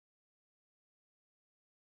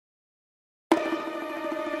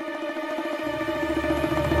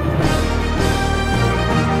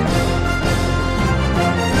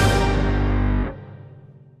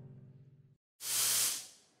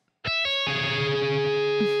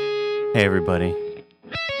Hey everybody,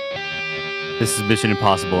 this is Mission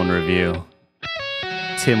Impossible in review.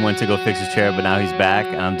 Tim went to go fix his chair, but now he's back,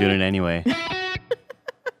 and I'm doing it anyway.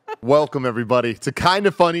 Welcome, everybody, to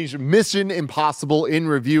Kinda Funny's Mission Impossible in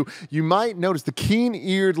review. You might notice, the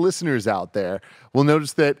keen-eared listeners out there will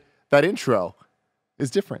notice that that intro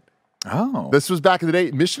is different. Oh. This was back in the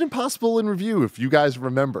day. Mission Impossible in review, if you guys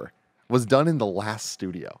remember, was done in the last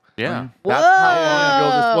studio. Yeah. That's how long ago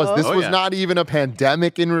this was. This Oh, was yeah. not even a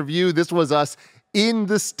pandemic in review. This was us in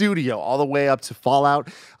the studio all the way up to Fallout.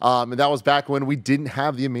 And that was back when we didn't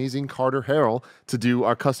have the amazing Carter Harrell to do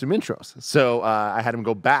our custom intros. So I had him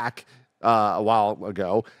go back a while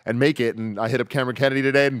ago and make it. And I hit up Cameron Kennedy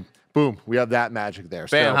today and boom, we have that magic there.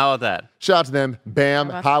 Bam, So, how about that? shout out to them. Bam,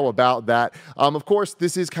 how about that? Of course,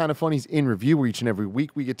 this is Kinda Funny's in review, where each and every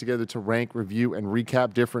week we get together to rank, review, and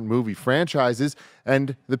recap different movie franchises.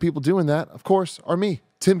 And the people doing that, of course, are me,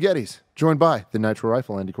 Tim Geddes, joined by the Nitro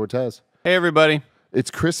Rifle, Andy Cortez. Hey everybody. It's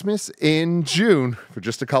Christmas in June for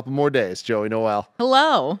just a couple more days. Joey Noel.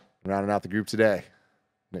 Hello. Rounding out the group today,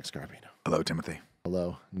 Nick Scarbino. Hello, Timothy.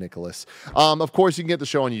 Hello, Nicholas. Of course, you can get the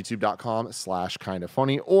show on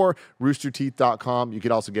youtube.com/kindafunny or roosterteeth.com. You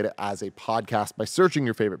could also get it as a podcast by searching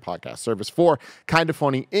your favorite podcast service for Kinda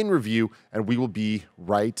Funny in review, and we will be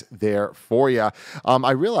right there for you.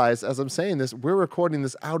 I realize as I'm saying this, we're recording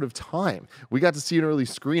this out of time. We got to see an early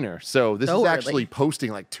screener, so this is actually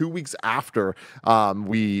posting like 2 weeks after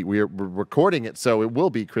we're recording it, so it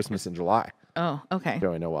will be Christmas in July. Oh, okay.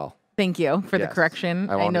 Joey Noel. Thank you for the Yes.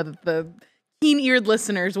 correction. I wanted- know that the keen-eared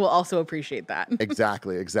listeners will also appreciate that.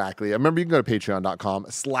 Exactly. Remember, you can go to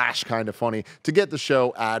patreon.com/kindafunny to get the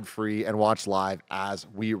show ad-free and watch live as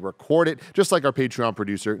we record it, just like our Patreon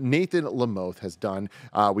producer, Nathan Lamoth, has done.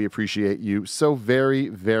 We appreciate you so very,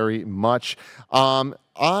 very much.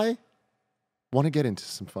 I want to get into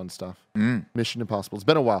some fun stuff. Mission Impossible. It's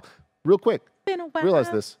been a while. Real quick, Been a while.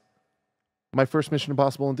 realize this. My first Mission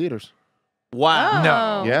Impossible in theaters. Wow. Oh.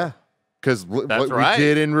 No. Yeah. Because what right. we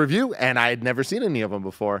did in review, and I had never seen any of them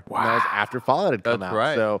before. Wow. And that was after Fallout had come That's out.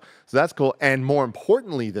 right. So that's cool. And more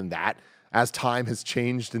importantly than that, as time has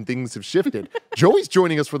changed and things have shifted, Joey's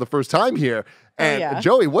joining us for the first time here. And yeah.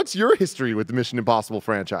 Joey, what's your history with the Mission Impossible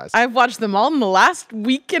franchise? I've watched them all in the last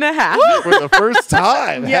week and a half. For the first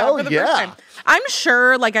time. Hell for the yeah. first time. I'm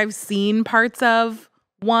sure, like, I've seen parts of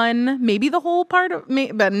one, maybe the whole part of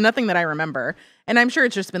me, but nothing that I remember. And I'm sure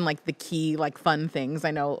it's just been like the key, like, fun things.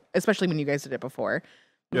 I know, especially when you guys did it before.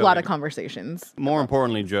 A lot of conversations. More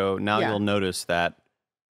importantly, Joe, now Yeah. you'll notice that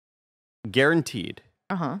guaranteed,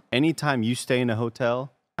 anytime you stay in a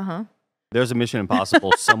hotel, there's a Mission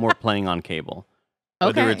Impossible somewhere playing on cable.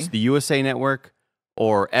 Whether Okay. it's the USA Network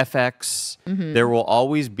or FX, there will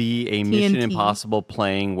always be a Mission TNT. Impossible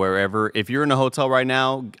playing wherever. If you're in a hotel right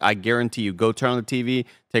now, I guarantee you, go turn on the TV,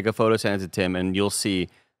 take a photo, send it to Tim, and you'll see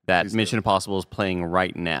that Mission Impossible is playing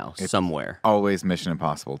right now somewhere. Always Mission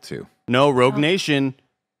Impossible 2. No, Rogue Nation.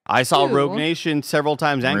 I saw Two? Rogue Nation several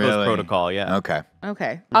times. And Ghost Really? Protocol, yeah. Okay.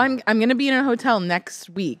 Okay. I'm gonna be in a hotel next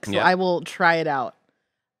week, so Yeah. I will try it out.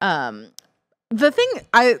 The thing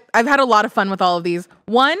I've had a lot of fun with all of these.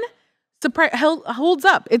 One, holds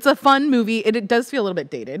up. It's a fun movie. It does feel a little bit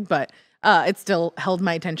dated, but it still held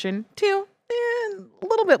my attention. Two, a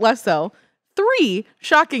little bit less so. Three,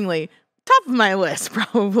 shockingly, top of my list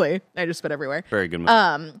probably. I just spit everywhere. Very good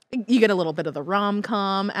movie. You get a little bit of the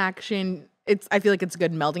rom-com action. I feel like it's a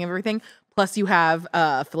good melding of everything. Plus, you have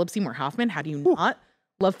Philip Seymour Hoffman. How do you not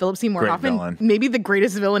love Philip Seymour Great Hoffman? villain. Maybe the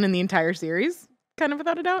greatest villain in the entire series, kind of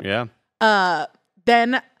without a doubt. Yeah.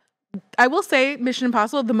 Then I will say Mission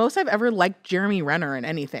Impossible, the most I've ever liked Jeremy Renner in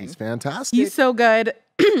anything. He's fantastic. He's so good.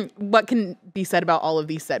 What can be said about all of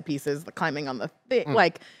these set pieces, the climbing on the thing,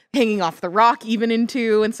 like hanging off the rock even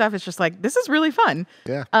into and stuff. It's just like, this is really fun.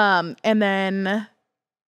 Yeah. And then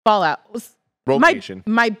Fallout. Rogue Nation.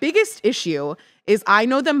 My biggest issue is I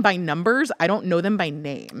know them by numbers. I don't know them by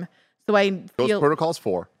name. So I Ghost feel Protocol's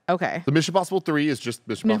 4. okay. The Mission Impossible 3 is just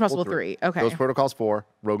Mission Impossible 3. Okay. Ghost Protocol's 4.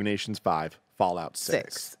 Rogue Nation's 5. Fallout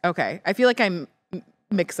 6. Okay. I feel like I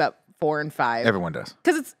mix up 4 and 5 Everyone does.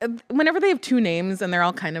 because it's whenever they have two names and they're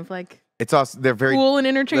all kind of like It's also, they're very, cool and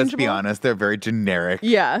interchangeable. let's be honest, they're very generic.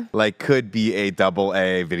 Yeah. Like, could be a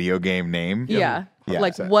AA video game name. Yeah. Yeah,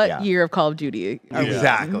 Like so- what yeah. year of Call of Duty? Are we in?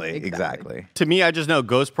 Exactly. To me, I just know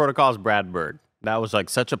Ghost Protocol is Brad Bird. That was like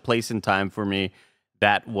such a place in time for me.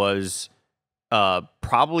 That was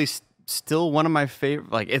probably still one of my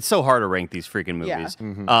favorite. Like, it's so hard to rank these freaking movies.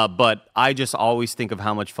 But I just always think of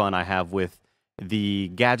how much fun I have with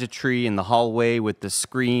the gadgetry in the hallway with the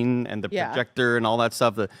screen and the projector and all that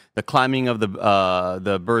stuff. The climbing of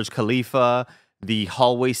the Burj Khalifa, the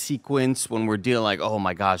hallway sequence when we're dealing like, oh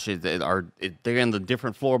my gosh, they're in the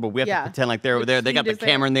different floor, but we have to pretend like they're over there. They got the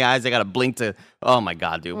camera in the eyes. They got to blink to. Oh my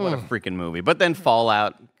god, dude, what a freaking movie! But then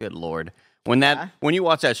Fallout, good lord. When you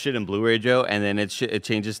watch that shit in Blu-ray, Joe, and then it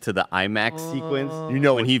changes to the IMAX sequence, you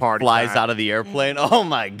know when he flies out of the airplane. Oh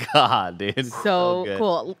my god, dude! So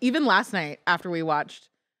cool. Even last night after we watched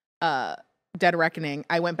Dead Reckoning,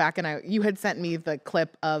 I went back and you had sent me the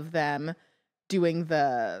clip of them doing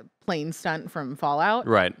the plane stunt from Fallout.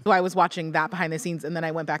 Right. So I was watching that behind the scenes, and then I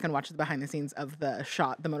went back and watched the behind the scenes of the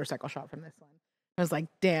motorcycle shot from this one. I was like,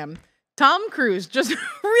 damn, Tom Cruise just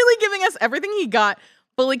really giving us everything he got,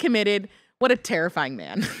 fully committed. What a terrifying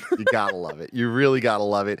man. You gotta love it. You really gotta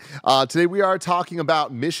love it. Today we are talking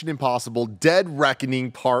about Mission Impossible Dead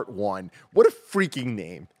Reckoning Part 1. What a freaking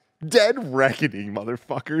name. Dead Reckoning,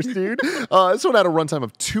 motherfuckers, dude. This one had a runtime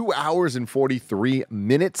of 2 hours and 43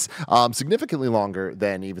 minutes, significantly longer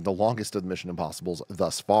than even the longest of the Mission Impossibles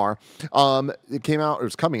thus far. It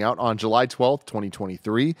was coming out on July 12th,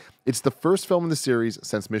 2023. It's the first film in the series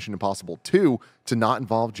since Mission Impossible 2 to not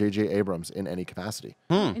involve J.J. Abrams in any capacity.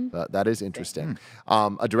 That is interesting.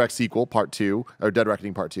 A direct sequel, Part 2, or Dead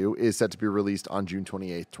Reckoning Part 2, is set to be released on June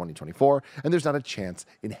 28th, 2024, and there's not a chance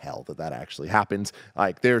in hell that actually happens.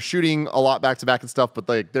 Like, they're shooting a lot back-to-back and stuff, but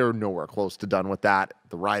like they're nowhere close to done with that.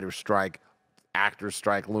 The writer's strike, actor's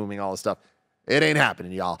strike looming, all this stuff. It ain't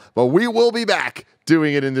happening, y'all. But we will be back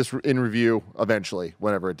doing it in review eventually,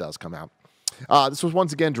 whenever it does come out. This was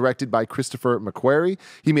once again directed by Christopher McQuarrie.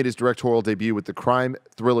 He made his directorial debut with the crime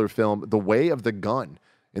thriller film The Way of the Gun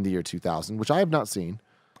in the year 2000, which I have not seen.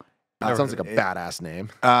 That sounds like a badass name.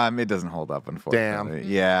 It doesn't hold up, unfortunately. Damn.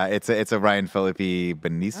 Yeah, it's a Ryan Phillippe,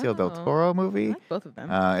 Benicio del Toro movie. I like both of them.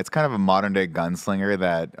 It's kind of a modern day gunslinger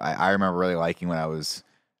that I remember really liking when I was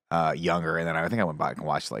younger, and then I think I went back and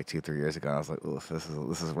watched it like 2-3 years ago, and I was like,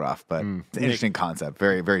 this is rough, but it's an interesting concept,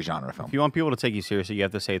 very very genre film. If you want people to take you seriously, you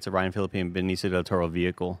have to say it's a Ryan Phillippe and Benicio del Toro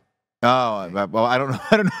vehicle. Oh well, I don't know.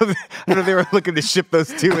 I don't know if they were looking to ship those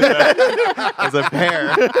two as a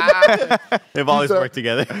pair. They've always worked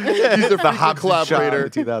together. He's a frequent collaborator.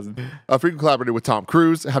 2000. A frequent collaborator with Tom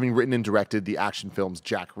Cruise, having written and directed the action films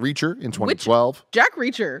Jack Reacher in 2012. Jack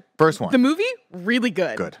Reacher. First one. The movie, really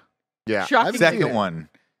good. Good. Yeah. Shocking. Second one,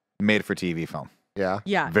 made for TV film. Yeah.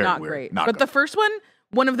 Yeah, Very not weird. great. Not but good. the first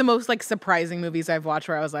one of the most like surprising movies I've watched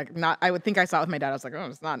where I was like, I would think I saw it with my dad. I was like, oh, I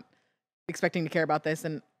was not expecting to care about this,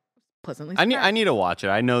 and pleasantly surprised. I need to watch it.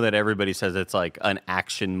 I know that everybody says it's like an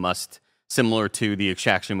action must, similar to the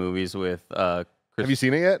Extraction movies with Have you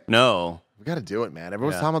seen it yet? No. We got to do it, man.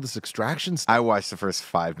 Everyone's talking about this Extraction stuff. I watched the first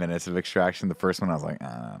 5 minutes of Extraction. The first one, I was like,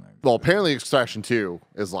 Well, apparently Extraction 2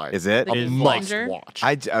 is like is it? a It is must like-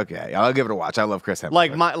 watch. Okay, I'll give it a watch. I love Chris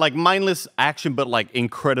Hemsworth. Like mindless action, but like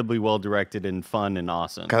incredibly well directed and fun and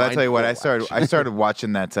awesome. Because I tell you what, I Mindful started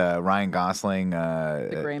watching that Ryan Gosling.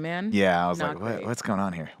 The Gray Man. Yeah, I was Not like, great. what's going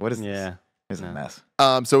on here? What is Yeah. this? It's a mess.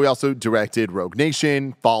 So we also directed Rogue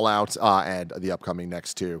Nation, Fallout, and the upcoming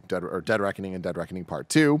next two, Dead Reckoning and Dead Reckoning Part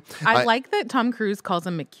 2. I like that Tom Cruise calls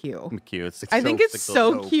him McHugh. Cute. I think it's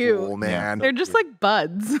so cute. Cool, man. They're just like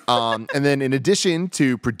buds. And then in addition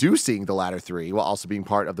to producing the latter three, while also being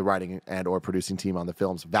part of the writing and or producing team on the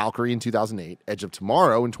films Valkyrie in 2008, Edge of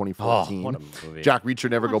Tomorrow in 2014, what a movie. Jack Reacher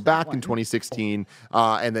Never Go Watched that Back one. in 2016,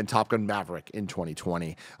 and then Top Gun Maverick in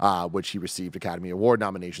 2020, which he received Academy Award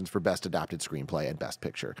nominations for Best Adapted Screenplay and Best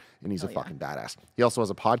Picture. And he's a fucking badass. He also has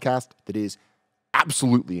a podcast that is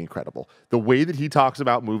absolutely incredible. The way that he talks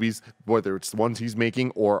about movies, whether it's the ones he's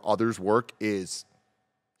making or others' work, he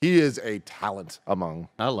is a talent among.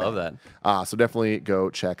 I love that. So definitely go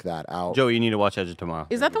check that out. Joey, you need to watch Edge of Tomorrow.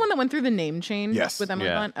 Is that the one that went through the name change Yes. with Emily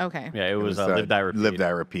Yeah. Blunt? Okay. Yeah, it was Live, Die, Repeat. Live, Die,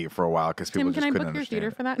 Repeat for a while because people Tim, just can I couldn't book your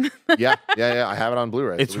understand theater it. for that? Yeah. I have it on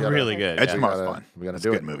Blu-ray. It's really good. Edge yeah. of Tomorrow's fun. We gotta It's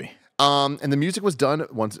do a it. good movie. And the music was done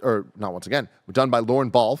done by Lauren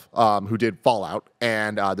Balfe, who did Fallout,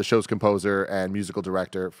 and the show's composer and musical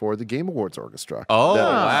director for the Game Awards Orchestra. Oh, That is,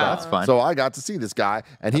 wow. That's fun. So I got to see this guy,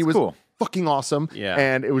 and he That's was cool. fucking awesome. Yeah.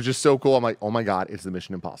 And it was just so cool. I'm like, oh my God, it's the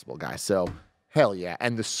Mission Impossible guy. So hell yeah.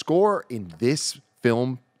 And the score in this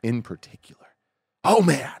film in particular, oh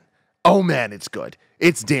man, it's good.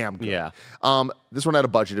 It's damn good. Yeah. This one had a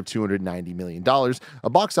budget of $290 million, a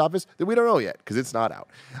box office that we don't know yet because it's not out.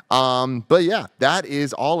 But yeah, that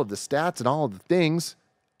is all of the stats and all of the things.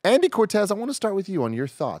 Andy Cortez, I want to start with you on your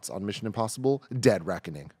thoughts on Mission Impossible Dead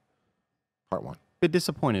Reckoning, Part 1. Bit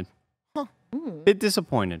disappointed. Bit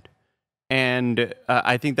disappointed. And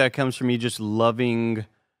I think that comes from me just loving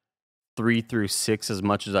 3 through 6 as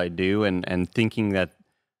much as I do and thinking that,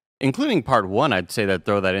 including Part 1, I'd say that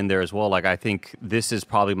throw that in there as well. Like, I think this is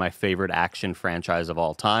probably my favorite action franchise of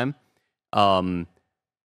all time.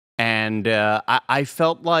 And I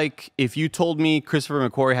felt like if you told me Christopher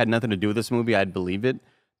McQuarrie had nothing to do with this movie, I'd believe it.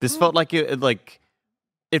 This felt like it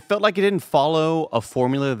felt like it didn't follow a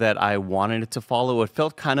formula that I wanted it to follow. It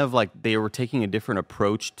felt kind of like they were taking a different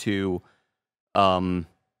approach to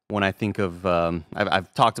when I think of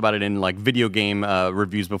I've talked about it in like video game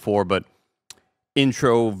reviews before, but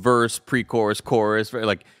intro, verse, pre-chorus, chorus,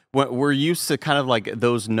 like we're used to kind of like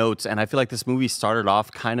those notes, and I feel like this movie started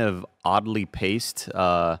off kind of oddly paced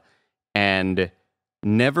and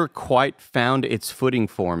never quite found its footing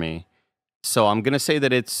for me. So I'm gonna say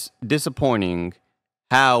that it's disappointing.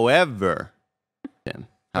 However, Tim,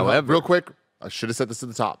 real quick, I should have said this at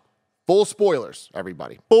the top. Full spoilers,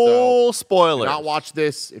 everybody. Full so, spoilers. Do not watch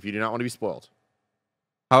this if you do not want to be spoiled.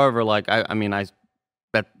 However, like I mean,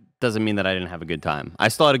 that doesn't mean that I didn't have a good time. I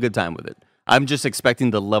still had a good time with it. I'm just expecting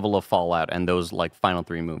the level of fallout and those like final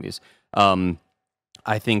 3 movies.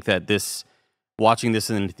 I think that watching this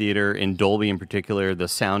in the theater, in Dolby in particular, the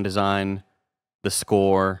sound design, the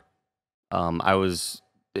score. I was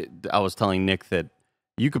telling Nick that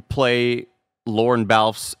you could play Lauren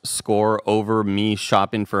Balfe's score over me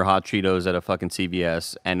shopping for hot Cheetos at a fucking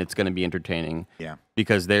CVS, and it's going to be entertaining. Yeah,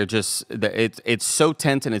 because they're just it's so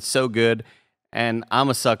tense and it's so good. And I'm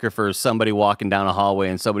a sucker for somebody walking down a hallway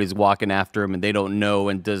and somebody's walking after them and they don't know.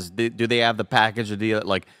 And do they have the package or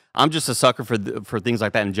like? I'm just a sucker for things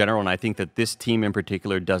like that in general. And I think that this team in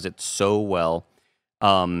particular does it so well.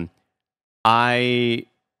 I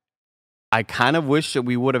kind of wish that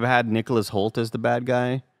we would have had Nicholas Hoult as the bad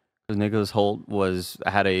guy, because Nicholas Hoult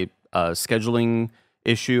had a scheduling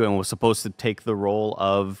issue and was supposed to take the role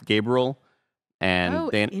of Gabriel.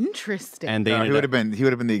 And interesting. And he would have been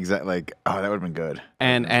the exact like. Oh, that would have been good.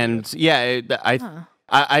 And yeah,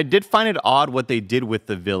 I did find it odd what they did with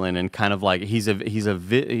the villain, and kind of like he's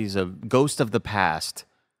a ghost of the past,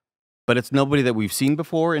 but it's nobody that we've seen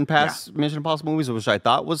before in past Mission Impossible movies, which I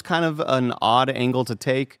thought was kind of an odd angle to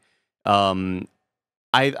take.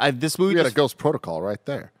 This movie had a Ghost Protocol right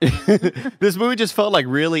there. This movie just felt like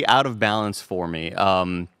really out of balance for me.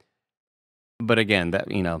 But again,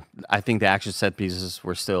 I think the action set pieces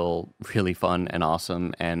were still really fun and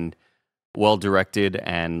awesome and well directed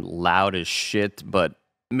and loud as shit. But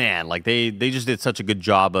man, like they just did such a good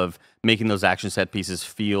job of making those action set pieces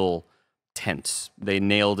feel tense. They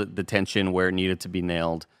nailed the tension where it needed to be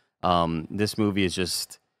nailed. This movie is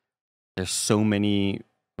just, there's so many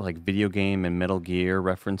like video game and Metal Gear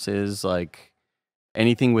references, like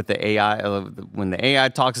anything with the AI. When the AI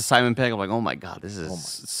talks to Simon Pegg, I'm like, oh my god, this is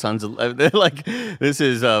Sons of like this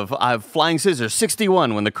is Flying Scissors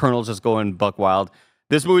 61 when the Colonel's just going buck wild.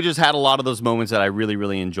 This movie just had a lot of those moments that I really,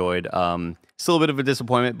 really enjoyed. Still a bit of a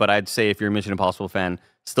disappointment, but I'd say if you're a Mission Impossible fan,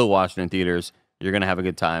 still watch it in theaters. You're gonna have a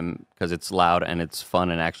good time because it's loud and it's fun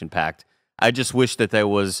and action packed. I just wish that there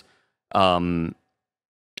was a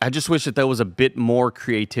bit more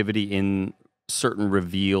creativity in certain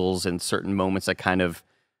reveals and certain moments that kind of,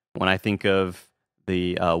 when I think of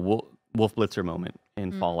the Wolf Blitzer moment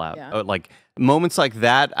in Fallout, like moments like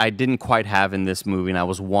that I didn't quite have in this movie, and I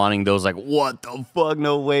was wanting those like, what the fuck,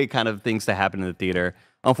 no way kind of things to happen in the theater.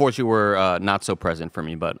 Unfortunately, were not so present for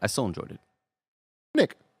me, but I still enjoyed it.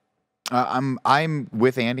 Nick. I'm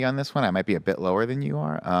with Andy on this one. I might be a bit lower than you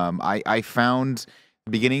are. I found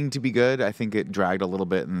the beginning to be good. I think it dragged a little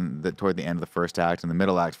bit toward the end of the first act, and the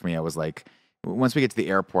middle act for me, I was like, once we get to the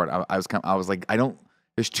airport, I was like,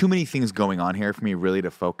 there's too many things going on here for me really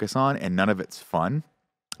to focus on, and none of it's fun.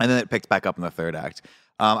 And then it picks back up in the third act.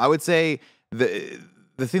 I would say the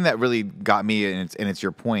thing that really got me, and it's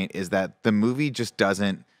your point, is that the movie just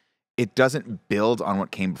doesn't build on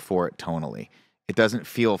what came before it tonally. It doesn't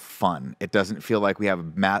feel fun. It doesn't feel like we have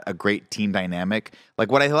a great team dynamic.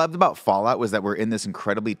 Like, what I loved about Fallout was that we're in this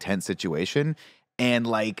incredibly tense situation, and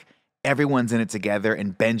like everyone's in it together,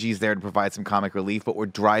 and Benji's there to provide some comic relief, but we're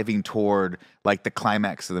driving toward like the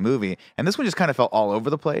climax of the movie. And this one just kind of felt all over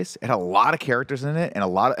the place. It had a lot of characters in it,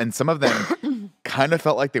 and some of them kind of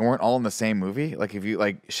felt like they weren't all in the same movie. Like, if you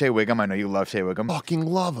like Shea Wiggum, I know you love Shea Wiggum. Fucking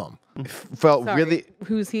love him. Felt really.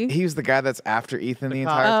 Who's he? He's the guy that's after Ethan the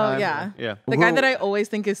entire time. Oh yeah, Yeah. The guy that I always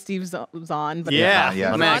think is Steve Zahn. But Yeah,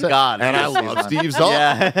 Yeah. oh my god, And I love Steve Zahn.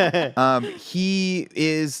 Yeah. He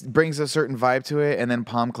brings a certain vibe to it, and then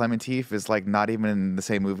Palm Clementif is like not even in the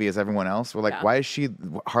same movie as everyone else. We're like, why is she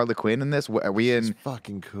Harley Quinn in this? Are we in? It's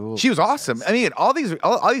fucking cool. She was awesome. I mean, all these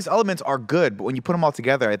elements are good, but when you put them all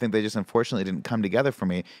together, I think they just unfortunately didn't come together for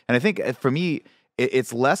me. And I think for me,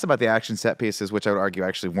 it's less about the action set pieces, which I would argue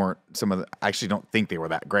actually weren't some of the. I actually don't think they were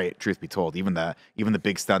that great. Truth be told, even the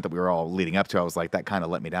big stunt that we were all leading up to, I was like, that kind of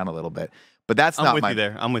let me down a little bit. But that's I'm not with my. You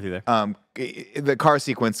there. I'm with you there. The car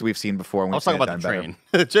sequence we've seen before. And I'll talk about the train.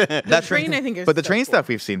 The train, I think, is but the so train cool. stuff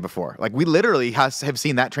we've seen before. Like we literally have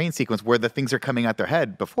seen that train sequence where the things are coming at their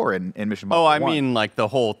head before in Mission Impossible. Oh, I 1. mean, like the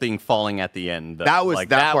whole thing falling at the end. That was like,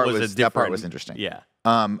 that part was was a that part different- was interesting. Yeah.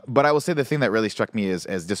 But I will say the thing that really struck me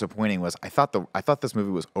as disappointing was I thought this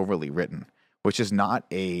movie was overly written, which is not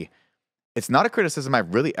a criticism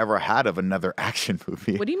I've really ever had of another action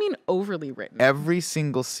movie. What do you mean overly written? Every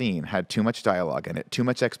single scene had too much dialogue in it, too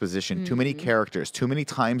much exposition, too many characters, too many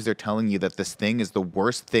times they're telling you that this thing is the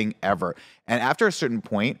worst thing ever. And after a certain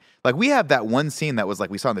point, like we have that one scene that was like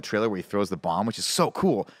we saw in the trailer where he throws the bomb, which is so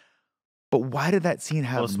cool. But why did that scene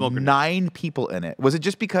have 9 people in it? Was it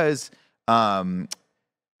just because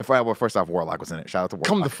well, first off, Warlock was in it. Shout out to Warlock.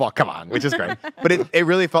 Come the fuck on. Which is great. But it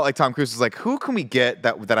really felt like Tom Cruise was like, who can we get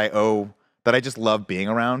that I owe, that I just love being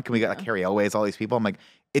around? Can we get like Harry Elways, all these people? I'm like,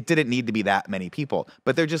 it didn't need to be that many people.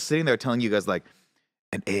 But they're just sitting there telling you guys like,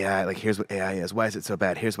 an AI, like here's what AI is. Why is it so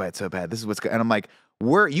bad? Here's why it's so bad. This is what's good. And I'm like,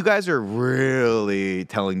 you guys are really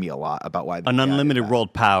telling me a lot about why an unlimited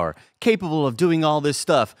world power, capable of doing all this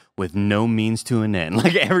stuff with no means to an end.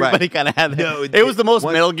 Like everybody kind of had that. No, it was the most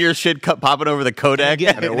Metal Gear shit popping over the codec.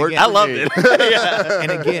 And it worked. I loved it.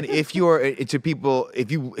 And again, if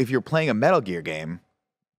you're playing a Metal Gear game,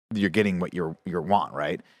 you're getting what you want,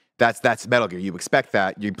 right? That's Metal Gear. You expect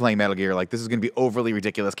that. You're playing Metal Gear, like, this is going to be overly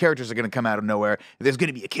ridiculous. Characters are going to come out of nowhere. There's going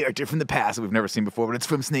to be a character from the past that we've never seen before, but it's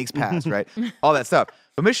from Snake's past, right? All that stuff.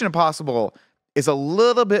 But Mission Impossible is a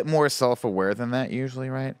little bit more self-aware than that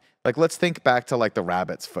usually, right? Like, let's think back to, like, the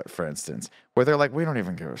Rabbit's Foot, for instance, where they're like, we don't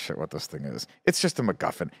even give a shit what this thing is. It's just a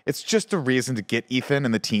MacGuffin. It's just a reason to get Ethan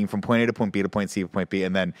and the team from point A to point B to point C to point B,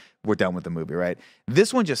 and then we're done with the movie, right?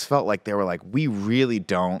 This one just felt like they were like, we really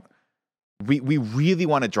don't. We really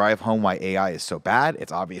want to drive home why AI is so bad.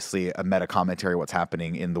 It's obviously a meta commentary what's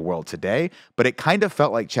happening in the world today, but it kind of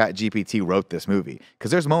felt like ChatGPT wrote this movie. Because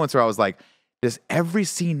there's moments where I was like, does every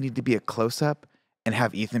scene need to be a close-up and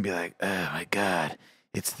have Ethan be like, oh my God,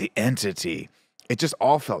 it's the entity. It just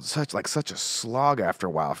all felt such a slog after a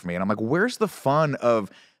while for me. And I'm like, where's the fun of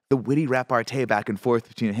the witty repartee back and forth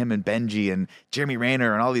between him and Benji and Jeremy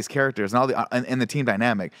Renner and all these characters and all and the team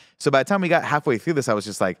dynamic? So by the time we got halfway through this, I was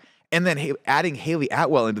just like, and then adding Haley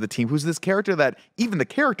Atwell into the team, who's this character that even the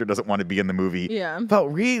character doesn't want to be in the movie,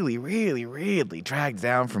 felt really, really, really dragged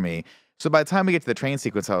down for me. So by the time we get to the train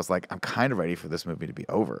sequence, I was like, I'm kind of ready for this movie to be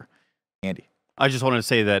over. Andy. I just wanted to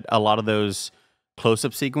say that a lot of those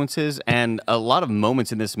close-up sequences and a lot of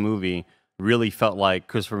moments in this movie really felt like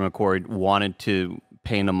Christopher McQuarrie wanted to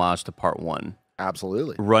pay an homage to part 1.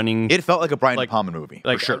 Absolutely. It felt like a Brian De Palma movie,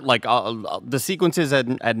 like, for sure. Like the sequences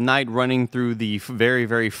at night running through the very,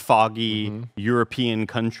 very foggy European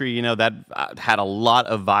country, that had a lot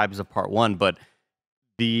of vibes of part 1, but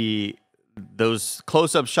those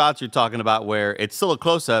close-up shots you're talking about where it's still a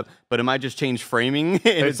close-up, but it might just change framing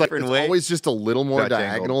in a different way. It's always just a little more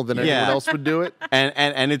diagonal than anyone else would do it.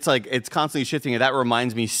 And it's like, it's constantly shifting. And that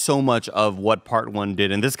reminds me so much of what part 1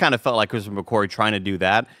 did. And this kind of felt like Christopher McQuarrie trying to do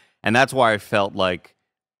that. And that's why I felt like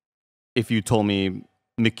if you told me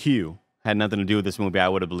McHugh had nothing to do with this movie, I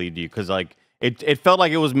would have believed you. Because like it felt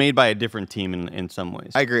like it was made by a different team in some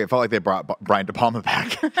ways. I agree. It felt like they brought Brian De Palma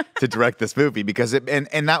back to direct this movie because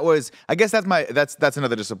and that was, I guess that's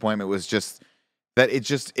another disappointment, was just that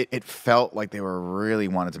it felt like they were really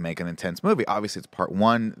wanted to make an intense movie. Obviously, it's part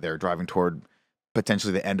 1. They're driving toward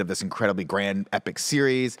potentially the end of this incredibly grand epic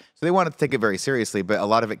series, so they wanted to take it very seriously. But a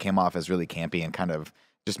lot of it came off as really campy and kind of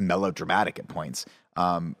just melodramatic at points.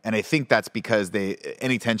 And I think that's because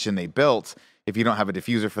any tension they built, if you don't have a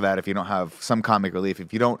diffuser for that, if you don't have some comic relief,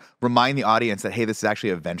 if you don't remind the audience that, hey, this is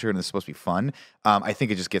actually a venture and this is supposed to be fun, I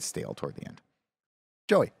think it just gets stale toward the end.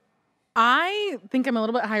 Joey. I think I'm a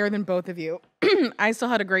little bit higher than both of you. I still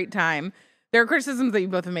had a great time. There are criticisms that you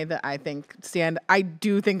both have made that I think stand. I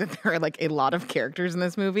do think that there are like a lot of characters in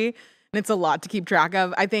this movie, and it's a lot to keep track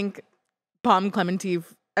of. I think Pom Clemente,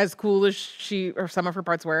 as cool as she or some of her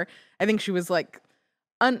parts were, I think she was like,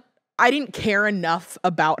 I didn't care enough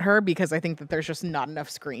about her because I think that there's just not enough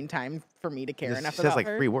screen time for me to care enough about her. She says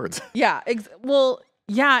like 3 words. Yeah.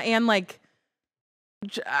 And like,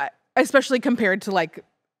 especially compared to like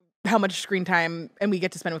how much screen time and we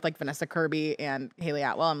get to spend with like Vanessa Kirby and Haley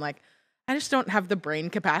Atwell, I'm like, I just don't have the brain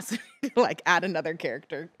capacity to like add another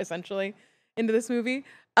character essentially into this movie.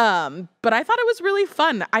 But I thought it was really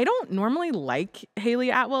fun. I don't normally like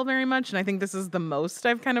Haley Atwell very much, and I think this is the most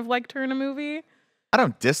I've kind of liked her in a movie. I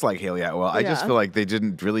don't dislike Haley Atwell. I just feel like they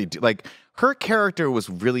didn't really do, like, her character was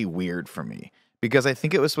really weird for me because I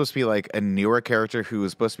think it was supposed to be like a newer character who was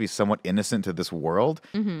supposed to be somewhat innocent to this world,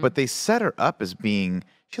 but they set her up as being,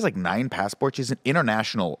 she has like 9 passports. She's an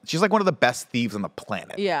international, she's like one of the best thieves on the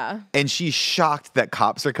planet. Yeah. And she's shocked that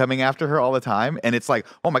cops are coming after her all the time. And it's like,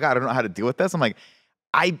 oh my God, I don't know how to deal with this. I'm like,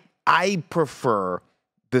 I prefer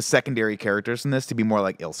the secondary characters in this to be more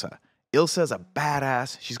like Ilsa. Ilsa's a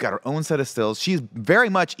badass. She's got her own set of skills. She's very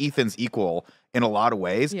much Ethan's equal in a lot of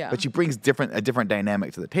ways, but she brings a different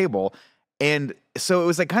dynamic to the table. And so it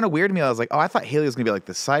was like kind of weird to me. I was like, oh, I thought Haley was going to be like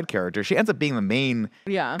the side character. She ends up being the main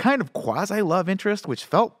kind of quasi love interest, which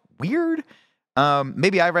felt weird.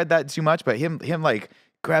 Maybe I read that too much, but him like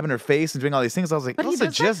grabbing her face and doing all these things, I was like, but Elsa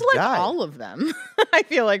just died. All of them. I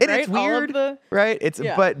feel like, and right? It's weird, right? It's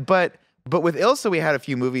but with Ilsa, we had a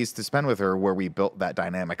few movies to spend with her where we built that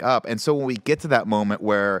dynamic up. And so when we get to that moment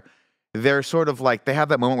where they're sort of like, they have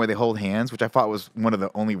that moment where they hold hands, which I thought was one of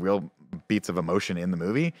the only real beats of emotion in the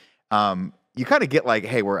movie. You kind of get like,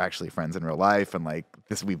 hey, we're actually friends in real life, and like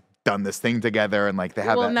this, we've done this thing together, and like they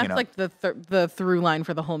have and that's like the through line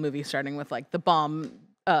for the whole movie, starting with like the bomb,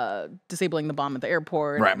 disabling the bomb at the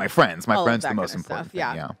airport. Right, my friends, the most important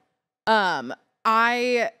thing.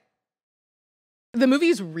 The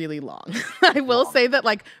movie's really long. I will say that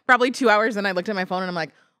like probably 2 hours, and I looked at my phone and I'm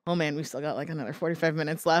like, oh man, we still got like another 45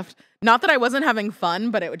 minutes left. Not that I wasn't having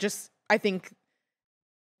fun, but it would just, I think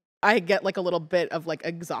I get like a little bit of like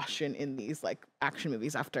exhaustion in these like action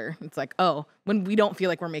movies after. It's like, oh, when we don't feel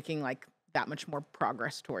like we're making like that much more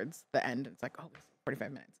progress towards the end, it's like, oh,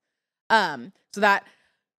 45 minutes. So that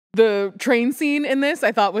the train scene in this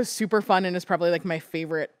I thought was super fun and is probably like my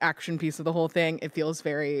favorite action piece of the whole thing. It feels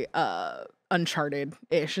very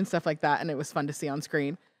Uncharted-ish and stuff like that, and it was fun to see on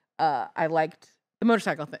screen. I liked the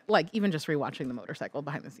motorcycle thing, like even just rewatching the motorcycle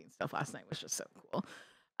behind the scenes stuff last night was just so cool.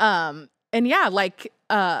 And yeah, like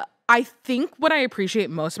I think what I appreciate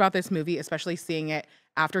most about this movie, especially seeing it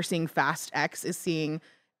after seeing Fast X, is seeing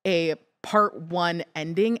a part 1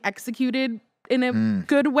 ending executed in a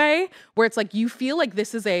good way, where it's like you feel like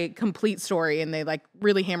this is a complete story, and they like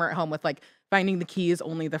really hammer it home with like finding the key is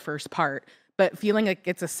only the first part, but feeling like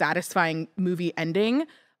it's a satisfying movie ending,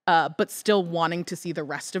 but still wanting to see the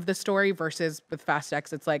rest of the story. Versus with Fast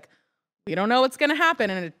X, it's like, we don't know what's going to happen,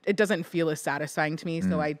 and it doesn't feel as satisfying to me.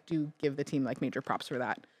 So I do give the team like major props for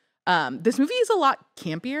that. This movie is a lot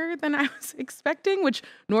campier than I was expecting, which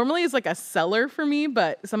normally is like a seller for me,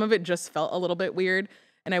 but some of it just felt a little bit weird.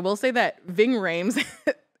 And I will say that Ving Rhames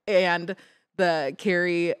and the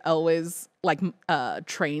Carrie Elwes like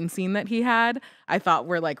train scene that he had, I thought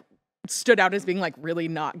were like stood out as being like really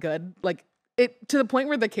not good. Like it to the point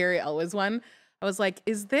where the Carrie Elwes one, I was like,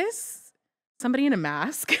 is this somebody in a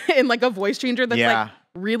mask and like a voice changer that's like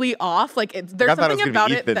really off? Like there's something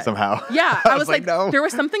about it that, somehow. Yeah, I was like, no. There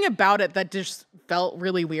was something about it that just felt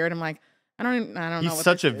really weird. I'm like, I don't know. He's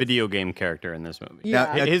such a video game character in this movie.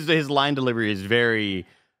 Yeah. His line delivery is very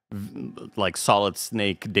like Solid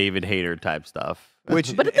Snake, David Hayter type stuff. But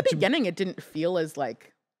at the beginning, it didn't feel as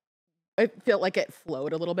like, it felt like it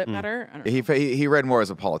flowed a little bit better. I don't know. He read more as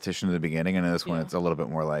a politician in the beginning, and in this one, it's a little bit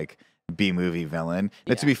more like B-movie villain.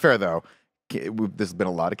 And to be fair, though, there's been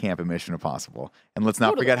a lot of camp in Mission Impossible, and let's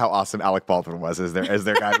not forget how awesome Alec Baldwin was as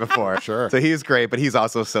their guy before. Sure. So he's great, but he's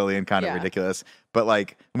also silly and kind of ridiculous. But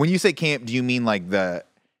like, when you say camp, do you mean like to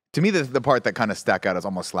me, the part that kind of stuck out as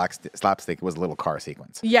almost slapstick was a little car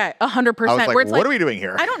sequence. Yeah, 100%. I was like, what are we doing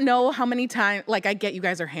here? I don't know how many times, like, I get you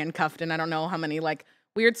guys are handcuffed, and I don't know how many, like,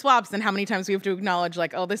 weird swaps and how many times we have to acknowledge,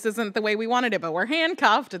 like, oh, this isn't the way we wanted it, but we're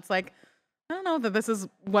handcuffed. It's like, I don't know that this is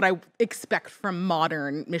what I expect from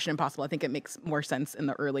modern Mission Impossible. I think it makes more sense in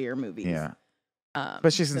the earlier movies. Yeah.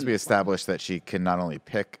 Especially since we established that she can not only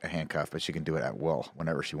pick a handcuff, but she can do it at will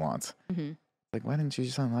whenever she wants. Like, why didn't you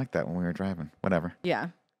just sound like that when we were driving? Whatever. Yeah.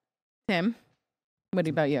 Tim, what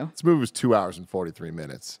about you? This movie was 2 hours and 43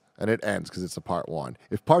 minutes, and it ends because it's a part 1.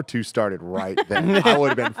 If part 2 started right then, I would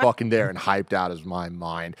have been fucking there and hyped out as my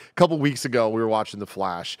mind. A couple weeks ago, we were watching The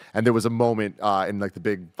Flash, and there was a moment in like the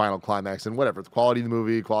big final climax, and whatever, the quality of the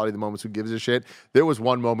movie, quality of the moments, who gives a shit? There was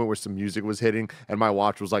one moment where some music was hitting, and my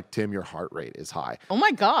watch was like, Tim, your heart rate is high. Oh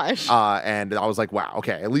my gosh. And I was like, wow,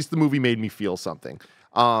 okay, at least the movie made me feel something.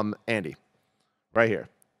 Andy, right here.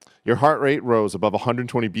 Your heart rate rose above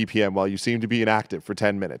 120 BPM while you seemed to be inactive for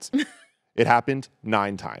 10 minutes. It happened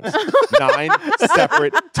 9 times. 9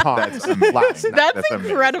 separate times last night. That's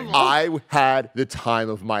incredible. I had the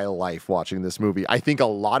time of my life watching this movie. I think a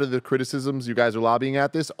lot of the criticisms you guys are lobbying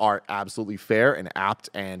at this are absolutely fair and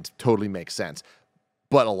apt and totally make sense.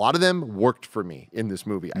 But a lot of them worked for me in this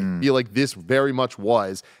movie. I feel like this very much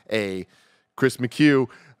was a Chris McHugh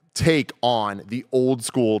take on the old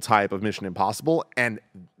school type of Mission Impossible. And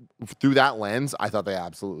through that lens, I thought they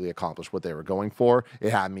absolutely accomplished what they were going for.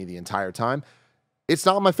 It had me the entire time. It's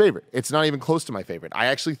not my favorite. It's not even close to my favorite. I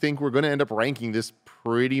actually think we're going to end up ranking this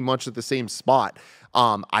pretty much at the same spot.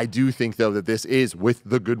 I do think, though, that this is with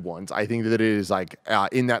the good ones. I think that it is like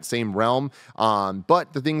in that same realm.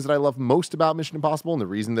 But the things that I love most about Mission Impossible and the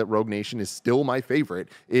reason that Rogue Nation is still my favorite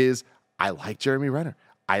is I like Jeremy Renner.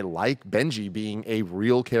 I like Benji being a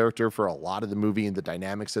real character for a lot of the movie and the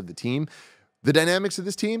dynamics of the team. The dynamics of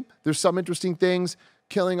this team, there's some interesting things.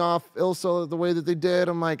 Killing off Ilsa the way that they did,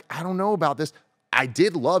 I'm like, I don't know about this. I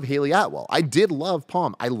did love Haley Atwell. I did love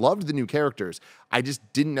Palm. I loved the new characters. I just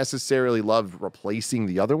didn't necessarily love replacing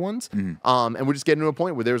the other ones. And we're just getting to a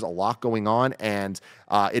point where there's a lot going on. And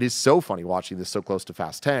it is so funny watching this so close to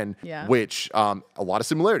Fast 10, which a lot of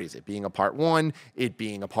similarities. It being a part 1, it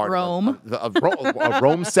being a part Rome. of a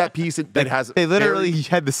Rome set piece that has They literally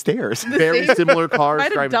had the stairs. very similar cars I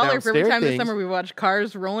had driving $1 for every downstairs. time this summer we watched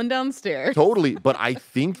cars rolling downstairs. Totally. But I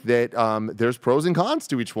think that there's pros and cons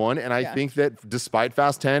to each one. And I think that despite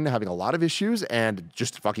Fast 10 having a lot of issues and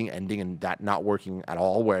just fucking ending and that not working at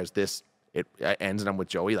all, whereas this, it ends and I'm with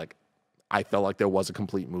Joey, like, I felt like there was a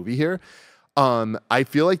complete movie here. I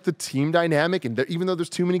feel like the team dynamic, and even though there's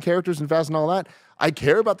too many characters in Fast and all that, I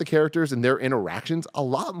care about the characters and their interactions a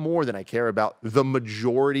lot more than I care about the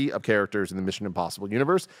majority of characters in the Mission Impossible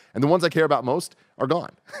universe. And the ones I care about most are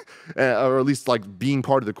gone, or at least like being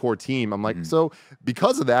part of the core team. I'm like, so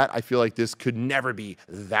because of that, I feel like this could never be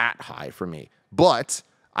that high for me. But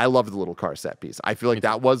I loved the little car set piece. I feel like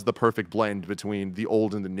that was the perfect blend between the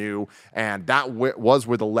old and the new, and that was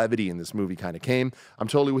where the levity in this movie kind of came. I'm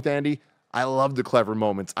totally with Andy. I love the clever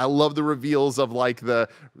moments. I love the reveals of like the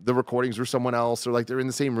recordings were someone else or like they're in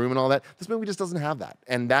the same room and all that. This movie just doesn't have that,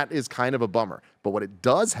 and that is kind of a bummer. But what it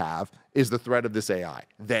does have is the threat of this AI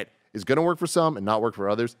that is going to work for some and not work for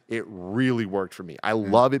others. It really worked for me. I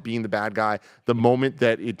love it being the bad guy. The moment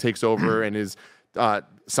that it takes over and is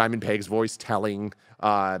Simon Pegg's voice telling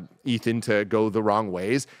Ethan to go the wrong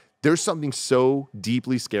ways. There's something so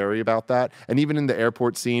deeply scary about that. And even in the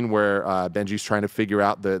airport scene where Benji's trying to figure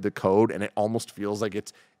out the code and it almost feels like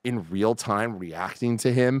it's in real time reacting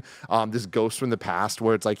to him. This ghost from the past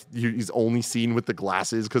where it's like he's only seen with the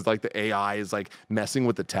glasses because like the AI is like messing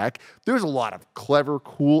with the tech. There's a lot of clever,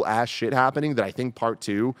 cool ass shit happening that I think part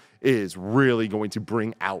 2 is really going to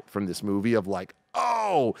bring out from this movie of like,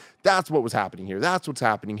 oh, that's what was happening here. That's what's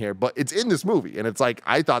happening here. But it's in this movie. And it's like,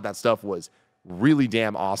 I thought that stuff was really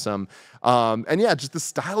damn awesome. And yeah, just the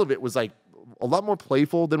style of it was like a lot more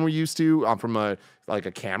playful than we're used to from a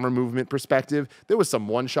camera movement perspective. There was some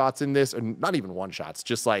one shots in this, and not even one shots,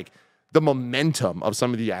 just like the momentum of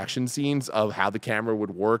some of the action scenes of how the camera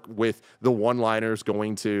would work with the one-liners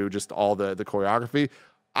going to just all the choreography.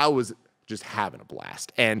 I was just having a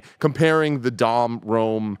blast. And comparing the Dom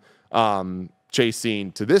Rome chase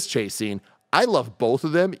scene to this chase scene, I love both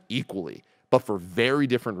of them equally, but for very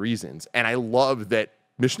different reasons. And I love that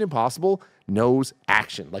Mission Impossible knows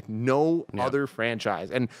action like no other franchise.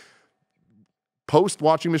 And post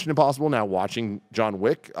watching Mission Impossible, now watching John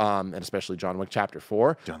Wick, and especially John Wick Chapter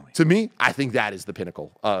 4, to me, I think that is the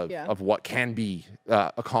pinnacle of what can be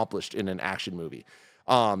accomplished in an action movie.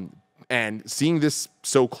 And seeing this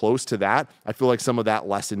so close to that, I feel like some of that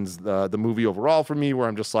lessens the movie overall for me, where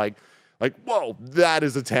I'm just like, whoa, that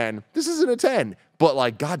is a 10. This isn't a 10. But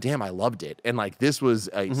like, goddamn, I loved it. And like, this was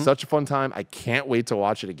such a fun time. I can't wait to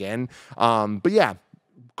watch it again. But yeah,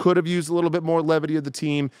 could have used a little bit more levity of the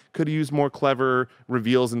team. Could have used more clever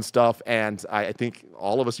reveals and stuff. And I think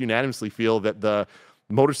all of us unanimously feel that the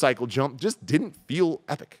motorcycle jump just didn't feel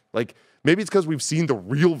epic. Like, maybe it's because we've seen the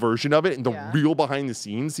real version of it and the real behind the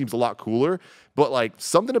scenes seems a lot cooler. But like,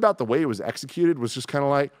 something about the way it was executed was just kind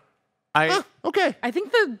of like, okay. I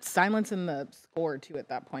think the silence in the score too at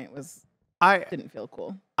that point didn't feel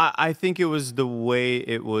cool. I think it was the way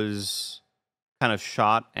it was kind of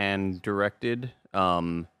shot and directed.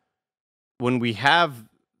 When we have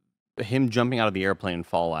him jumping out of the airplane in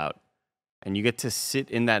Fallout, and you get to sit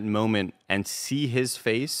in that moment and see his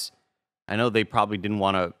face, I know they probably didn't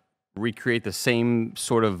want to recreate the same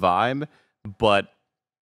sort of vibe, but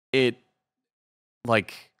it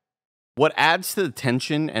like what adds to the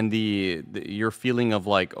tension and your feeling of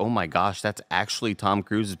like, oh my gosh, that's actually Tom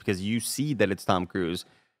Cruise, is because you see that it's Tom Cruise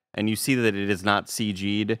and you see that it is not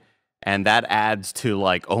CG'd, and that adds to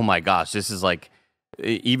like, oh my gosh, this is like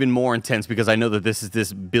even more intense because I know that this is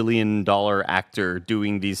this billion-dollar actor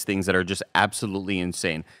doing these things that are just absolutely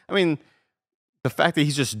insane. I mean, the fact that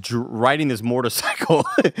he's just riding this motorcycle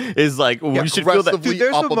is like, we should feel that. Dude,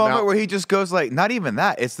 there's a moment where he just goes like, not even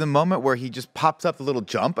that. It's the moment where he just pops up the little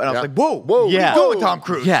jump, and I was like, whoa, yeah. Where you going, Tom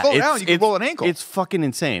Cruise? Yeah, slow down, you can roll an ankle. It's fucking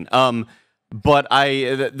insane. But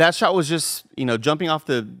that shot was just, jumping off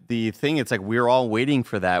the thing. It's like we were all waiting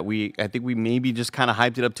for that. I think we maybe just kind of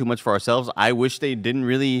hyped it up too much for ourselves. I wish they didn't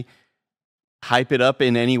really hype it up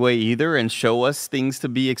in any way either and show us things to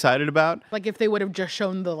be excited about. Like if they would have just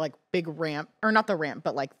shown the like big ramp, or not the ramp,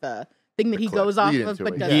 but like the thing that he goes off of.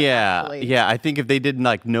 But yeah. I think if they did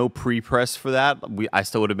like no pre-press for that, I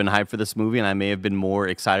still would have been hyped for this movie, and I may have been more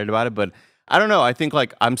excited about it. But I don't know. I think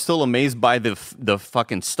like I'm still amazed by the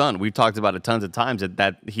fucking stunt. We've talked about it tons of times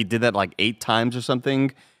that he did that like 8 times or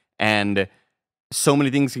something, and so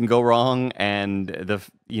many things can go wrong. And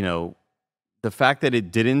the fact that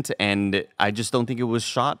it didn't, and I just don't think it was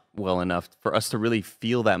shot well enough for us to really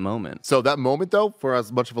feel that moment. So that moment, though, for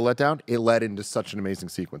as much of a letdown, it led into such an amazing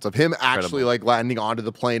sequence of him actually like landing onto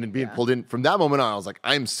the plane and being pulled in. From that moment on, I was like,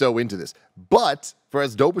 I'm so into this. But for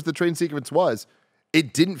as dope as the train sequence was,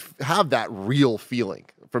 it didn't have that real feeling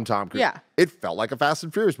from Tom Cruise. Yeah. It felt like a Fast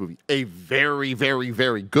and Furious movie. A very, very,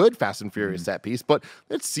 very good Fast and Furious set piece, but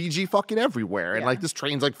it's CG fucking everywhere. And like this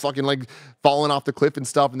train's like fucking like falling off the cliff and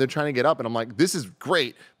stuff, and they're trying to get up. And I'm like, this is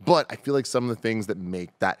great. But I feel like some of the things that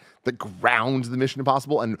make that ground the Mission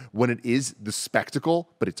Impossible, and when it is the spectacle,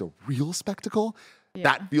 but it's a real spectacle,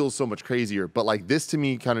 that feels so much crazier. But like this to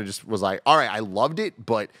me kind of just was like, all right, I loved it,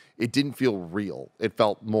 but it didn't feel real. It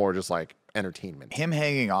felt more just like entertainment. Him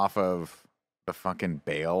hanging off of the fucking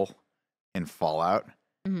bale in Fallout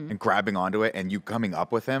and grabbing onto it, and you coming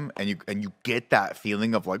up with him, and you get that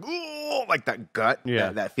feeling of like, ooh, like that gut,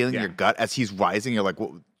 that feeling in your gut as he's rising. You're like,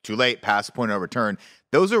 well, too late, past point of return.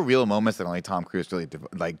 Those are real moments that only Tom Cruise really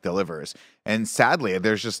delivers. And sadly,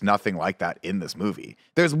 there's just nothing like that in this movie.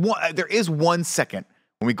 There is 1 second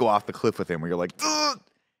when we go off the cliff with him where you're like, ugh!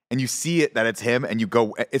 And you see it that it's him, and you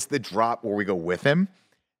go, it's the drop where we go with him.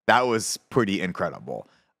 That was pretty incredible.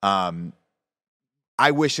 I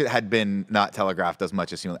wish it had been not telegraphed as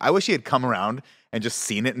much as I wish he had come around and just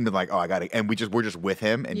seen it and been like, oh, I got it. And we're just with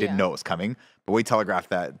him and didn't know it was coming. But we telegraphed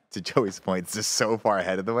that, to Joey's point, it's just so far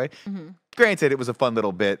ahead of the way. Granted, it was a fun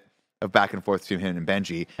little bit of back and forth between him and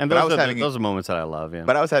Benji. And those are moments that I love, yeah.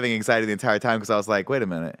 But I was having anxiety the entire time because I was like, wait a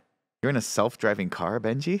minute. You're in a self-driving car,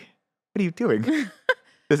 Benji? What are you doing?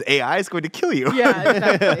 This AI is going to kill you. Yeah,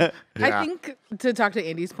 exactly. I think, to talk to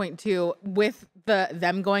Andy's point too, with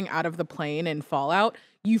them going out of the plane in Fallout,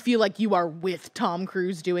 you feel like you are with Tom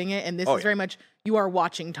Cruise doing it, and this is very much you are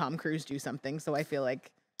watching Tom Cruise do something. So I feel like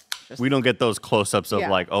we don't get those close-ups of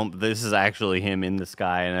like, oh, this is actually him in the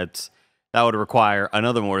sky, and that would require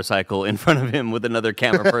another motorcycle in front of him with another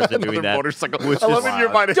camera person doing that. Motorcycle. Which I love in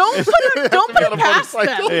your mind. Don't put it past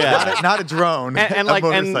them. Yeah. Not a drone. And a like,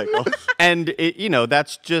 motorcycle. and it,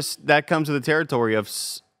 that comes to the territory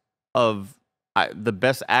of the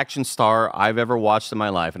best action star I've ever watched in my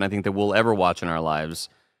life, and I think that we'll ever watch in our lives,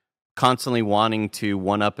 constantly wanting to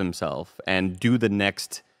one-up himself and do the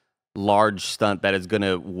next large stunt that is going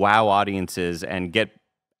to wow audiences and get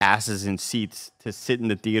asses in seats to sit in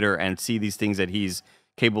the theater and see these things that he's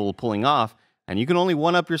capable of pulling off. And you can only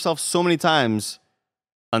one-up yourself so many times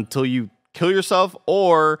until you kill yourself,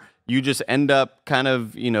 or you just end up kind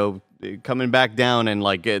of, coming back down, and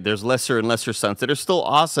like there's lesser and lesser stunts that are still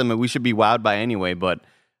awesome and we should be wowed by anyway. But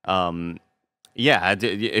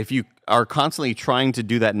if you are constantly trying to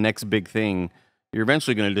do that next big thing, you're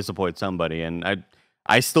eventually going to disappoint somebody. And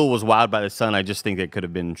I still was wowed by the sun. I just think it could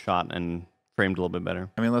have been shot and framed a little bit better.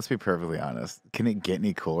 I mean, let's be perfectly honest. Can it get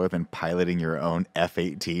any cooler than piloting your own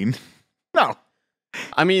F-18? No.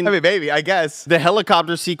 I mean, maybe, I guess. The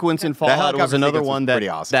helicopter sequence in Fallout was another one that,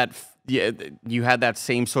 awesome. You had that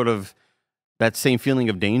same feeling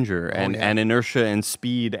of danger and inertia and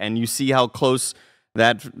speed, and you see how close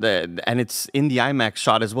and it's in the IMAX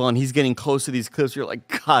shot as well, and he's getting close to these cliffs. You're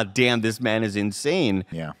like, God damn, this man is insane.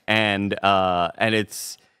 Yeah. And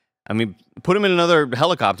it's, I mean, put him in another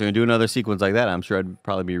helicopter and do another sequence like that. I'm sure I'd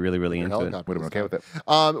probably be really, really into it. Would have been okay with it.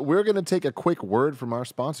 We're going to take a quick word from our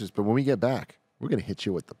sponsors, but when we get back, we're going to hit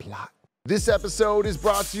you with the plot. This episode is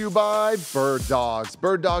brought to you by Bird Dogs.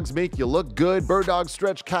 Bird Dogs make you look good. Bird Dogs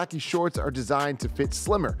stretch khaki shorts are designed to fit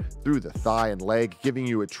slimmer through the thigh and leg, giving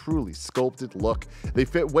you a truly sculpted look. They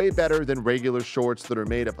fit way better than regular shorts that are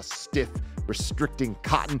made of a stiff, restricting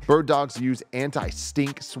cotton. Bird Dogs use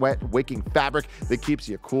anti-stink, sweat-wicking fabric that keeps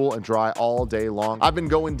you cool and dry all day long. I've been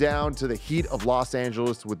going down to the heat of Los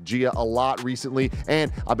Angeles with Gia a lot recently,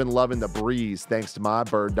 and I've been loving the breeze thanks to my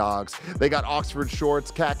Bird Dogs. They got Oxford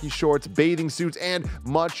shorts, khaki shorts, bathing suits, and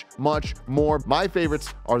much, much more. My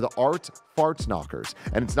favorites are the Art Farts Knockers.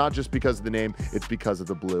 And it's not just because of the name, it's because of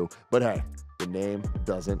the blue. But hey, the name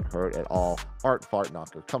doesn't hurt at all. Art Fart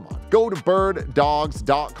Knocker, come on. Go to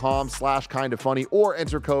birddogs.com/kindafunny or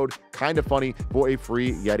enter code kindafunny for a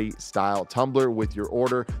free Yeti style tumbler with your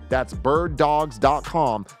order. That's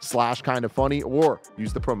birddogs.com/kindafunny or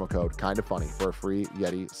use the promo code kindafunny for a free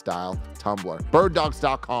Yeti style tumbler.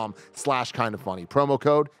 birddogs.com/kindafunny. Promo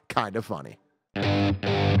code kindafunny.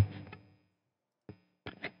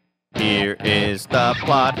 Here is the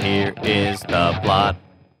plot. Here is the plot.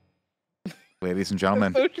 Ladies and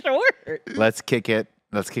gentlemen, So short. let's kick it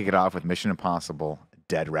off with Mission Impossible: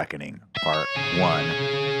 Dead Reckoning Part 1.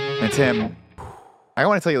 And Tim, I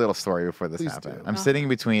want to tell you a little story before this happened. do. I'm sitting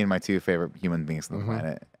between my two favorite human beings on the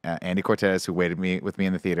planet, Andy Cortez, who waited with me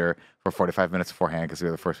in the theater for 45 minutes beforehand because we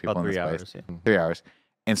were the first people About in this 3 place. hours. Yeah. 3 hours.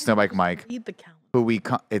 And Snowbike Mike, Read the calendar. who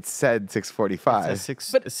it said 6:45. It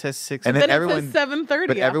says 6. And Then everyone it says 7:30.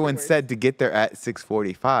 But everyone afterwards. said to get there at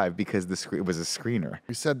 6:45 because it was a screener.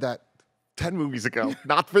 We said that 10 movies ago,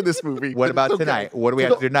 not for this movie. What about It's okay. tonight? What do we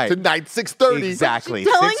have to do tonight? Tonight, 6:30. Exactly.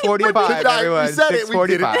 She's telling you what 6:45, Tonight, everyone. we said it. We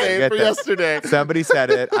didn't 6:45. say it Get for that. yesterday. Somebody said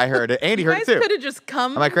it. I heard it. Andy You heard guys it too. could have just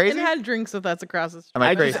come Am I crazy? and had drinks with us across the street. Am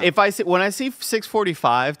I crazy? When I see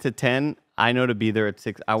 6:45 to 10, I know to be there at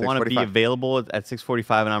 6. I want to be 6:45. available at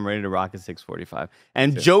 6:45, and I'm ready to rock at 6:45.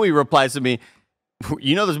 And Joey replies to me,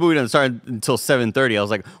 "You know this movie doesn't start until 7:30." I was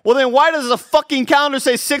like, "Well, then why does the fucking calendar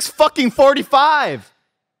say 6:45?"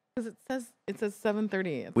 Because it says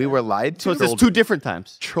 7:30. We were lied So to. it says 2 different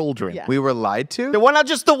times. Children. Yeah. We were lied to. Then why not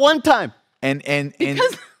just the one time? And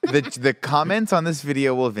the comments on this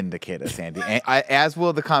video will vindicate us, Andy. And as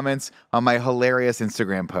will the comments on my hilarious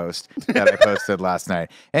Instagram post that I posted last night.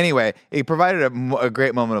 Anyway, it provided a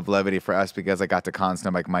great moment of levity for us because I got to con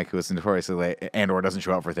Snowbike Mike, who was notoriously late and/or doesn't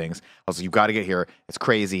show up for things. I was like, "You got to get here. It's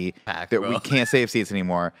crazy Packed, that bro. we can't save seats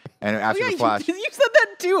anymore." And after the flash, you said that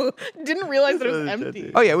too. Didn't realize that it was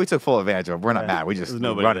empty. oh yeah, we took full advantage of it. We're not mad. We just There's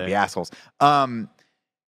nobody run to there. be assholes.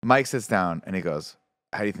 Mike sits down and he goes,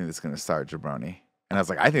 "How do you think this is going to start, Jabroni?" And I was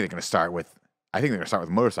like, "I think they're going to start with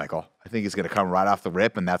motorcycle. I think it's going to come right off the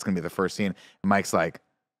rip, and that's going to be the first scene." And Mike's like,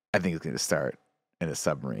 "I think it's going to start in a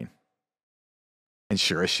submarine." And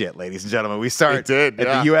sure as shit, ladies and gentlemen, we start It did, at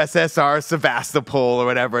yeah. the USSR Sevastopol or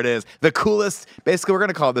whatever it is. The coolest. Basically, we're going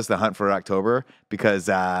to call this the Hunt for October because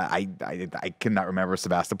I cannot remember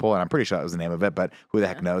Sevastopol, and I'm pretty sure that was the name of it, but who the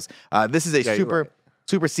heck knows? This is a you're super. right.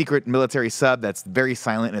 Super secret military sub that's very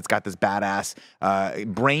silent, and it's got this badass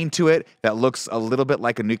brain to it that looks a little bit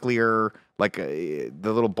like a nuclear, the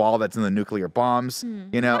little ball that's in the nuclear bombs.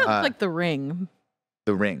 You know, Kind of like the ring.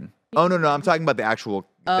 the ring. Oh no, I'm talking about the actual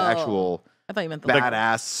I thought you meant the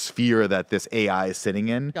badass sphere that this AI is sitting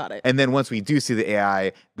in. Got it. And then once we do see the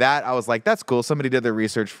AI, that I was like, that's cool. Somebody did their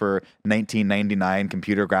research for 1999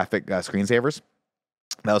 computer graphic screensavers.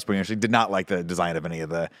 That was pretty interesting. Did not like the design of any of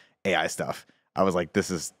the AI stuff. I was like, this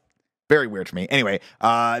is very weird to me. Anyway,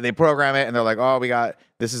 they program it and they're like, "Oh,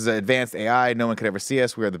 this is advanced AI. No one could ever see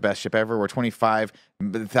us. We are the best ship ever. We're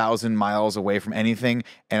 25,000 miles away from anything."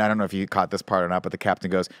 And I don't know if you caught this part or not, but the captain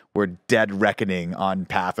goes, "We're dead reckoning on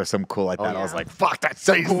path," or some cool like that. I was like, "Fuck, that's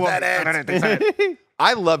so cool."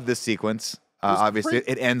 I love this sequence. Obviously,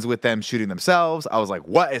 it ends with them shooting themselves. I was like,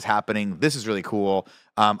 "What is happening? This is really cool."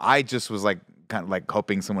 I just was like, kind of like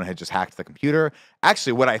hoping someone had just hacked the computer.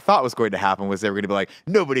 Actually, what I thought was going to happen was they were going to be like,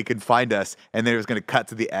 "Nobody could find us," and then it was going to cut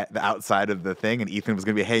to the outside of the thing, and Ethan was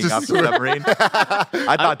going to be hanging off the submarine.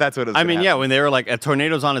 I thought that's what it was. I mean, happen. yeah, when they were like, "A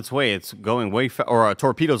tornado's on its way, it's going way or a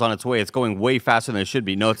torpedo's on its way, it's going way faster than it should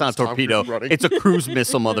be." No, it's not a Tom torpedo. Cruise running. It's a cruise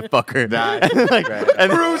missile, motherfucker.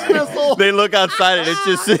 And Cruise missile. They look outside and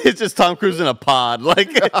it's just Tom Cruise in a pod. Like,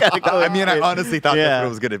 I mean, I honestly thought that's Yeah. what it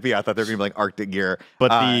was going to be. I thought they were going to be like Arctic gear. but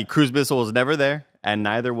the cruise missile was never there, and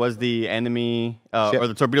neither was the enemy, Ship. or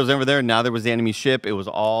the torpedoes never there. Neither was the enemy ship. It was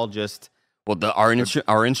all just, well, our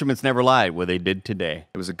instruments never lied. What they did today.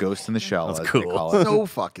 it was a ghost in the shell. That's as cool. They call it. So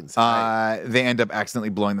fucking sad. They end up accidentally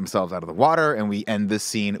blowing themselves out of the water, and we end this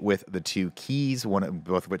scene with the two keys,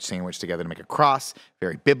 both of which sandwich together to make a cross.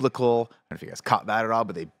 Very biblical. I don't know if you guys caught that at all,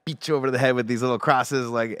 but they beat you over the head with these little crosses,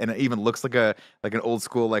 and it even looks like an old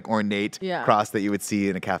school, ornate cross that you would see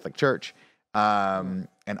in a Catholic church.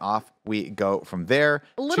 And off we go from there.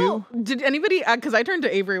 Did anybody? Because I turned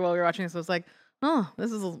to Avery while we were watching this. I was like, "Oh,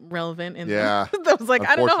 this is relevant." And Yeah. I was like,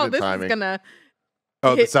 "I don't know how Unfortunate this timing. is gonna."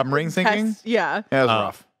 Oh, the hit submarine sinking? test. Yeah. Yeah, that was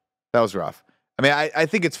rough. That was rough. I mean, I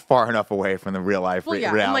think it's far enough away from the real life Well, yeah,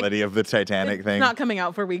 and, reality of the Titanic It's thing. not coming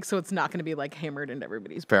out for weeks, so it's not going to be hammered into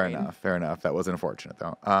everybody's Fair brain. enough. Fair enough. That was unfortunate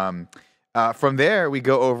though. From there, we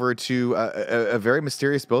go over to a very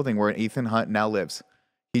mysterious building where Ethan Hunt now lives.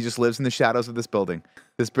 He just lives in the shadows of this building.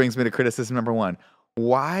 This brings me to criticism number 1.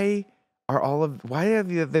 Why are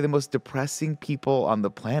they the most depressing people on the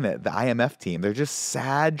planet, the IMF team? They're just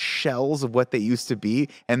sad shells of what they used to be,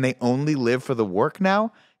 and they only live for the work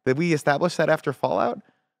now? Did we establish that after Fallout?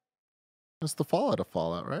 It's the Fallout of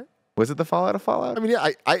Fallout, right? Was it the Fallout of Fallout? I mean,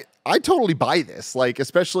 yeah, I totally buy this. Like,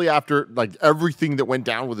 especially after like everything that went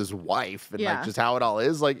down with his wife and like just how it all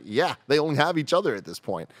is. Like, yeah, they only have each other at this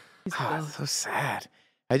point. That's so sad.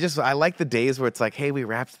 I like the days where it's like, hey, we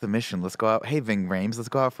wrapped the mission. Let's go out. Hey, Ving Rhames, let's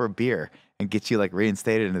go out for a beer and get you like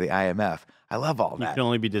reinstated into the IMF. I love all that. You can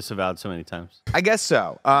only be disavowed so many times. I guess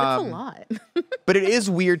so. That's a lot. But it is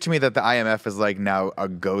weird to me that the IMF is like now a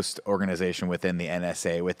ghost organization within the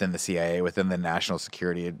NSA, within the CIA, within the national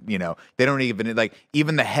security. You know, they don't even like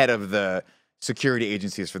even the head of the security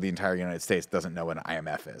agencies for the entire United States doesn't know what an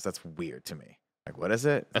IMF is. That's weird to me. Like, what is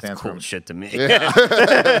it? That's cool shit to me. Yeah.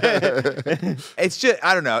 It's just,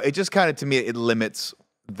 I don't know. It just kind of, to me, it limits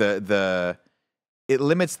the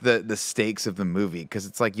stakes of the movie, because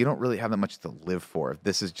it's like you don't really have that much to live for if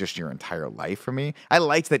this is just your entire life for me. I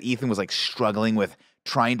liked that Ethan was like struggling with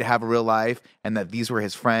trying to have a real life, and that these were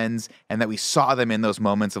his friends, and that we saw them in those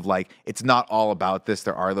moments of like, it's not all about this.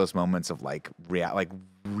 There are those moments of like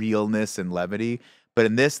realness and levity. But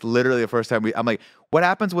in this, literally the first time I'm like, what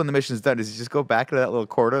happens when the mission's done? Does he just go back to that little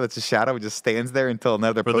corridor that's a shadow and just stands there until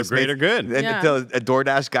another for the greater good, and until a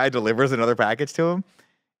DoorDash guy delivers another package to him?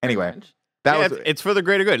 Anyway, it's for the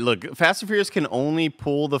greater good. Look, Fast and Furious can only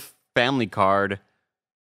pull the family card.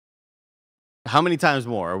 How many times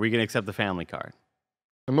more are we going to accept the family card?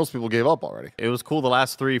 And most people gave up already. It was cool the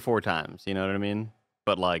last 3-4 times. You know what I mean?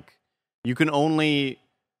 But like, you can only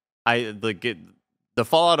the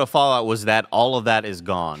Fallout of Fallout was that all of that is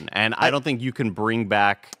gone. And I don't think you can bring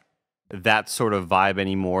back that sort of vibe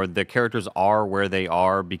anymore. The characters are where they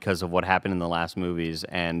are because of what happened in the last movies.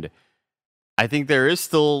 And I think there is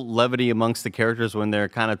still levity amongst the characters when they're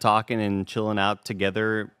kind of talking and chilling out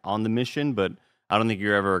together on the mission. But I don't think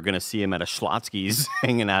you're ever going to see him at a Schlotsky's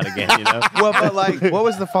hanging out again, you know? Well, but like, what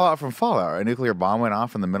was the fallout from Fallout? A nuclear bomb went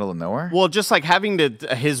off in the middle of nowhere? Well, just like having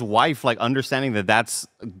his wife, like understanding that that's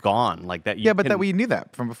gone. Like that. Yeah, but that we knew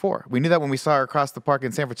that from before. We knew that when we saw her across the park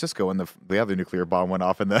in San Francisco when the other nuclear bomb went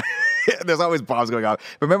off. And there's always bombs going off.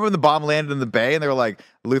 Remember when the bomb landed in the bay and they were like,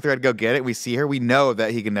 Luther had to go get it? We see her. We know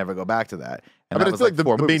that he can never go back to that. And I mean, it's like the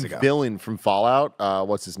main ago. villain from Fallout.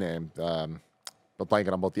 What's his name? I'm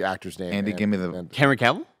blanking on both the actor's name. Andy, give me the... Henry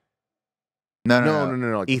Cavill?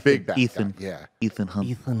 No. Like Ethan, big bad Ethan. guy. Yeah. Ethan Hunt.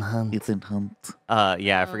 Ethan Hunt.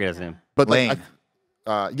 Yeah, I forget his name. But Lane.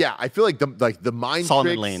 I feel like the mind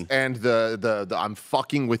Solomon tricks Lane. and the I'm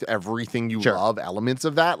fucking with everything you love elements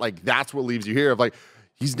of that, like that's what leaves you here of like,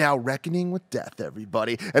 he's now reckoning with death,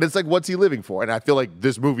 everybody. And it's like, what's he living for? And I feel like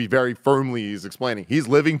this movie very firmly is explaining he's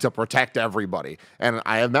living to protect everybody. And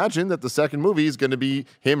I imagine that the second movie is going to be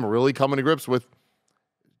him really coming to grips with,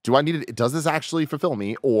 do I need it? Does this actually fulfill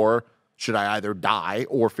me? Or should I either die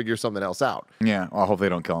or figure something else out? Yeah, well, hopefully they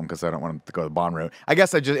don't kill him because I don't want him to go the Bond route. I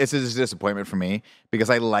guess it's just a disappointment for me because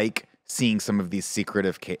I like seeing some of these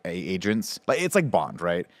secretive agents. Like, it's like Bond,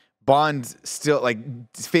 right? Bond still like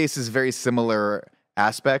faces very similar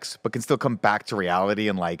aspects, but can still come back to reality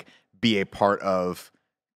and like be a part of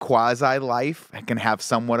quasi life and can have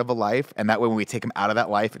somewhat of a life. And that way, when we take him out of that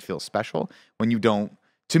life, it feels special. When you don't.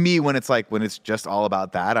 To me, when it's just all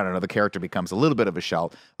about that, I don't know, the character becomes a little bit of a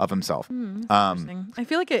shell of himself. Interesting. I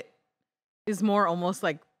feel like it is more almost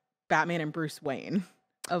like Batman and Bruce Wayne,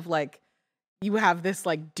 of like, you have this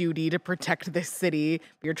like duty to protect this city.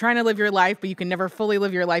 You're trying to live your life, but you can never fully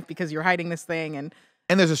live your life because you're hiding this thing. And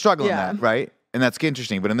there's a struggle in that, right? And that's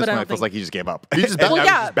interesting. But in this one, it feels like he just gave up. He just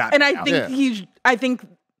and I think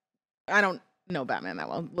I don't know Batman that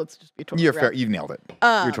well. Let's just be totally You're fair. You nailed it.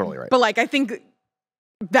 You're totally right. But like, I think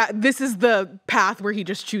that this is the path where he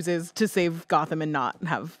just chooses to save Gotham and not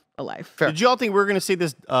have a life. Fair. Did you all think we were going to see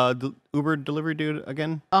this Uber delivery dude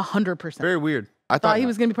again? 100%. Very weird. I thought he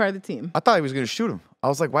was going to be part of the team. I thought he was going to shoot him. I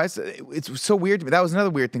was like, why is it? It's so weird to me. That was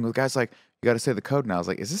another weird thing with guys like, you got to say the code now. I was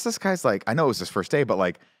like, is this guy's like, I know it was his first day, but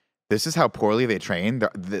like, this is how poorly they train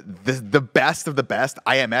the best of the best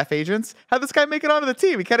IMF agents. How this guy make it onto the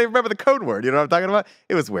team? He can't even remember the code word. You know what I'm talking about?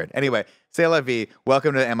 It was weird. Anyway, C'est la vie.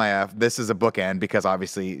 Welcome to MIF. This is a bookend because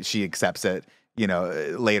obviously she accepts it, you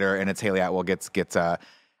know, later, and it's Haley Atwell gets I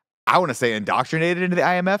want to say indoctrinated into the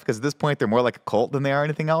IMF because at this point they're more like a cult than they are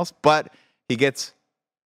anything else. But he gets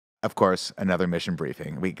of course, another mission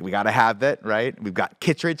briefing. We got to have that, right? We've got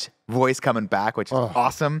Kittredge voice coming back, which is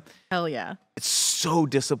awesome. Hell yeah. It's so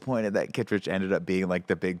disappointed that Kittredge ended up being like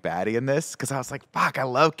the big baddie in this because I was like, fuck, I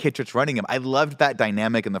love Kittredge running him. I loved that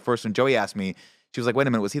dynamic in the first one. Joey asked me, she was like, wait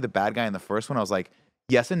a minute, was he the bad guy in the first one? I was like,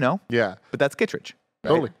 yes and no. Yeah. But that's Kittredge. Right?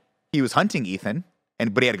 Totally. He was hunting Ethan,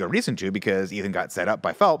 but he had a good reason to because Ethan got set up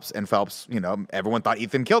by Phelps, and Phelps, everyone thought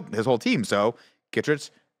Ethan killed his whole team. So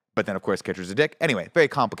Kittredge. But then, of course, Kittredge's a dick. Anyway, very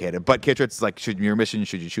complicated. But Kittredge's like, your mission,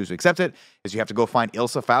 should you choose to accept it, is you have to go find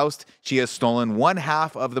Ilsa Faust. She has stolen one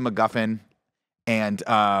half of the MacGuffin, and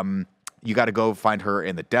you got to go find her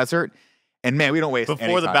in the desert. And man, we don't waste any time.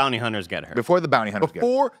 Before the bounty hunters get her. Before the bounty hunters get her.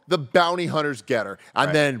 Before the bounty hunters get her.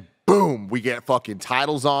 And then, boom, we get fucking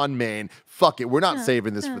titles on main. Fuck it, we're not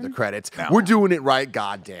saving this for the credits. No. We're doing it right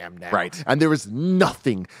goddamn now. Right. And there is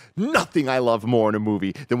nothing I love more in a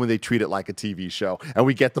movie than when they treat it like a TV show. And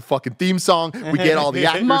we get the fucking theme song, we get all the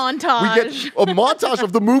actors. Montage. We get a montage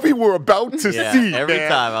of the movie we're about to see. Every man.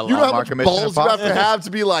 time. I love You know how Mark much Mission balls you have to Impossible. have to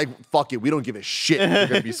be like, fuck it, we don't give a shit if you're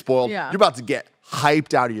going to be spoiled. Yeah. You're about to get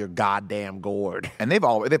hyped out of your goddamn gourd. And they've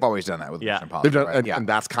always done that with Mission They've Impossible. done, right? and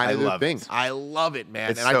that's kind of the love thing. it. I love it, man.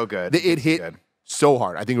 It's And so good. It It's hit good. so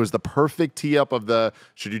hard. I think it was the perfect tee up of the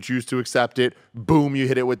should you choose to accept it. Boom, you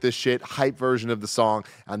hit it with this shit hype version of the song,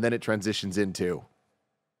 and then it transitions into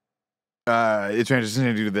It transitions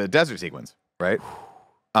into the desert sequence, right?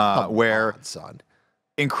 come Where on, son.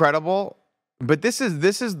 incredible. But this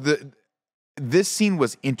scene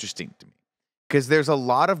was interesting to me because there's a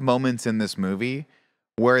lot of moments in this movie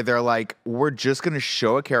where they're like, we're just going to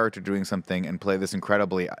show a character doing something and play this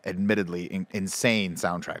incredibly, admittedly, insane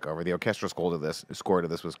soundtrack over. The orchestral score to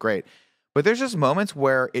this was great. But there's just moments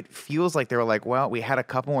where it feels like they were like, well, we had a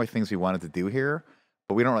couple more things we wanted to do here,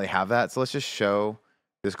 but we don't really have that. So let's just show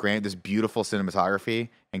this beautiful cinematography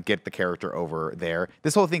and get the character over there.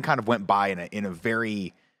 This whole thing kind of went by in a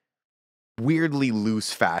very weirdly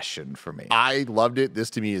loose fashion for me. I loved it. This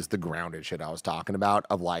to me is the grounded shit I was talking about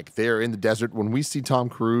of like they're in the desert when we see Tom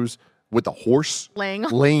Cruise with the horse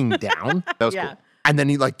Laying down. That was Yeah. cool. And then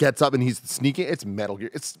he like gets up and he's sneaking. It's Metal Gear.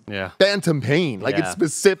 It's Yeah. Phantom Pain. Like it's Yeah.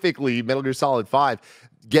 specifically Metal Gear Solid 5.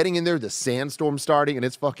 Getting in there, the sandstorm starting, and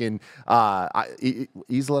it's fucking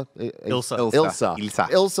Ilsa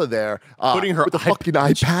there. Putting her with the eye fucking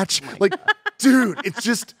eye patch. Like, dude,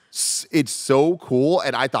 it's so cool.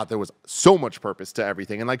 And I thought there was so much purpose to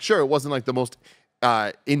everything. And like, sure, it wasn't like the most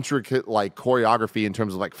intricate like choreography in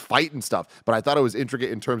terms of like fight and stuff, but I thought it was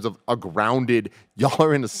intricate in terms of a grounded, y'all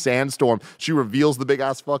are in a sandstorm. She reveals the big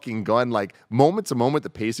ass fucking gun. Like moment to moment,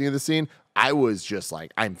 the pacing of the scene, I was just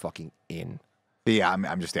like, I'm fucking in. Yeah,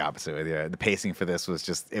 I'm just the opposite with you. The pacing for this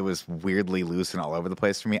was it was weirdly loose and all over the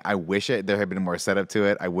place for me. I wish there had been more setup to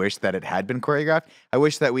it. I wish that it had been choreographed. I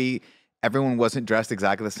wish that everyone wasn't dressed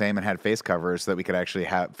exactly the same and had face covers so that we could actually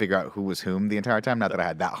figure out who was whom the entire time. Not that I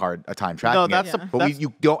had that hard a time tracking that's it. the- But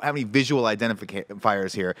you don't have any visual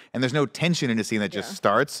identifiers here, and there's no tension in a scene that just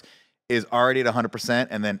starts, is already at 100%,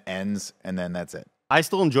 and then ends, and then that's it. I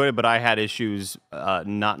still enjoyed it, but I had issues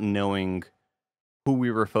not knowing who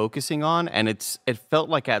we were focusing on, and it felt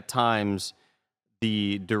like at times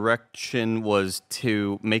the direction was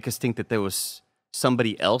to make us think that there was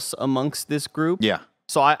somebody else amongst this group. Yeah.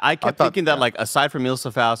 So I kept thought- thinking that, yeah. like, aside from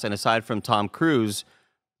Ilsa Faust and aside from Tom Cruise,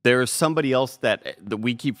 there's somebody else that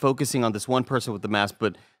we keep focusing on, this one person with the mask,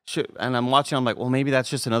 but and I'm watching, I'm like, well, maybe that's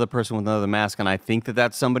just another person with another mask, and I think that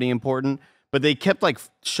that's somebody important. But they kept, like,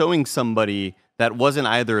 showing somebody that wasn't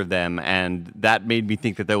either of them, and that made me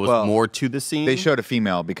think that there was more to the scene. They showed a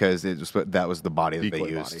female because that was the body that they Decoy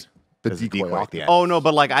used. body. The As a decoy at the end. Oh no,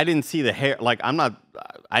 but like I didn't see the hair. Like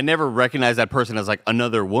I never recognized that person as like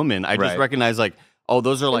another woman. I just Right. recognized like, oh,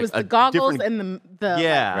 those are It like was a the goggles different- and the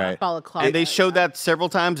Yeah. like, Right. balaclava. and they showed that several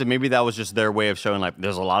times, and maybe that was just their way of showing like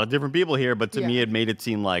there's a lot of different people here. But to me, Yeah. it made it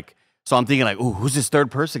seem like. So I'm thinking like, ooh, who's this third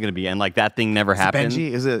person gonna be? And like that thing never happened.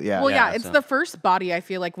 Benji, is it? Yeah. Well, yeah, Yeah, it's so- the first body I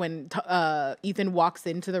feel like when Ethan walks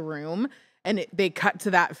into the room and they cut to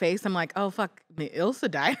that face. I'm like, oh fuck, did Ilsa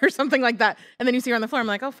died or something like that. And then you see her on the floor. I'm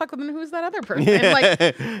like, oh fuck, then who's that other person? And like,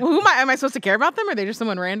 well, who am I supposed to care about them? Or are they just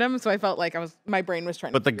someone random? So I felt like my brain was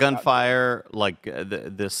trying. But to the figure it out. gunfire, like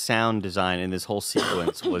the sound design in this whole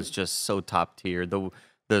sequence was just so top tier. The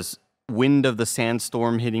wind of the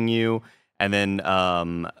sandstorm hitting you, and then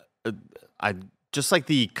I just like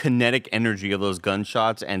the kinetic energy of those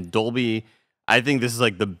gunshots, and Dolby. I think this is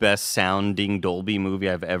like the best sounding Dolby movie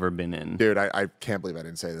I've ever been in. Dude, I can't believe I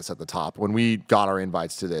didn't say this at the top. When we got our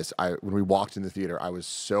invites to this, when we walked in the theater, I was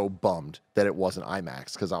so bummed that it wasn't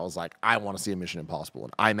IMAX because I was like, I want to see a Mission Impossible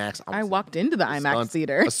in IMAX. I walked into the IMAX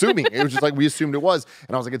theater. Assuming. It was just like we assumed it was.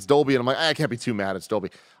 And I was like, it's Dolby. And I'm like, I can't be too mad. It's Dolby.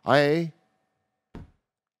 I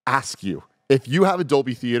ask you, if you have a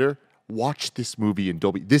Dolby theater, watch this movie in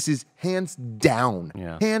Dolby. This is hands down,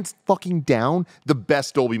 hands fucking down, the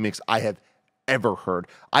best Dolby mix I have ever heard.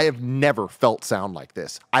 I have never felt sound like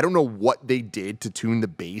this. I don't know what they did to tune the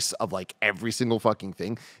bass of like every single fucking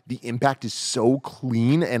thing. The impact is so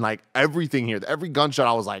clean and like everything here, every gunshot,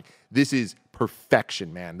 I was like, this is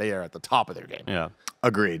perfection, man. They are at the top of their game. Yeah.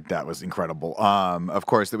 Agreed. That was incredible. Of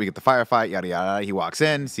course, that we get the firefight, yada, yada. He walks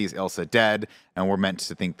in, sees Ilsa dead, and we're meant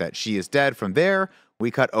to think that she is dead. From there, we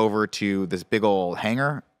cut over to this big old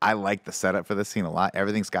hangar. I like the setup for this scene a lot.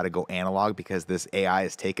 Everything's got to go analog because this AI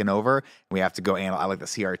is taken over. We have to go analog. I like the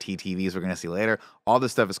CRT TVs we're going to see later. All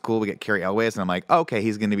this stuff is cool. We get Carrie Elways, and I'm like, oh, okay,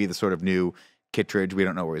 he's going to be the sort of new Kittredge. We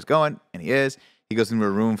don't know where he's going, and he is. He goes into a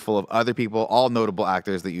room full of other people, all notable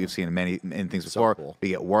actors that you've seen in things before. So cool. We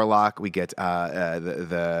get Warlock. We get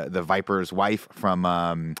the Viper's wife from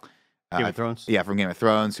Game of Thrones. Yeah, from Game of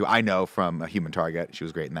Thrones, who I know from Human Target. She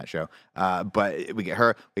was great in that show. But we get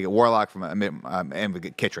her. We get Warlock from, and we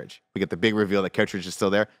get Kittredge. We get the big reveal that Kittredge is still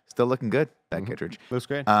there, still looking good. That Kittredge looks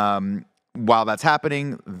great. While that's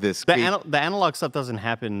happening, the analog stuff doesn't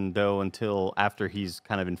happen though until after he's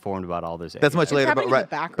kind of informed about all this. That's much later,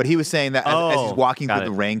 but he was saying that as he's walking through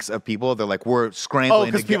the ranks of people, they're like, we're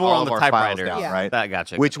scrambling to get all of our files down, right? That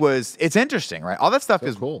gotcha. Which was, it's interesting, right? All that stuff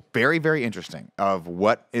is cool. Very, very interesting. Of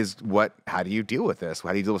how do you deal with this?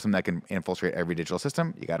 How do you deal with something that can infiltrate every digital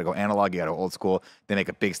system? You got to go analog, you got to go old school. They make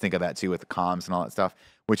a big stink of that too with the comms and all that stuff,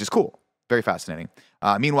 which is cool. Very fascinating.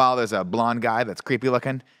 Meanwhile, there's a blonde guy that's creepy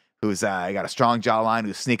looking, who's got a strong jawline,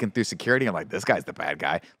 who's sneaking through security. I'm like, this guy's the bad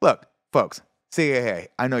guy. Look, folks, hey,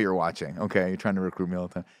 I know you're watching. Okay, you're trying to recruit me all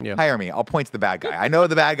the time. Yeah. Hire me. I'll point to the bad guy. I know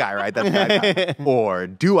the bad guy, right? That's the bad guy. Or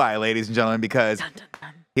do I, ladies and gentlemen? Because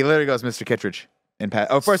he literally goes, Mr. Kittredge.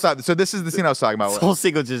 First off, so this is the scene I was talking about. This whole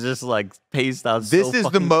sequence is just like paced out. This is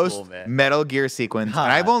the most Metal Gear sequence,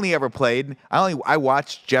 and I've only ever played. I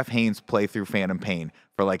watched Jeff Haynes play through Phantom Pain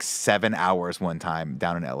for like 7 hours one time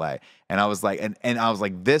down in LA, and I was like, and I was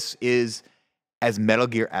like, this is as Metal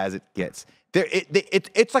Gear as it gets.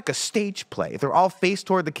 It's like a stage play. They're all faced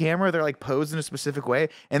toward the camera. They're like posed in a specific way,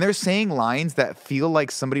 and they're saying lines that feel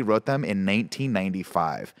like somebody wrote them in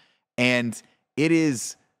 1995, and it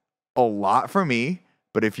is a lot for me,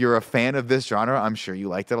 but if you're a fan of this genre, I'm sure you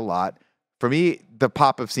liked it a lot. For me, the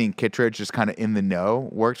pop of seeing Kittredge just kind of in the know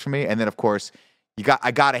worked for me. And then, of course,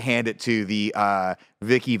 I got to hand it to the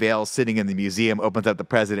Vicky Vale sitting in the museum, opens up the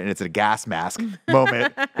president, and it's a gas mask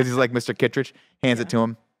moment because he's like, Mr. Kittredge, hands it to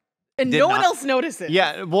him. And no one else notices.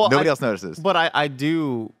 Yeah, well, nobody else notices. But I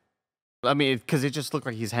do, I mean, because it just looked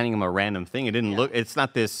like he's handing him a random thing. It didn't look, it's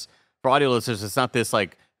not this, for audio listeners, it's not this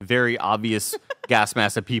like very obvious gas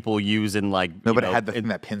mask that people use in like. No, but it had the thing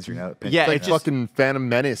that pins your nose. Yeah, it's like fucking Phantom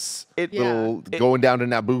Menace, going down to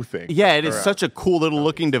Naboo thing. Yeah, it is such a cool little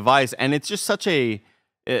looking device, and it's just such a,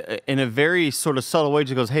 in a very sort of subtle way,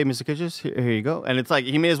 just goes, "Hey, Mr. Kittredge, here you go," and it's like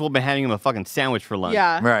he may as well be handing him a fucking sandwich for lunch.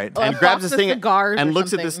 Yeah, right. And grabs this thing and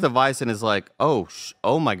looks at this device and is like, "Oh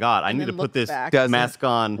my god, I need to put this mask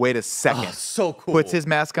on." Wait a second, so cool. Puts his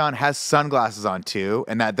mask on, has sunglasses on too,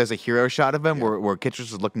 and that there's a hero shot of him where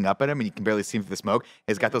Kittredge is looking up at him, and you can barely see him through the smoke.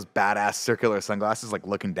 He's got those badass circular sunglasses, like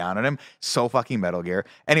looking down at him. So fucking Metal Gear.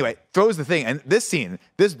 Anyway, throws the thing, and this scene,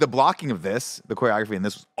 the blocking of this, the choreography in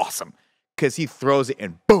this was awesome because he throws it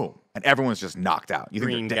and boom. And everyone's just knocked out. You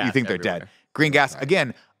think they're dead. Green gas.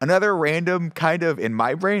 Again, another random kind of, in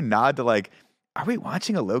my brain, nod to like, are we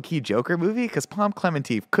watching a low-key Joker movie? Because Palm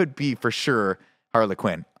Clemente could be for sure Harley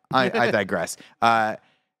Quinn. I digress. The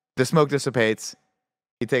smoke dissipates.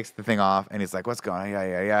 He takes the thing off and he's like, what's going on?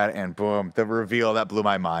 Yeah. And boom, the reveal that blew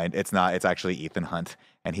my mind. It's not, it's actually Ethan Hunt.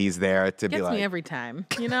 And he's there to be like. Gets me every time,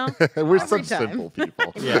 you know? We're such simple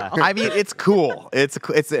people. Yeah. I mean, it's cool.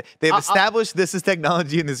 They've established this is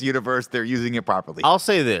technology in this universe. They're using it properly. I'll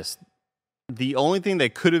say this. The only thing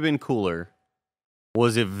that could have been cooler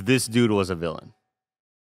was if this dude was a villain.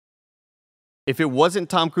 If it wasn't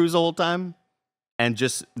Tom Cruise the whole time, and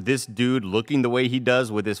just this dude looking the way he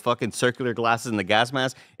does with his fucking circular glasses and the gas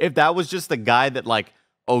mask, if that was just the guy that like,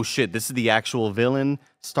 oh shit, this is the actual villain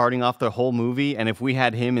starting off the whole movie, and if we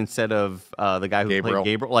had him instead of the guy who played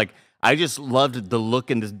Gabriel, like, I just loved the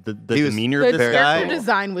look and the demeanor of this guy. The character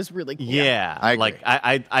design was really cool. Yeah,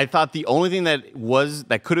 I thought the only thing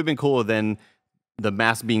that could have been cooler than the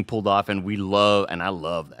mask being pulled off, and I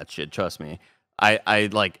love that shit, trust me. I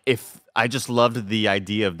like if I just loved the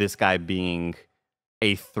idea of this guy being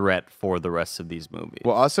a threat for the rest of these movies.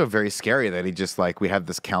 Well, also very scary that he just like we have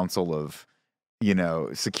this council of, you know,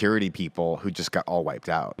 security people who just got all wiped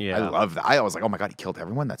out. Yeah. I love that. I was like, oh my God, he killed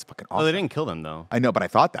everyone. That's fucking awesome. Oh, they didn't kill them though. I know, but I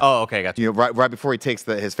thought that. Oh, okay, gotcha. You know, right before he takes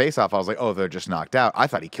his face off, I was like, oh, they're just knocked out. I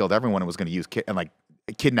thought he killed everyone and was going to use and like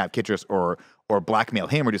kidnap Kitris or blackmail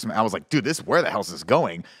him or do something. I was like, dude, where the hell is this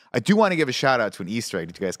going? I do want to give a shout out to an Easter egg.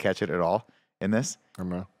 Did you guys catch it at all in this? I don't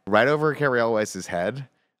know. Right over Carrie Elwes's head,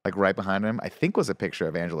 like right behind him, I think was a picture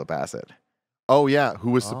of Angela Bassett. Oh yeah,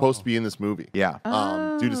 who was supposed to be in this movie? Yeah.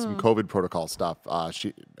 Due to some COVID protocol stuff,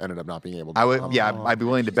 she ended up not being able to. I'd be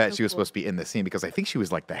willing to bet so she was cool. supposed to be in this scene because I think she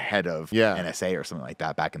was like the head of NSA or something like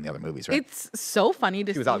that back in the other movies, right? It's so funny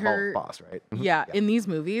to She was see Alcohol's her. boss, right? Yeah, in these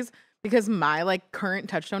movies, because my like current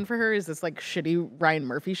touchstone for her is this like shitty Ryan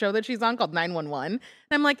Murphy show that she's on called 911. And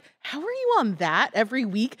I'm like, how are you on that every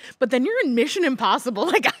week? But then you're in Mission Impossible.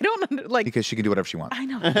 Like, I don't like. Because she can do whatever she wants. I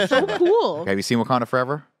know, it's so cool. Okay, have you seen Wakanda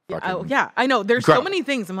Forever? Oh, yeah, I know. There's so incredible. many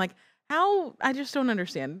things. I'm like, how? I just don't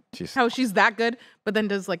understand She's- how she's that good, but then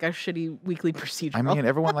does like a shitty weekly procedural. I mean,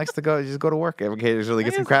 everyone likes to go go to work. Occasionally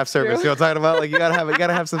get I some guess craft that's service. true. You know what I'm talking about? Like you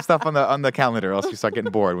gotta have some stuff on the calendar, or else you start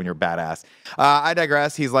getting bored when you're badass. I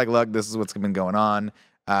digress. He's like, look, this is what's been going on.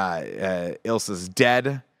 Ilsa's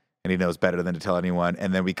dead, and he knows better than to tell anyone.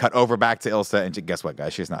 And then we cut over back to Ilsa, and guess what,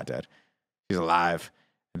 guys? She's not dead. She's alive.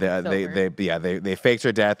 They faked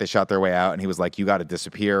her death. They shot their way out, and he was like, "You got to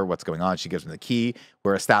disappear. What's going on?" She gives him the key.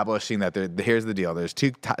 We're establishing that here's the deal. There's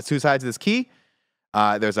two sides of this key.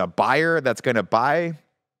 There's a buyer that's going to buy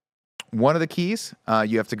one of the keys.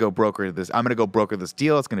 You have to go broker this. I'm going to go broker this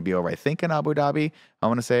deal. It's going to be over, I think, in Abu Dhabi. I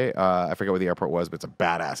want to say. I forget where the airport was, but it's a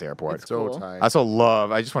badass airport. It's So cool. tight.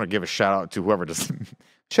 I just want to give a shout out to whoever just.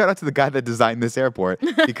 Shout out to the guy that designed this airport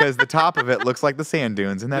because the top of it looks like the sand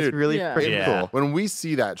dunes, and that's Dude, really Yeah. freaking Yeah. cool. When we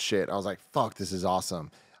see that shit, I was like, "Fuck, this is awesome."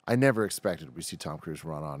 I never expected we see Tom Cruise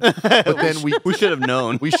run on, but then We should have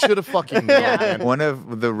known. we should have fucking known. Yeah. Man. One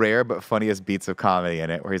of the rare but funniest beats of comedy in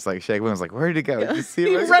it, where he's like, Shaq was like, "Where did he go? Did you see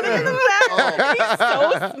He's him?" running into that.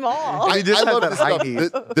 He's so small. He just has love that the high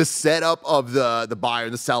stuff, knee. the setup of the buyer,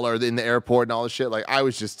 the seller in the airport, and all this shit. Like I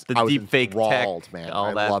was deep fake tech, enthralled, man. all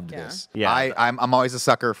I that. loved Yeah. this. Yeah, I'm always a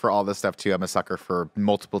sucker for all this stuff too. I'm a sucker for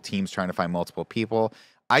multiple teams trying to find multiple people.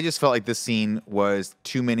 I just felt like this scene was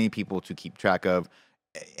too many people to keep track of.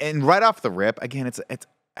 And right off the rip, again, it's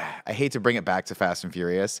I hate to bring it back to Fast and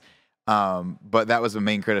Furious, but that was the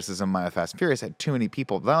main criticism of Fast and Furious. Had too many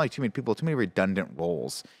people, not only too many people, too many redundant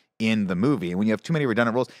roles in the movie. And when you have too many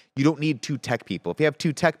redundant roles, you don't need two tech people. If you have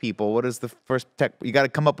two tech people, what is the first tech? You got to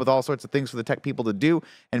come up with all sorts of things for the tech people to do.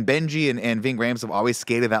 And Benji and Ving Rhames have always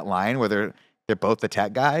skated that line where they're both the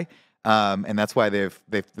tech guy. And that's why they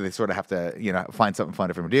sort of have to, you know, find something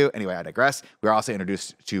fun for him to do. Anyway, I digress. We're also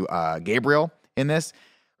introduced to Gabriel in this,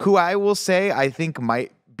 who I will say I think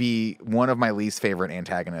might be one of my least favorite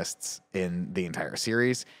antagonists in the entire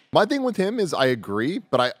series. My thing with him is I agree,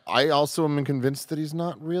 but I also am convinced that he's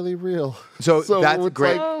not really real. So that's it's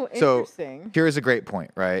great. like- Oh, So interesting. here's a great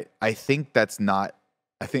point, right? I think that's not.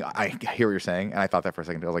 I think I hear what you're saying, and I thought that for a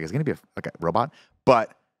second. I was like, "Is it going to be a robot?"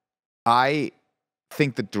 But I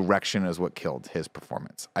think the direction is what killed his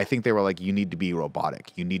performance. I think they were like, "You need to be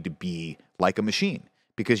robotic. You need to be like a machine."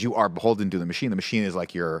 Because you are beholden to the machine. The machine is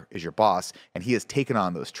like your boss, and he has taken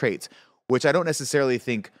on those traits, which I don't necessarily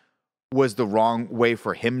think was the wrong way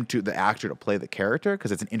for him the actor to play the character,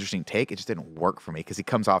 because it's an interesting take. It just didn't work for me because he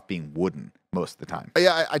comes off being wooden most of the time.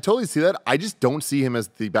 Yeah, I totally see that. I just don't see him as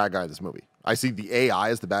the bad guy of this movie. I see the AI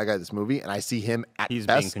as the bad guy of this movie, and I see him at He's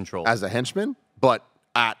best being controlled. as a henchman, but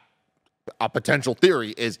at a potential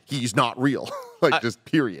theory is he's not real. Like, just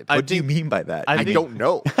period. What do you mean by that? I I think- don't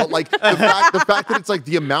know. But like the fact that it's like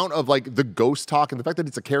the amount of like the ghost talk and the fact that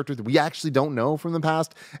it's a character that we actually don't know from the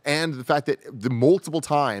past, and the fact that the multiple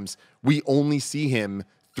times we only see him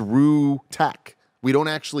through tech. We don't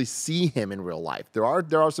actually see him in real life. There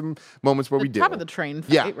are some moments where we do. Top of the train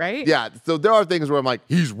fight, right? Yeah. So there are things where I'm like,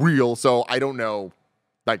 he's real, so I don't know.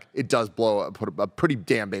 Like, it does put a pretty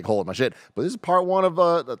damn big hole in my shit. But this is part one of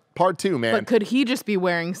part two, man. But could he just be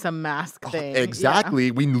wearing some mask thing?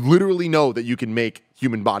 Exactly. We literally know that you can make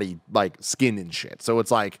human body like skin and shit. So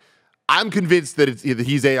it's like, I'm convinced that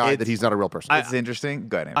he's AI, that he's not a real person. It's interesting.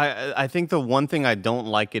 Go ahead, Andy. I think the one thing I don't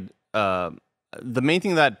like the main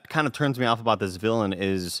thing that kind of turns me off about this villain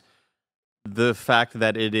is the fact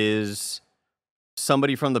that it is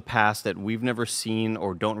somebody from the past that we've never seen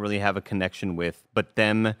or don't really have a connection with, but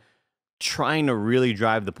them trying to really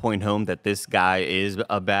drive the point home that this guy is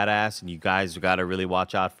a badass and you guys got to really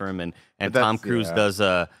watch out for him. And Tom Cruise does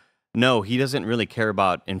a no, he doesn't really care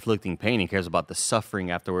about inflicting pain. He cares about the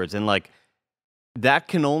suffering afterwards. And like that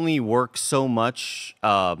can only work so much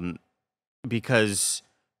because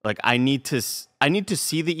like I need to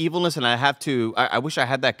see the evilness, and I wish I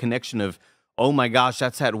had that connection of, oh my gosh,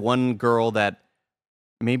 that's that one girl that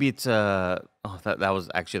maybe it's that was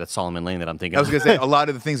actually that Solomon Lane that I'm thinking. I was gonna say a lot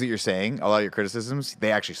of the things that you're saying, a lot of your criticisms,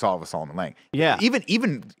 they actually saw with Solomon Lane. Yeah. Even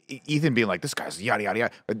Ethan being like, this guy's yada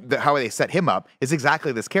yada yada. How they set him up is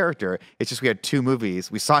exactly this character. It's just we had 2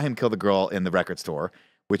 movies. We saw him kill the girl in the record store,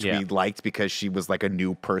 which we liked because she was like a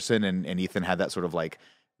new person, and Ethan had that sort of like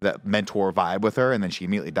that mentor vibe with her, and then she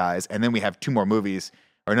immediately dies. And then we have 2 more movies,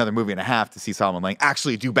 or another movie and a half, to see Solomon Lane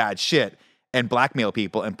actually do bad shit and blackmail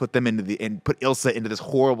people and put them and put Ilsa into this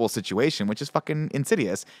horrible situation, which is fucking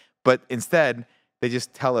insidious. But instead, they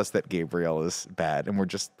just tell us that Gabriel is bad, and we're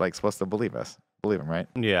just like supposed to believe him, right?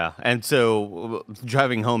 Yeah. And so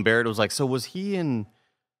driving home, Barrett was like, so was he in,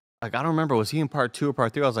 like, I don't remember, was he in part 2 or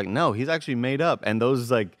part 3? I was like, no, he's actually made up. And those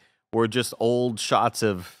like were just old shots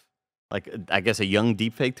of like, I guess a young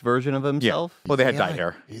deepfaked version of himself. Yeah. Well, they had dyed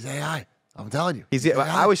hair. He's AI. I'm telling you.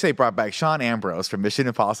 I wish they brought back Sean Ambrose from Mission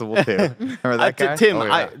Impossible 2. Remember that guy?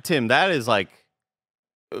 Tim, that is like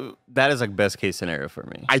best case scenario for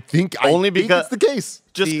me. I think because it's the case.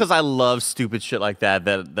 Just because I love stupid shit like that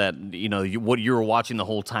you know, what you were watching the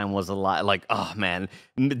whole time was a lie. Like, oh man,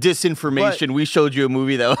 disinformation. We showed you a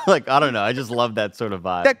movie that, like, I don't know. I just love that sort of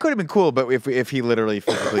vibe. That could have been cool, but if he literally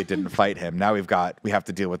physically didn't fight him, now we have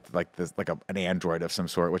to deal with like this, like an android of some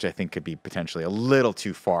sort, which I think could be potentially a little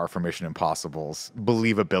too far for Mission Impossible's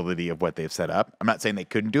believability of what they've set up. I'm not saying they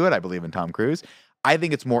couldn't do it. I believe in Tom Cruise. I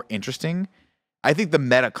think it's more interesting. I think the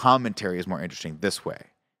meta commentary is more interesting this way,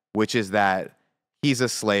 which is that he's a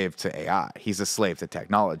slave to AI. He's a slave to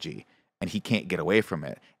technology, and he can't get away from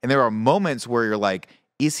it. And there are moments where you're like,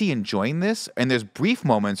 is he enjoying this? And there's brief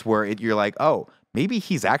moments where you're like, oh, maybe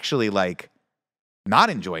he's actually like not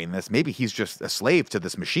enjoying this. Maybe he's just a slave to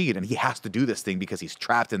this machine, and he has to do this thing because he's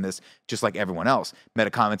trapped in this, just like everyone else. Meta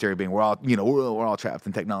commentary being, we're all trapped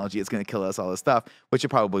in technology. It's going to kill us, all this stuff, which it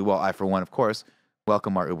probably will. I, for one, of course,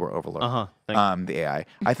 welcome our Uber overlord, the AI.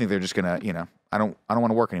 I think they're just gonna, I don't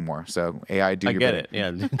want to work anymore. So AI, do your bit. I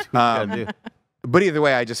get it. Yeah. But either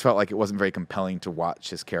way, I just felt like it wasn't very compelling to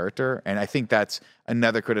watch his character, and I think that's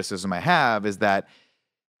another criticism I have is that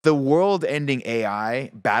the world-ending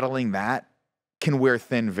AI battling that can wear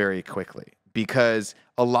thin very quickly, because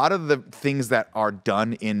a lot of the things that are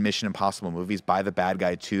done in Mission Impossible movies by the bad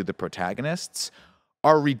guy to the protagonists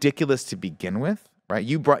are ridiculous to begin with. Right?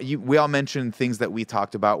 We all mentioned things that we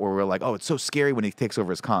talked about where we're like, oh, it's so scary when he takes over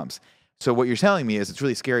his comms. So what you're telling me is it's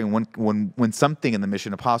really scary when something in the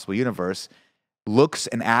Mission Impossible universe looks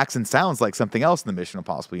and acts and sounds like something else in the Mission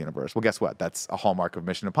Impossible universe. Well, guess what? That's a hallmark of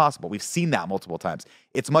Mission Impossible. We've seen that multiple times.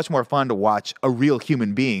 It's much more fun to watch a real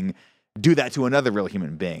human being do that to another real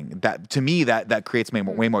human being. That, to me, that creates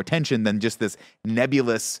way more tension than just this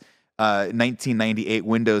nebulous 1998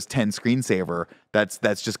 Windows 10 screensaver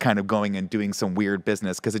that's just kind of going and doing some weird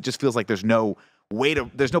business, because it just feels like there's no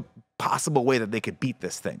possible way that they could beat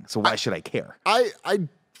this thing. So why should I care? I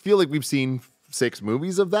feel like we've seen 6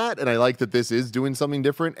 movies of that, and I like that this is doing something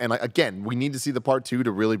different. And again, we need to see the part 2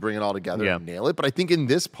 to really bring it all together and nail it. But I think in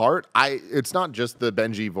this part, it's not just the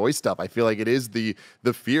Benji voice stuff. I feel like it is the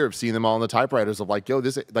fear of seeing them all on the typewriters of like, yo,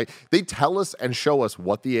 this, like, they tell us and show us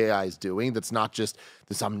what the AI is doing. That's not just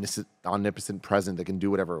this omnipotent present that can do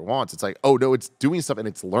whatever it wants. It's like, oh no, it's doing stuff and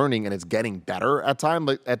it's learning and it's getting better at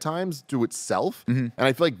times to itself. And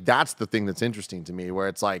I feel like that's the thing that's interesting to me, where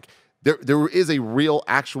it's like, there is a real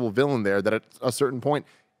actual villain there that at a certain point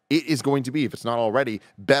it is going to be, if it's not already,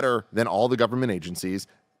 better than all the government agencies,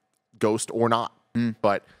 ghost or not.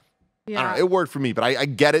 But I don't know, it worked for me. But I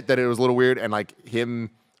get it that it was a little weird, and like him,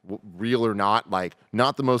 real or not, like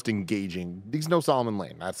not the most engaging. He's no Solomon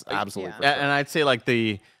Lane. That's absolutely for sure. And I'd say like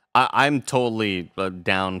I'm totally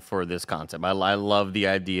down for this concept. I love the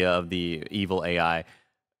idea of the evil AI.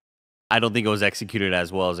 I don't think it was executed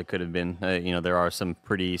as well as it could have been. There are some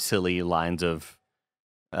pretty silly lines of,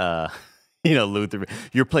 Luther,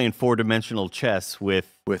 you're playing 4-dimensional chess with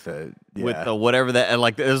whatever that, and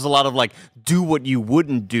like there's a lot of like, do what you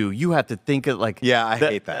wouldn't do. You have to think of like, I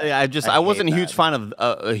hate that. I wasn't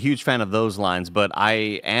a huge fan of those lines, but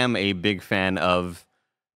I am a big fan of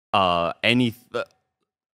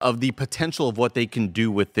of the potential of what they can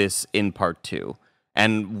do with this in part 2,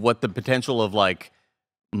 and what the potential of like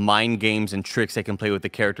mind games and tricks they can play with the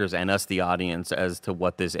characters and us, the audience, as to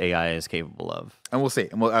what this AI is capable of. And we'll see.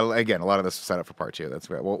 And again, a lot of this is set up for part 2. That's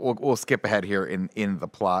right. We'll skip ahead here in the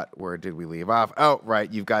plot. Where did we leave off? Oh, right.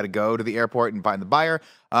 You've got to go to the airport and find the buyer.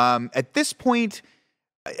 At this point,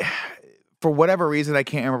 For whatever reason, I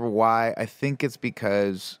can't remember why. I think it's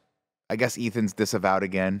because I guess Ethan's disavowed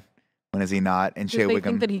again. When is he not? And Shea Did they Wiggum.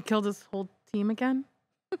 think that he killed his whole team again?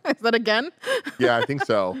 Is that again? Yeah, I think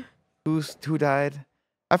so. Who died?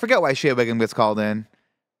 I forget why Shea Wiggum gets called in,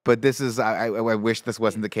 but this is I wish this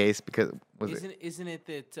wasn't the case because isn't it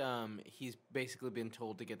that he's basically been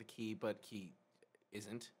told to get the key, but he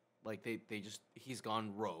isn't? Like he's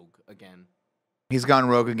gone rogue again. He's gone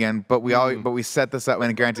rogue again, but we set this up.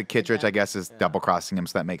 And granted, Kittredge I guess is double crossing him,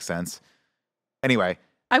 so that makes sense. Anyway.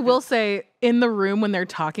 I will say, in the room when they're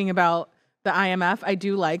talking about the IMF, I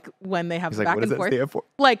do like when they have back and forth.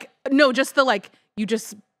 Like, no, just you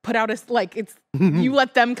just put out it's you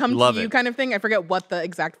let them come to you kind of thing. I forget what the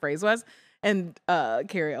exact phrase was, and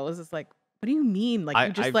Carrie was just like, "What do you mean? Like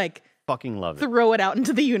you just fucking love it. Throw it out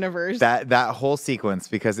into the universe." That whole sequence,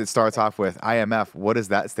 because it starts off with IMF. What does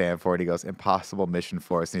that stand for? And he goes, Impossible Mission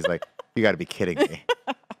Force, and he's like, "You got to be kidding me!"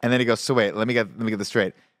 And then he goes, "So wait, let me get this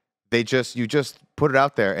straight." You just put it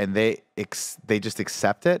out there, and they just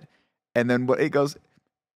accept it, and then what it goes,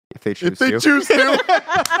 if they choose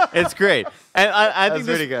to. It's great, and I think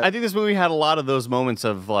pretty good. I think this movie had a lot of those moments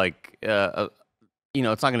of like, it's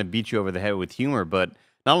not going to beat you over the head with humor, but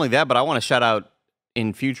not only that, but I want to shout out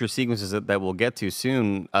in future sequences that we'll get to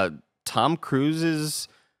soon, Tom Cruise's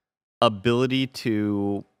ability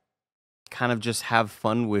to kind of just have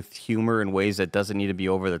fun with humor in ways that doesn't need to be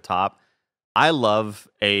over the top. I love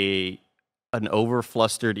an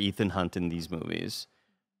over-flustered Ethan Hunt in these movies.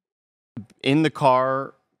 In the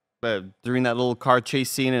car, during that little car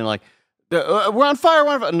chase scene, and like, we're on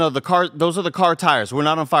fire. No, those are the car tires. We're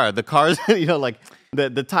not on fire. The cars, like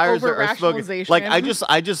the tires are smoking. Like,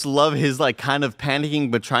 I just love his like kind of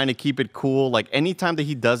panicking but trying to keep it cool. Like anytime that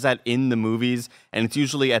he does that in the movies, and it's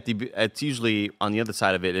usually on the other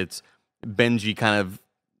side of it. It's Benji kind of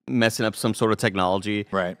messing up some sort of technology.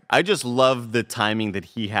 Right. I just love the timing that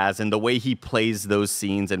he has and the way he plays those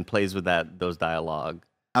scenes and plays with those dialogue.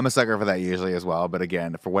 I'm a sucker for that usually as well, but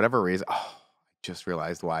again, for whatever reason, I just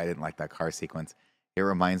realized why I didn't like that car sequence. It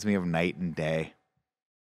reminds me of Night and Day.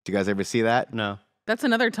 Did you guys ever see that? No. That's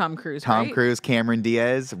another Tom Cruise, Tom right? Cruise, Cameron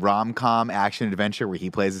Diaz, rom-com action adventure where he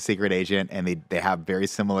plays a secret agent, and they have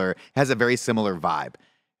has a very similar vibe.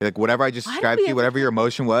 Like whatever I just described to you, whatever your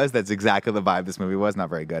emotion was, that's exactly the vibe this movie was. Not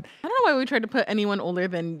very good. I don't know why we tried to put anyone older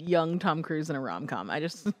than young Tom Cruise in a rom-com. I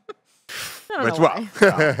just... I don't know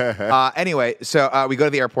why. Anyway, so we go to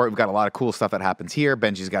the airport. We've got a lot of cool stuff that happens here.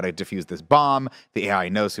 Benji's got to defuse this bomb. The AI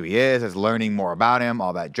knows who he is learning more about him,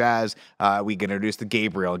 all that jazz. We get introduced to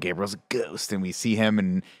Gabriel. Gabriel's a ghost, and we see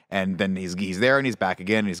him, and then he's there, and he's back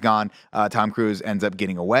again, and he's gone. Tom Cruise ends up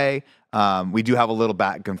getting away. We do have a little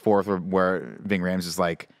back and forth where Ving Rhames is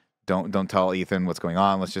like, don't tell Ethan what's going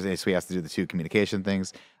on. So he has to do the two communication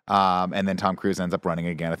things. And then Tom Cruise ends up running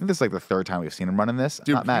again. I think this is like the third time we've seen him run in this.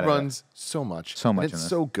 Dude, not mad he runs so much. So much. And it's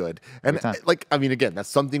so good. And again, that's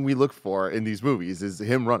something we look for in these movies is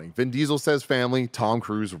him running. Vin Diesel says family, Tom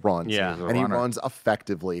Cruise runs. Yeah. And he runs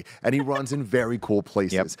effectively. And he runs in very cool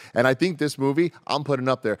places. Yep. And I think this movie, I'm putting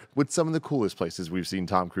up there with some of the coolest places we've seen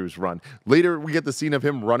Tom Cruise run. Later, we get the scene of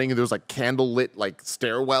him running and there's like candlelit like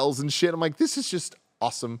stairwells and shit. I'm like, this is just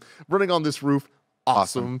awesome. Running on this roof.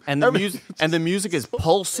 Awesome. And the music is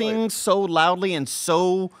pulsing so loudly and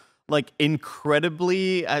so like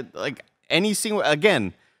incredibly like any scene.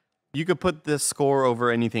 Again, you could put the score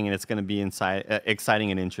over anything and it's going to be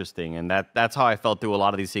exciting and interesting. And that's how I felt through a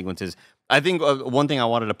lot of these sequences. I think one thing I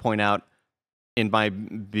wanted to point out in my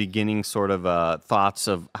beginning sort of thoughts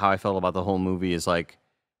of how I felt about the whole movie is like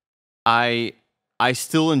I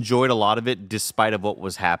still enjoyed a lot of it despite of what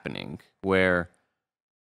was happening, where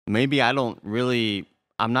maybe I'm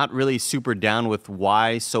not really super down with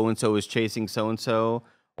why so-and-so is chasing so-and-so,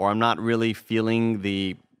 or I'm not really feeling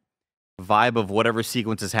the vibe of whatever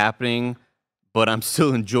sequence is happening, but I'm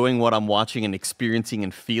still enjoying what I'm watching and experiencing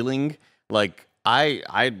and feeling. Like,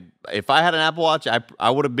 if I had an Apple Watch, I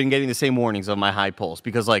would have been getting the same warnings of my high pulse,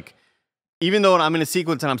 because like, even though I'm in a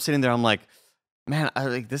sequence and I'm sitting there, I'm like, man,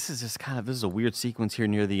 this is a weird sequence here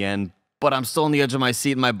near the end, but I'm still on the edge of my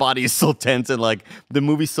seat and my body is still tense, and like the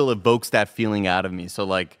movie still evokes that feeling out of me. So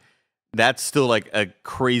like that's still like a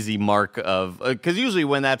crazy mark of, because usually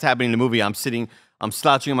when that's happening in the movie, I'm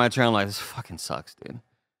slouching in my chair, I'm like, this fucking sucks, dude.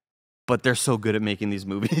 But they're so good at making these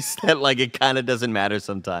movies that like it kind of doesn't matter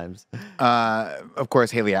sometimes. Of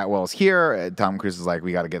course, Haley Atwell's here. Tom Cruise is like,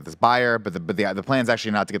 we got to get this buyer, but the plan's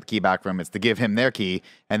actually not to get the key back from him. It's to give him their key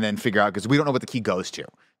and then figure out, because we don't know what the key goes to.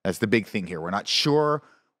 That's the big thing here. We're not sure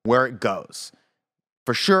where it goes.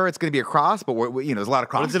 for sure it's going to be a cross, but there's a lot of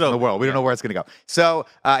crosses in the world. We don't know where it's going to go. So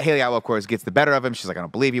Haley Atwell, of course, gets the better of him. She's like, I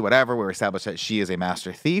don't believe you, whatever. We're established that she is a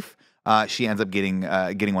master thief. She ends up getting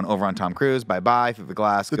one over on Tom Cruise. Bye-bye through the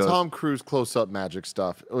glass. The Tom Cruise close-up magic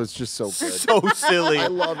stuff. It was just so good. So silly. I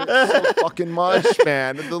love it so fucking much,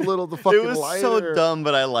 man. The fucking It was lighter. so dumb,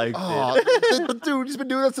 but I liked it. But dude, he's been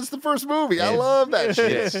doing that since the first movie. I love that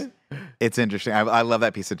shit. It's interesting. I love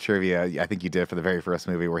that piece of trivia I think you did for the very first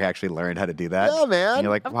movie where he actually learned how to do that. Yeah, man. And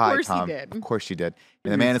you're like, Of why, course he Tom? did. Of course you did.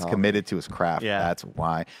 And the man is committed to his craft. Yeah. That's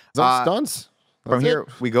why. Is that stunts? From That's here,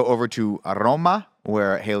 it? we go over to Roma,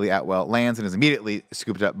 where Haley Atwell lands and is immediately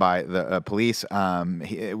scooped up by the police.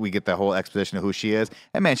 We get the whole exposition of who she is,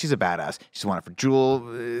 and man, she's a badass. She's wanted for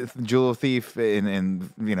jewel thief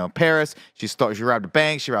in Paris. She robbed a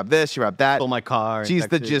bank. She robbed this. She robbed that. Stole my car. in She's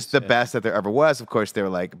Texas. the best that there ever was. Of course, they were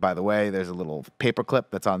like, by the way, there's a little paperclip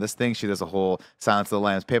that's on this thing. She does a whole Silence of the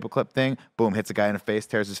Lambs paperclip thing. Boom, hits a guy in the face,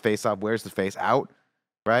 tears his face off, wears the face out.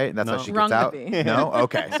 Right? That's how No. she Wrong gets out. movie. No?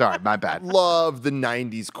 Okay. Sorry. My bad. Love the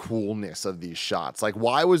 90s coolness of these shots. Like,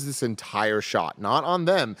 why was this entire shot not on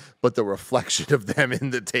them, but the reflection of them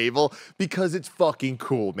in the table? Because it's fucking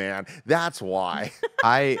cool, man. That's why.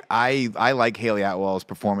 I like Haley Atwell's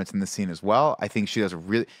performance in this scene as well. I think she does a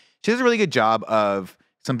really good job of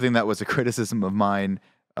something that was a criticism of mine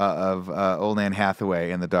of old Anne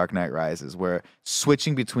Hathaway in The Dark Knight Rises, where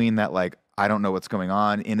switching between that like I don't know what's going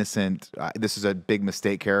on, innocent, this is a big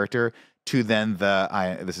mistake character, to then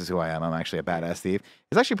this is who I am, I'm actually a badass thief.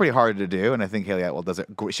 It's actually pretty hard to do, and I think Haley Atwell does it.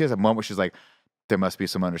 She has a moment where she's like, there must be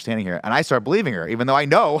some understanding here. And I start believing her, even though I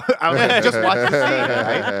know. I was like, just watch the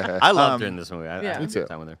scene, right? I loved her in this movie. I Yeah. had a good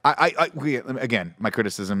time with her. Again, my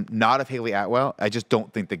criticism, not of Haley Atwell. I just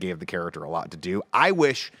don't think they gave the character a lot to do. I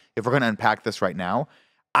wish, if we're going to unpack this right now,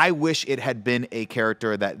 I wish it had been a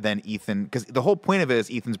character that then Ethan, because the whole point of it is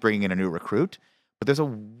Ethan's bringing in a new recruit, but there's a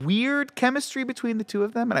weird chemistry between the two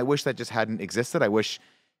of them, and I wish that just hadn't existed. I wish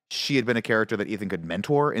she had been a character that Ethan could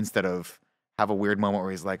mentor instead of have a weird moment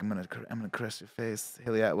where he's like, I'm gonna crush your face,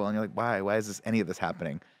 Haley Atwell, and you're like, why? Why is any of this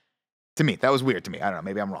happening? To me, that was weird to me. I don't know.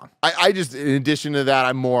 Maybe I'm wrong. I just, in addition to that,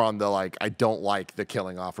 I'm more on the like, I don't like the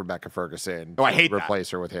killing off Rebecca Ferguson. Oh, I hate that. replace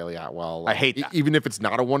her with Haley Atwell. I hate that. Even if it's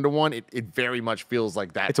not a 1-to-1, it very much feels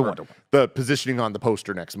like that. It's a for 1-to-1. The positioning on the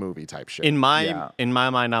poster next movie type shit. In my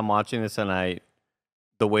mind, I'm watching this, and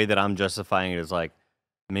the way that I'm justifying it is like,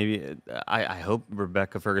 maybe I hope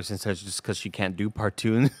Rebecca Ferguson says just because she can't do part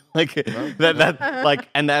 2, and like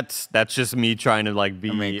and that's just me trying to like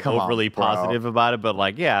be overly positive about it. But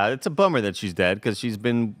like, yeah, it's a bummer that she's dead because she's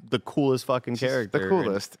been the coolest fucking character. The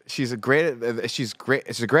coolest. She's a great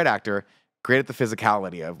actor, great at the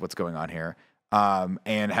physicality of what's going on here,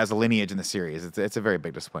 and has a lineage in the series. It's a very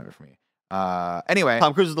big disappointment for me. Anyway,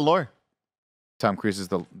 Tom Cruise is the lawyer. Tom Cruise is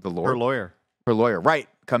the lawyer. Her lawyer. Her lawyer, right?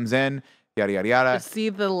 Comes in. Yada, yada, yada. Just see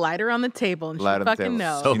the lighter on the table and she Light on the fucking table.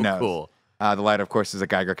 knows. So He knows. cool. The lighter, of course, is a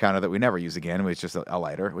Geiger counter that we never use again, which is just a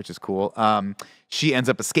lighter, which is cool. She ends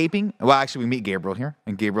up escaping. Well, actually, we meet Gabriel here,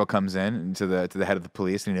 and Gabriel comes in to the head of the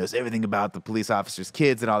police, and he knows everything about the police officer's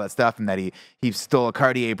kids and all that stuff, and that he stole a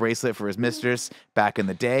Cartier bracelet for his mistress back in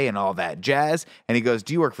the day and all that jazz. And he goes,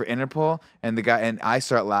 "Do you work for Interpol?" And the guy, and I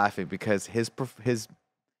start laughing because his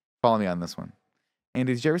follow me on this one.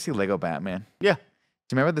 Andy, did you ever see Lego Batman? Yeah.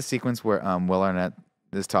 Do you remember the sequence where Will Arnett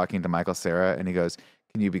is talking to Michael Cera and he goes,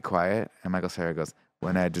 "Can you be quiet?" And Michael Cera goes,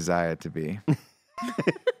 "When I desire to be."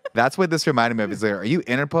 That's what this reminded me of. He's like, "Are you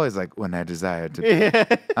Interpol?" He's like, "When I desire to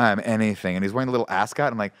be." I'm anything. And he's wearing a little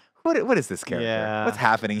ascot. I'm like, what is this character? Yeah. What's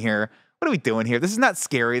happening here? What are we doing here? This is not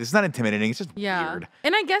scary. This is not intimidating. It's just Yeah. weird.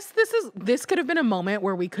 And I guess this could have been a moment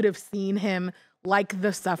where we could have seen him like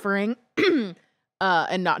the suffering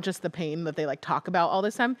and not just the pain that they like talk about all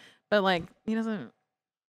this time. But like he doesn't.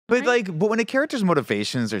 But Right? but when a character's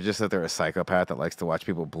motivations are just that they're a psychopath that likes to watch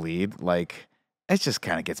people bleed, like it just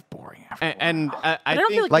kind of gets boring after a while. And I don't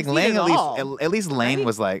think feel Like we see Lane, it all. at least Lane Right?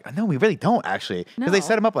 was like, no, we really don't actually, because they No.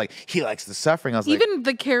 set him up like he likes the suffering. I was like, Even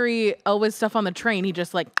the Carrie Elwes stuff on the train, he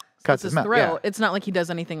just like Cuts slits his his mouth, throat. yeah. It's not like he does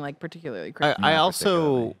anything like particularly crazy. I Not also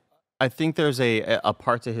particularly. I think there's a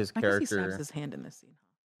part to his I guess he stabs character. his hand in this scene.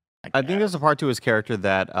 I think there's a part to his character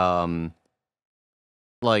that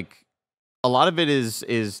like a lot of it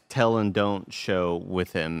is tell and don't show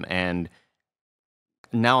with him. And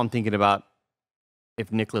now I'm thinking about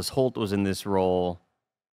if Nicholas Hoult was in this role,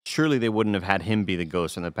 surely they wouldn't have had him be the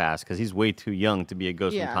ghost in the past because he's way too young to be a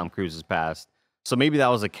ghost in Yeah. Tom Cruise's past. So maybe that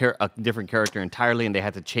was a different character entirely, and they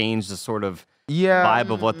had to change the sort of vibe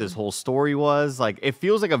of what this whole story was. Like, it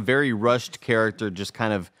feels like a very rushed character just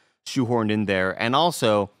kind of shoehorned in there. And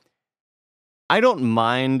also, I don't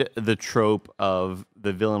mind the trope of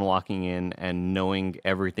the villain walking in and knowing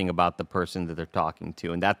everything about the person that they're talking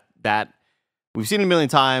to, and that we've seen it a million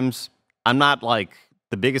times. I'm not like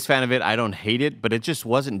the biggest fan of it. I don't hate it, but it just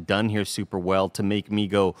wasn't done here super well to make me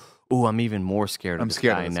go, "Ooh, I'm even more scared of this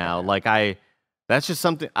guy now." Like that's just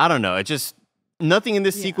something I don't know. It just nothing in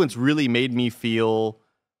this sequence really made me feel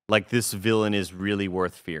like this villain is really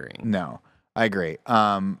worth fearing. No, I agree.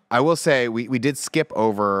 I will say we did skip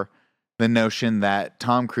over the notion that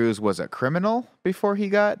Tom Cruise was a criminal before he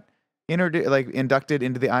got inducted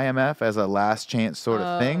into the IMF as a last chance sort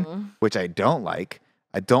of thing, which I don't like.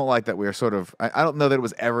 I don't like that we're sort of. I don't know that it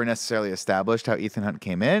was ever necessarily established how Ethan Hunt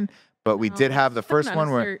came in, but we did have the first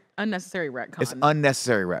one where unnecessary retcon. It's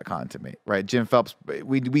unnecessary retcon to me, right? Jim Phelps.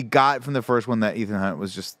 We got from the first one that Ethan Hunt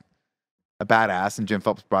was just a badass, and Jim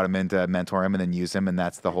Phelps brought him in to mentor him and then use him, and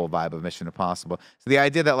that's the whole vibe of Mission Impossible. So the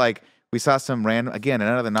idea that like we saw some random, again,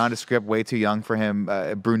 another nondescript, way too young for him,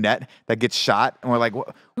 brunette that gets shot, and we're like,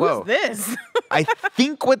 whoa. Who's this? I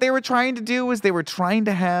think what they were trying to do was they were trying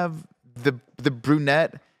to have the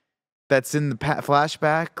brunette that's in the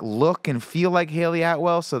flashback look and feel like Haley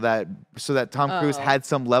Atwell, so that Tom Cruise had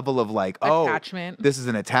some level of like, attachment. This is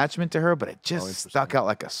an attachment to her, but it just stuck out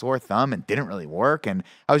like a sore thumb and didn't really work. And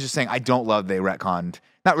I was just saying, I don't love they retconned,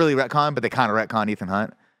 not really retconned, but they kind of retconned Ethan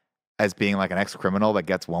Hunt as being like an ex-criminal that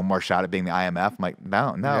gets one more shot at being the IMF. I'm like,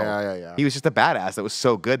 no. Yeah. He was just a badass that was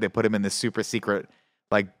so good they put him in this super secret,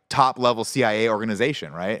 like top level CIA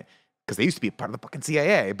organization, right? Because they used to be part of the fucking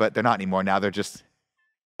CIA, but they're not anymore. Now they're just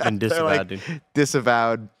and disavowed, dude.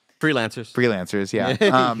 Disavowed freelancers.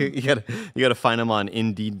 Yeah. You gotta find them on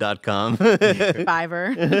Indeed.com.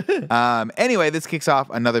 Fiverr. Anyway, this kicks off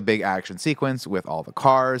another big action sequence with all the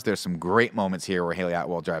cars. There's some great moments here where Haley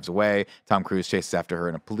Atwell drives away. Tom Cruise chases after her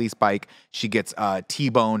in a police bike. She gets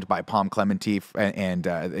T-boned by Palm Clemente and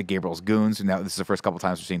Gabriel's goons. Now this is the first couple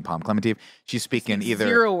times we've seen Palm Clemente. She's speaking either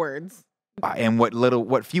 0 words. And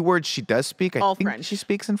what few words she does speak, I think French. she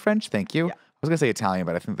speaks in French. Thank you. Yeah. I was gonna say Italian,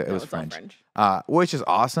 but I think that it was it's all French. Which is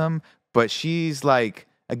awesome. But she's like,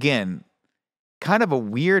 again, kind of a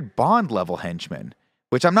weird Bond level henchman,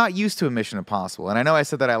 which I'm not used to in Mission Impossible. And I know I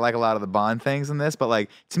said that I like a lot of the Bond things in this, but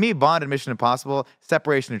like to me, Bond and Mission Impossible,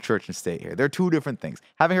 separation of church and state here. They're two different things.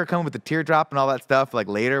 Having her come with the teardrop and all that stuff, like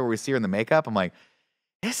later where we see her in the makeup, I'm like,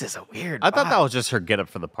 this is a weird. I thought that was just her get up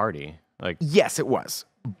for the party. Like, yes, it was.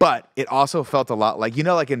 But it also felt a lot like,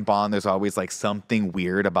 like in Bond, there's always like something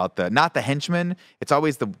weird about not the henchman. It's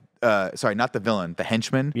always sorry, not the villain, the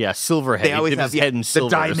henchman. yeah, silver head. They always have his head in the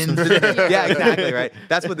silver. diamonds. Yeah, exactly, right.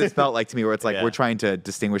 That's what this felt like to me, where it's like we're trying to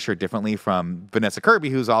distinguish her differently from Vanessa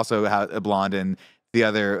Kirby, who's also a blonde, and the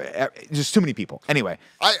other, just too many people. Anyway.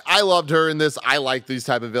 I loved her in this. I like these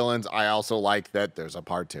type of villains. I also like that there's a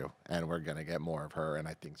part 2, and we're going to get more of her, and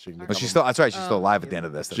I think she can become she's that's right, she's still alive at the end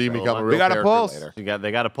of this. She can become a real we got a character pulse. later.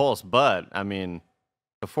 They got a pulse, but I mean,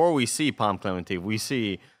 before we see Palm Clemente, we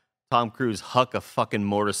see Tom Cruise huck a fucking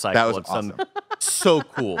motorcycle. That was at awesome. So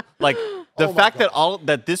cool. Like the fact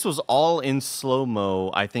that this was all in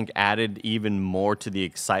slow-mo, I think added even more to the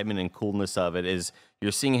excitement and coolness of it. Is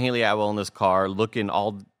you're seeing Haley Atwell in this car looking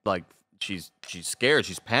all like she's scared,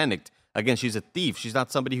 she's panicked. Again, she's a thief. She's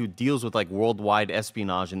not somebody who deals with like worldwide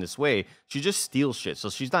espionage in this way. She just steals shit. So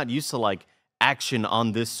she's not used to like action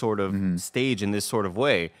on this sort of stage in this sort of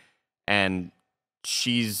way. And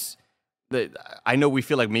I know we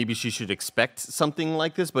feel like maybe she should expect something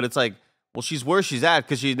like this, but it's like, well, she's where she's at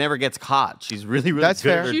because she never gets caught. She's really, really That's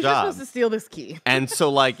good fair. at her She's job. just supposed to steal this key. And so,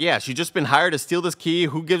 like, yeah, she's just been hired to steal this key.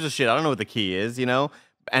 Who gives a shit? I don't know what the key is,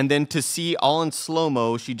 And then to see all in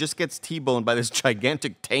slow-mo, she just gets T-boned by this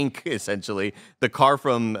gigantic tank, essentially. The car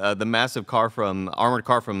from, the massive car from, armored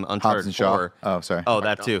car from Uncharted 4. Oh, sorry. Oh,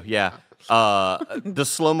 that too, yeah. The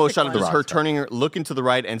slow-mo shot of just her turning, looking to the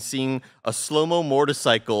right and seeing a slow-mo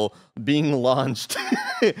motorcycle being launched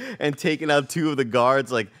and taking out 2 of the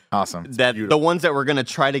guards. Like, awesome. The ones that were going to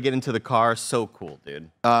try to get into the car. So cool,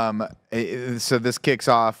 dude. So this kicks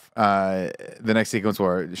off the next sequence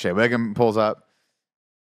where Shea Wiggum pulls up.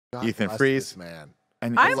 God Ethan bless Freeze. this man.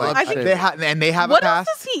 And I think they have what a past.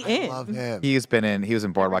 else is he in? I love him. He was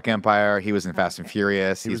in Boardwalk Empire. He was in Fast and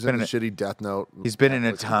Furious. He was in a shitty Death Note. He's been in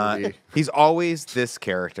a ton. movie. He's always this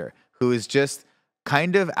character who is just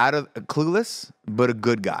kind of clueless, but a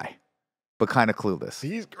good guy, but kind of clueless.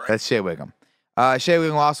 He's great. That's Shea Wiggum. Shea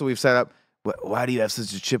Wiggum also we've set up. Why do you have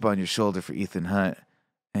such a chip on your shoulder for Ethan Hunt?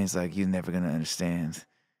 And he's like, you're never gonna understand.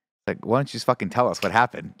 Like, why don't you just fucking tell us what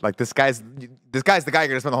happened? Like, this guy's the guy you're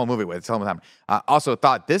gonna spend the whole movie with. Tell him what happened. Also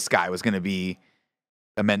thought this guy was gonna be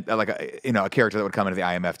a character that would come into the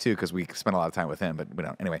IMF too, because we spent a lot of time with him, but we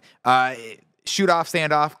don't. Anyway, shoot off,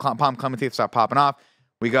 standoff, Palm Clemente start popping off.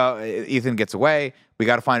 We go. Ethan gets away. We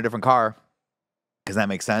got to find a different car. Because that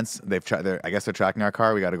makes sense. I guess they're tracking our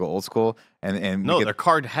car. We got to go old school. And no, their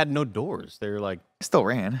car had no doors. They were like still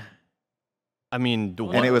ran. I mean,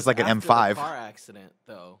 and it was like an M5. Car accident,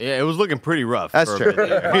 though. Yeah, it was looking pretty rough. That's true.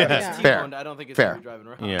 Fair. I don't think it's driving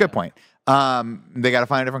around. Yeah. Good point. They got to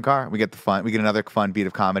find a different car. We get another fun beat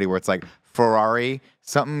of comedy where it's like Ferrari,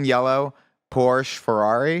 something yellow, Porsche,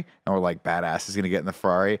 Ferrari, and we're like, badass is gonna get in the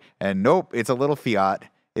Ferrari, and nope, it's a little Fiat.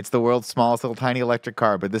 It's the world's smallest little tiny electric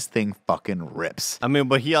car, but this thing fucking rips. I mean,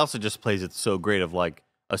 but he also just plays it so great of like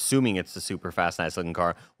assuming it's the super fast, nice looking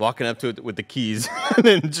car, walking up to it with the keys, and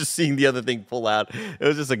then just seeing the other thing pull out. It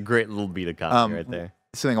was just a great little beat of comedy right there.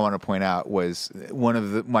 Something I want to point out was one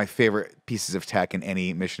of my favorite pieces of tech in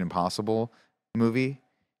any Mission Impossible movie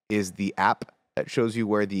is the app that shows you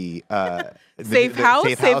where the safe house,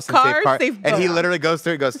 safe car, safe boat. And he literally goes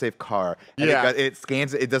through. He goes safe car. And Yeah. it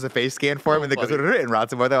scans. It does a face scan for him, and it goes and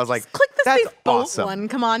routes him over there. I was like, Click the that's safe boat awesome. one.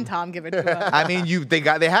 Come on, Tom, give it to us. I mean, they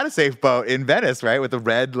had a safe boat in Venice, right, with the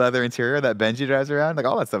red leather interior that Benji drives around. Like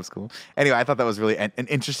all that stuff's cool. Anyway, I thought that was really an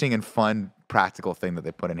interesting and fun practical thing that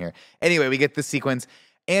they put in here. Anyway, we get this sequence,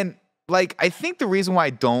 and like I think the reason why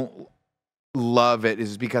I don't love it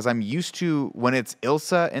is because I'm used to when it's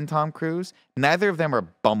Ilsa and Tom Cruise, neither of them are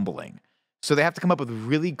bumbling. So they have to come up with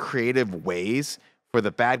really creative ways for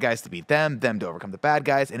the bad guys to beat them to overcome the bad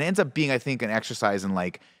guys. And it ends up being, I think, an exercise in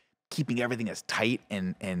like keeping everything as tight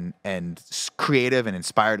and creative and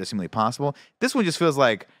inspired as humanly possible. This one just feels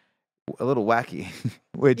like a little wacky,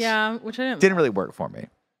 which I didn't really work for me.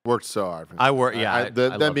 Worked so hard. For me. I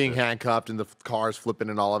them being handcuffed and the cars flipping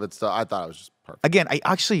and all of it stuff. I thought it was just perfect. Again,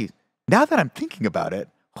 now that I'm thinking about it,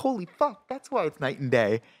 holy fuck, that's why it's night and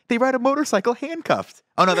day. They ride a motorcycle handcuffed.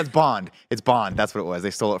 Oh no, that's Bond. It's Bond. That's what it was.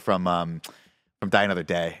 They stole it from Die Another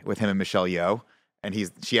Day with him and Michelle Yeoh. And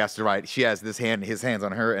she has to ride. She has his hands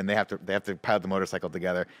on her, and they have to pilot the motorcycle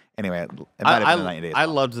together. Anyway, it might have been night and day. I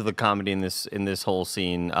loved the comedy in this whole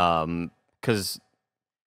scene because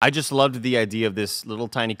I just loved the idea of this little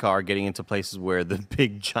tiny car getting into places where the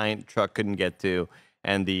big giant truck couldn't get to.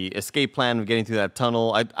 And the escape plan of getting through that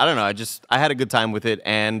tunnel, I don't know. I had a good time with it,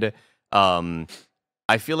 and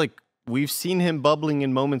I feel like we've seen him bubbling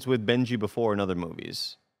in moments with Benji before in other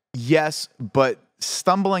movies. Yes, but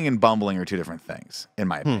stumbling and bumbling are two different things, in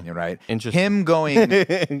my opinion. Right? Interesting. Him going,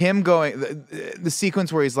 the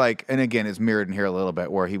sequence where he's like, and again, it's mirrored in here a little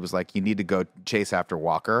bit, where he was like, "You need to go chase after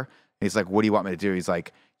Walker." And he's like, "What do you want me to do?" He's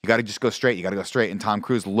like, "You got to just go straight. You got to go straight." And Tom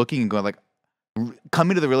Cruise looking and going like,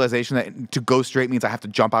 coming to the realization that to go straight means I have to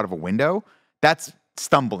jump out of a window. That's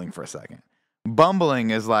stumbling for a second.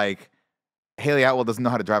 Bumbling is like, Haley Atwell doesn't know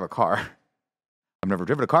how to drive a car. I've never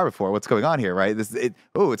driven a car before. What's going on here, right?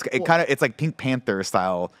 It's like Pink Panther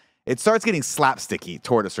style. It starts getting slapsticky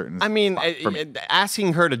toward a certain. I mean,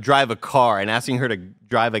 asking her to drive a car and asking her to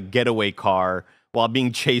drive a getaway car while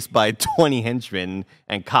being chased by 20 henchmen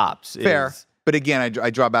and cops. Fair, but again, I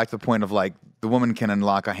draw back to the point of like the woman can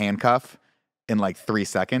unlock a handcuff in like 3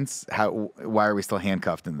 seconds. Why are we still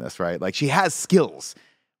handcuffed in this, right? Like she has skills,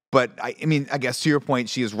 but I mean, I guess to your point,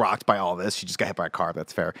 she is rocked by all this. She just got hit by a car.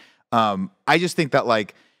 That's fair. I just think that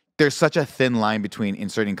like there's such a thin line between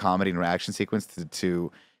inserting comedy and an action sequence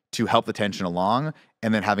to help the tension along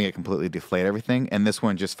and then having it completely deflate everything. And this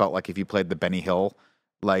one just felt like if you played the Benny Hill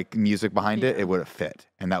like music behind it would have fit.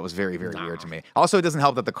 And that was very, very weird to me. Also, it doesn't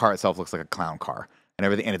help that the car itself looks like a clown car and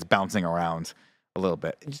everything, and it's bouncing around a little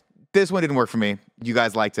bit. This one didn't work for me. You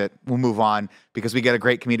guys liked it. We'll move on because we get a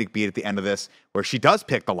great comedic beat at the end of this where she does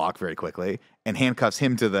pick the lock very quickly and handcuffs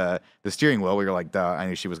him to the steering wheel. We were like, duh, I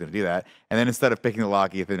knew she was going to do that. And then instead of picking the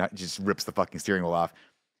lock, Ethan just rips the fucking steering wheel off.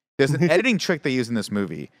 There's an editing trick they use in this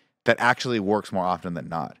movie that actually works more often than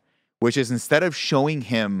not, which is instead of showing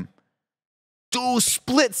him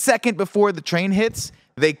split second before the train hits,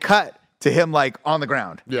 they cut to him like on the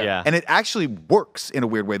ground. Yeah. And it actually works in a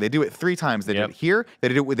weird way. They do it 3 times. They do it here. They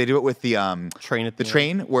do it with the train at the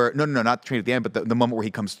train where no, not the train at the end, but the moment where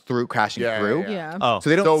he comes through crashing through. Yeah. Oh. So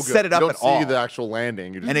they don't set it up at all. You don't see the actual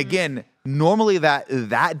landing. And again, normally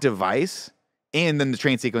that device and then the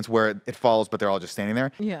train sequence where it falls, but they're all just standing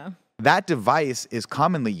there. Yeah. That device is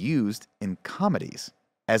commonly used in comedies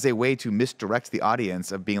as a way to misdirect the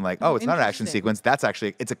audience of being like, oh, it's not an action sequence. That's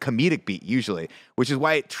actually, it's a comedic beat usually, which is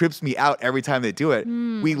why it trips me out every time they do it.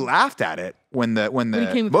 We laughed at it when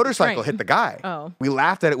the motorcycle hit the guy. Oh. We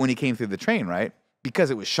laughed at it when he came through the train, right? Because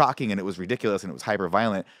it was shocking and it was ridiculous and it was hyper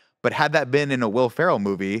violent. But had that been in a Will Ferrell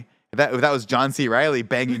movie, if that was John C. Reilly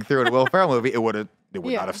banging through in a Will Ferrell movie, it would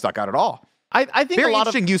not have stuck out at all. I think Very a lot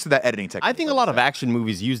interesting use of that editing technique. I think a lot of action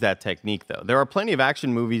movies use that technique, though. There are plenty of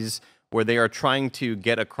action movies where they are trying to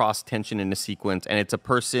get across tension in a sequence, and it's a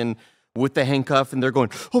person with the handcuff, and they're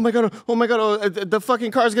going, oh my god, the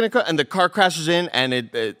fucking car's gonna cut, and the car crashes in,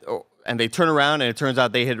 and and they turn around, and it turns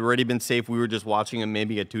out they had already been safe. We were just watching them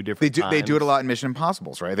maybe at 2 different times. They do it a lot in Mission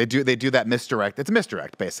Impossibles, right? They do that misdirect. It's a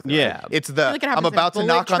misdirect, basically. Yeah. Right? It's the like it I'm happens in about to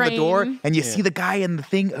knock on the door, Bullet Train. and you see the guy in the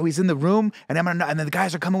thing. Oh, he's in the room, and and then the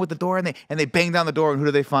guys are coming with the door, and they bang down the door, and who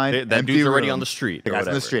do they find? That Empty dude's already room. on the street. The or guy's on the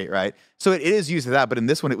whatever. street, right? So it is used to that, but in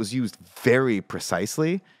this one, it was used very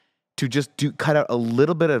precisely to just cut out a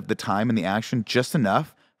little bit of the time in the action, just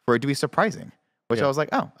enough for it to be surprising. Which I was like,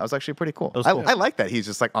 oh, that was actually pretty cool. was cool. I like that he's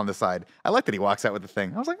just like on the side. I like that he walks out with the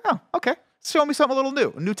thing. I was like, oh, okay. Show me something a little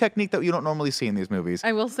new. A new technique that you don't normally see in these movies.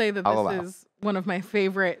 I will say that this is one of my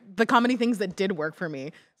favorite, the comedy things that did work for me,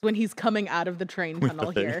 is when he's coming out of the train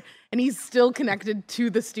tunnel here, and he's still connected to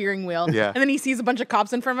the steering wheel. Yeah. And then he sees a bunch of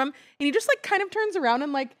cops in front of him, and he just like kind of turns around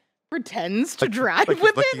and like pretends to drive like he's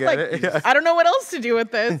with looking it. at Like, it, yeah. I don't know what else to do with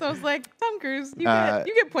this. I was like, Tom Cruise, you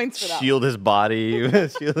get points for that. Shield his body.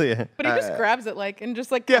 Shield, yeah. But he just grabs it like and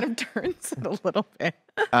just like kind of turns it a little bit.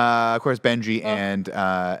 Of course, Benji and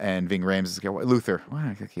Ving Rhames, Luther,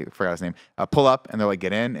 I forgot his name, pull up and they're like,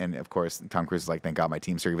 get in. And of course, Tom Cruise is like, thank God my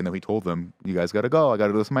team's here, even though he told them, you guys got to go. I got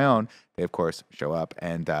to do this on my own. They, of course, show up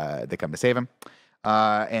and they come to save him.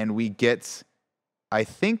 And we get, I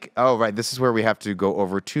think, oh, right, this is where we have to go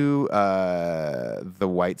over to the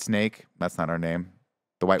White Snake. That's not our name.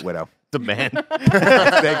 The White Widow. The man. Snake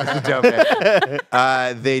is the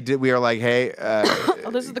joke. We are like, hey,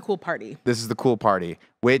 Oh, this is the cool party. this is the cool party.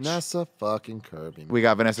 Which Vanessa fucking Kirby. we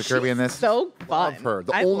got Vanessa Kirby in this. So fun. Love her.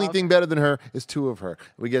 The I only love thing better than her is 2 of her.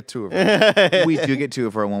 We get 2 of her. We do get 2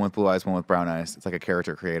 of her, one with blue eyes, one with brown eyes. It's like a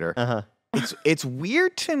character creator. Uh-huh. It's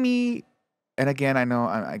weird to me, and again, I know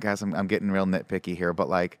I guess I'm getting real nitpicky here, but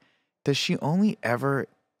like, does she only ever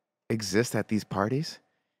exist at these parties?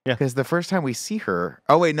 Yeah. Because the first time we see her,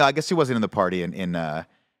 oh wait, no, I guess she wasn't in the party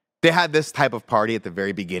they had this type of party at the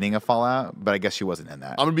very beginning of Fallout, but I guess she wasn't in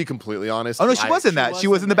that. I'm gonna be completely honest. Oh no, she was in that. She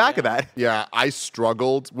was in the back of that. Yeah, I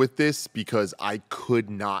struggled with this because I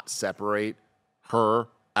could not separate her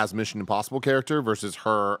as Mission Impossible character versus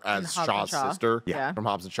her as Hobbs and Shaw's Shaw. sister Yeah. from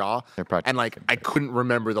Hobbs and Shaw. They're probably And like I couldn't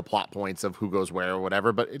remember the plot points of who goes where or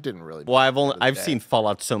whatever, but it didn't really. Well, I've seen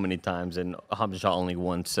Fallout so many times, and Hobbs and Shaw only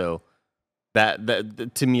once, so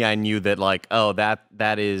that to me, I knew that like, oh,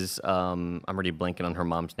 that is I'm already blanking on her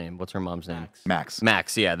mom's name. What's her mom's name? Max.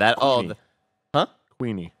 Max. Yeah, that. Queenie. Huh?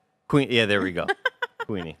 Queenie. Queen. Yeah, there we go.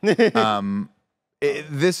 Queenie.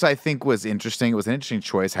 This I think was interesting. It was an interesting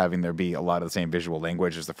choice having there be a lot of the same visual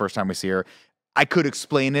language as the first time we see her. I could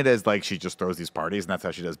explain it as like she just throws these parties and that's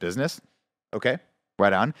how she does business. Okay,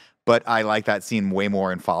 right on. But I like that scene way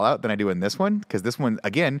more in Fallout than I do in this one because this one,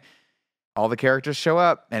 again, all the characters show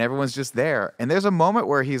up and everyone's just there. And there's a moment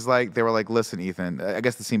where they were like, listen, Ethan, I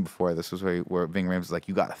guess the scene before this was where Ving Rhames was like,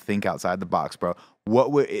 you got to think outside the box, bro.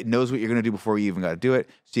 It knows what you're going to do before you even got to do it.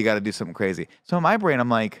 So you got to do something crazy. So in my brain, I'm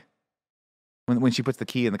like, when she puts the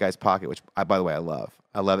key in the guy's pocket, which by the way, I love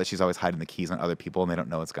that she's always hiding the keys on other people and they don't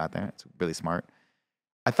know it's got there. It's really smart.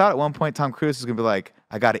 I thought at one point Tom Cruise was going to be like,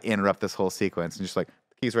 I got to interrupt this whole sequence and just like,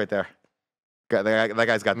 the key's right there. That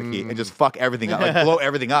guy's got the key and just fuck everything up, like blow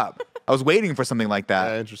everything up. I was waiting for something like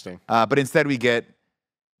that. Interesting. But instead we get,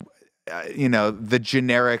 the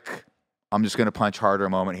generic, I'm just going to punch harder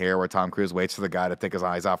moment here where Tom Cruise waits for the guy to take his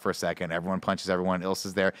eyes off for a second. Everyone punches everyone.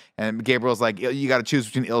 Ilsa's there. And Gabriel's like, you got to choose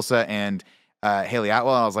between Ilsa and Haley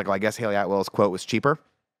Atwell. And I was like, well, I guess Haley Atwell's quote was cheaper.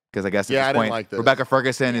 Because I guess at this I didn't point, like this. Rebecca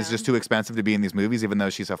Ferguson is just too expensive to be in these movies, even though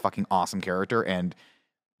she's a fucking awesome character and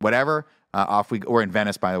whatever. We're in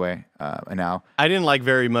Venice, by the way, now. I didn't like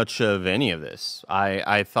very much of any of this.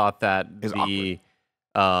 I thought that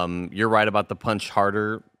you're right about the punch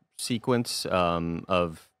harder sequence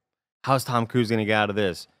of how's Tom Cruise going to get out of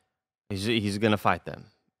this? He's going to fight them.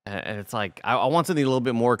 And it's like, I want something a little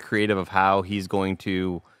bit more creative of how he's going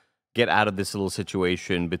to get out of this little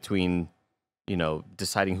situation between,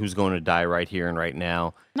 deciding who's going to die right here and right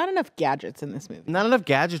now. Not enough gadgets in this movie. Not enough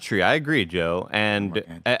gadgetry. I agree, Joe. And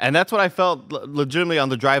that's what I felt legitimately on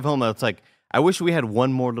the drive home. It's like, I wish we had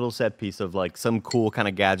one more little set piece of like some cool kind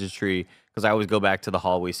of gadgetry, because I always go back to the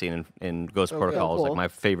hallway scene in Ghost Protocol. It's like my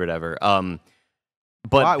favorite ever. But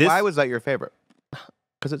why was that your favorite?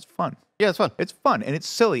 Because it's fun. Yeah, it's fun. It's fun and it's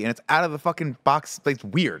silly and it's out of the fucking box. Like, it's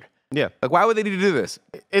weird. Yeah. Like, why would they need to do this?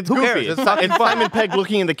 It's Who goofy. cares? It's It's fucking fun. Simon Pegg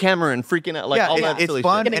looking in the camera and freaking out. Like, all that it's silly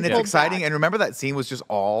fun shit. and it's pulled exciting. back. And remember that scene was just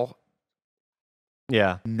all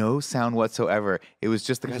no sound whatsoever. It was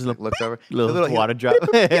just the guy that looks over. Little water drop.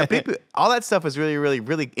 Yeah, all that stuff is really, really,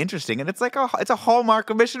 really interesting. And it's like it's a hallmark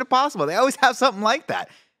of Mission Impossible. They always have something like that.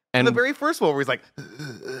 And the very first one where he's like,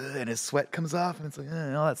 and his sweat comes off, and it's like,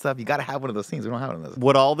 all that stuff. You got to have one of those scenes. We don't have one of those.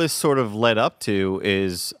 what all this sort of led up to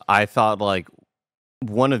is, I thought, like,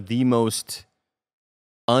 one of the most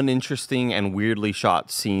uninteresting and weirdly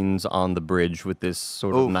shot scenes on the bridge with this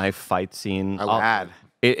sort of knife fight scene.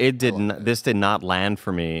 It didn't. This did not land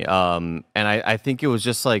for me. And I think it was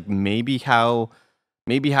just like maybe how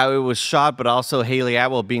it was shot, but also Haley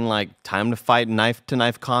Atwell being like, time to fight knife to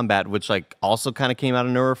knife combat, which like also kind of came out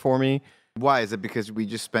of nowhere for me. Why? Is it because we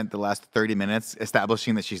just spent the last 30 minutes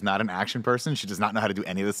establishing that she's not an action person? She does not know how to do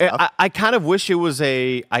any of this stuff? I kind of wish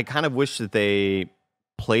I kind of wish that they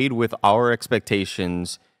played with our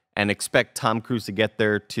expectations and expect Tom Cruise to get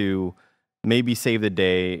there to maybe save the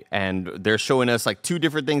day, and they're showing us like two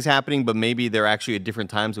different things happening, but maybe they're actually at different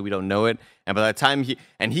times and we don't know it. And by the time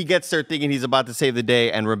he gets there thinking he's about to save the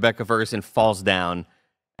day, and Rebecca Ferguson falls down,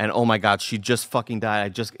 and oh my God, she just fucking died. I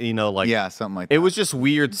just, like, yeah, something like that. It was just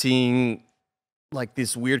weird seeing like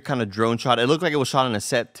this weird kind of drone shot. It looked like it was shot on a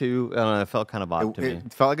set too. I don't know, it felt kind of odd to me.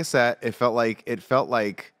 It felt like a set. It felt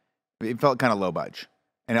kind of low budge,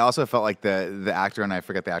 and it also felt like the actor, and I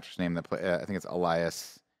forget the actor's name that play. I think it's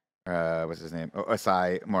Elias. What's his name?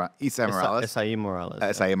 Isai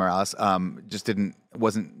Morales. Just didn't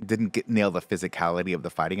nail the physicality of the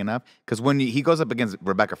fighting enough. Because when he goes up against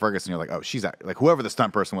Rebecca Ferguson, you're like, oh, she's like whoever the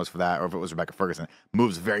stunt person was for that, or if it was Rebecca Ferguson,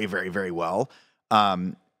 moves very, very, very well.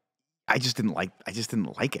 I just didn't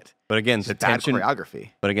like it. But again, the tension,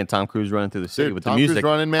 choreography. But again, Tom Cruise running through the city with Tom the music. Cruise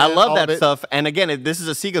running, man, I love all that of it. stuff. And again, this is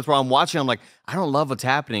a sequence where I'm watching. I'm like, I don't love what's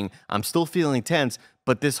happening. I'm still feeling tense.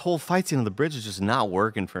 But this whole fight scene on the bridge is just not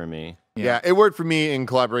working for me. Yeah, it worked for me in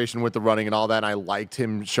collaboration with the running and all that. And I liked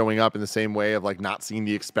him showing up in the same way of like not seeing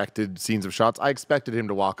the expected scenes of shots. I expected him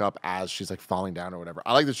to walk up as she's like falling down or whatever.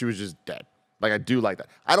 I like that she was just dead. Like, I do like that.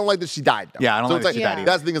 I don't like that she died, though. Yeah, I don't like that she died either.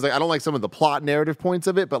 That's the thing is, like, I don't like some of the plot narrative points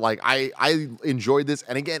of it, but, like, I enjoyed this.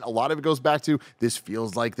 And, again, a lot of it goes back to this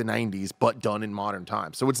feels like the 90s, but done in modern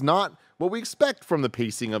times. So it's not what we expect from the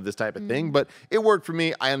pacing of this type of thing, but it worked for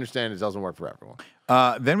me. I understand it doesn't work for everyone.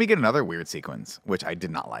 Then we get another weird sequence, which I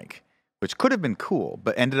did not like, which could have been cool,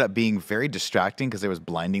 but ended up being very distracting because there was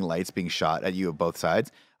blinding lights being shot at you of both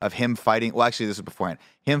sides of him fighting. Well, actually, this was beforehand.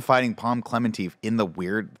 Him fighting Palm Clemente in the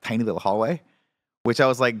weird, tiny little hallway. Which I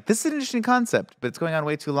was like, this is an interesting concept, but it's going on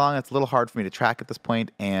way too long. It's a little hard for me to track at this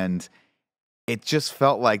point, and it just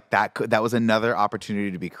felt like that was another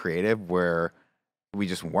opportunity to be creative where we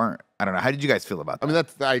just weren't. I don't know. How did you guys feel about that? I mean,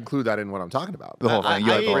 I include that in what I'm talking about. The whole thing.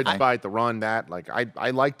 The bridge fight, the run, that. Like,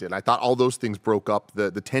 I liked it. I thought all those things broke up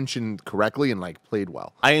the tension correctly and like played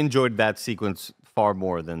well. I enjoyed that sequence far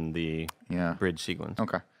more than the bridge sequence.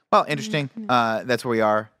 Okay. Well, interesting. That's where we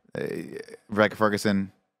are. Rebecca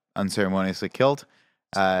Ferguson unceremoniously killed.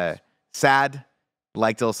 Sad.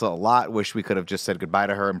 Liked Ilsa a lot. Wish we could have just said goodbye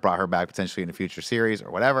to her and brought her back potentially in a future series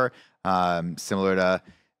or whatever. Similar to,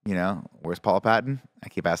 where's Paula Patton? I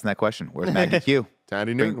keep asking that question. Where's Maggie Q?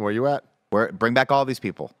 Tandy Newton, where you at? Bring back all these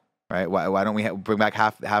people, right? Why don't we bring back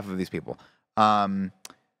half of these people?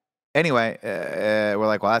 Anyway, we're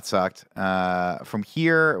like, well, that sucked. From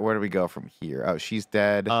here, where do we go from here? Oh, she's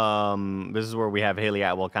dead. This is where we have Haley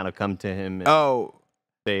Atwell kind of come to him.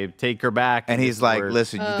 They take her back. And he's like,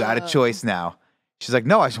 listen, you got a choice now. She's like,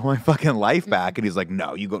 no, I just want my fucking life back. And he's like,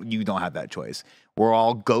 no, you don't have that choice. We're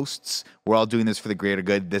all ghosts. We're all doing this for the greater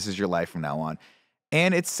good. This is your life from now on.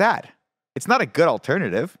 And it's sad. It's not a good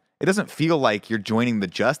alternative. It doesn't feel like you're joining the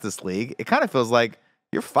Justice League. It kind of feels like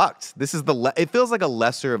you're fucked. This is it feels like a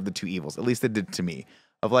lesser of the two evils. At least it did to me.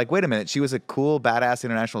 Of like, wait a minute, she was a cool, badass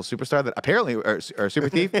international superstar that apparently, or super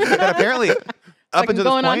thief, that apparently up until this point,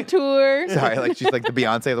 going on tour. Sorry, like she's like the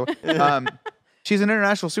Beyonce of the world. She's an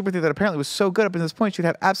international super thief that apparently was so good up until this point she'd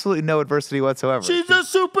have absolutely no adversity whatsoever. She's a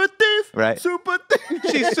super thief, right? Super thief.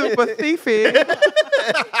 She's super thiefy.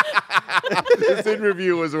 This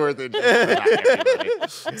interview was worth it.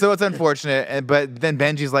 So it's unfortunate, but then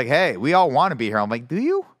Benji's like, "Hey, we all want to be here." I'm like, "Do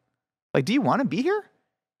you? Like, do you want to be here?"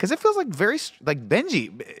 Because it feels like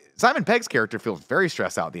Benji, Simon Pegg's character feels very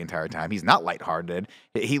stressed out the entire time. He's not lighthearted.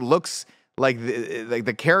 He looks like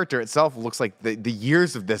the character itself looks like the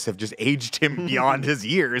years of this have just aged him beyond his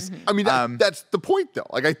years. I mean, that's the point, though.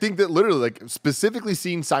 Like, I think that literally, like, specifically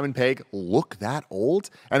seeing Simon Pegg look that old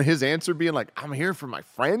and his answer being like, I'm here for my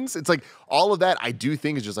friends. It's like all of that I do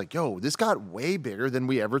think is just like, yo, this got way bigger than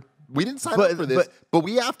we didn't sign up for this, but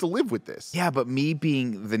we have to live with this. Yeah, but me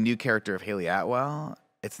being the new character of Haley Atwell,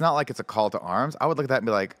 it's not like it's a call to arms. I would look at that and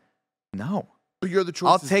be like, no. But you're the choice.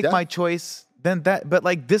 I'll take my choice. Then that, but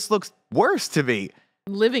like this looks worse to me.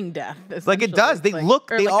 Living death. Like it does. They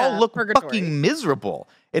all look fucking miserable.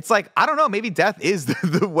 It's like, I don't know, maybe death is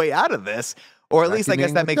the way out of this. Or at least I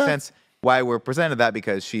guess reckoning that with makes death. sense why we're presented that,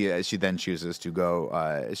 because she then chooses to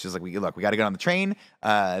go. She's like, look, we got to get on the train.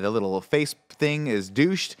 The little face thing is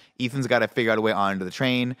douched. Ethan's got to figure out a way onto the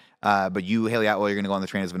train. But you, Haley Atwell, you're going to go on the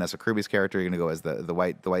train as Vanessa Kirby's character. You're going to go as the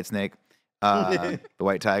white snake, the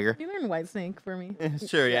white tiger. You learn White Snake for me.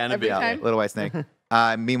 Sure, yeah, and a every bit. time. Little white snake.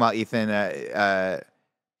 Meanwhile, Ethan, a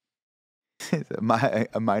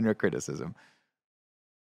minor criticism.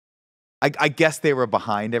 I guess they were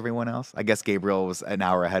behind everyone else. I guess Gabriel was an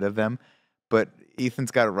hour ahead of them. But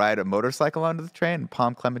Ethan's got to ride a motorcycle onto the train, and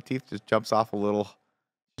Palm Clementif just jumps off a little.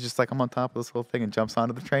 She's just like, I'm on top of this whole thing, and jumps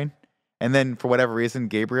onto the train. And then, for whatever reason,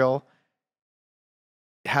 Gabriel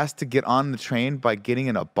has to get on the train by getting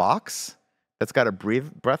in a box that's got a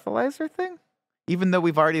breathalyzer thing. Even though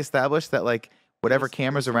we've already established that, like, whatever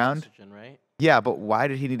camera's around. Oxygen, right? Yeah, but why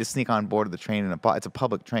did he need to sneak on board of the train in a box? It's a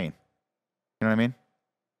public train. You know what I mean?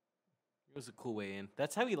 It was a cool way in.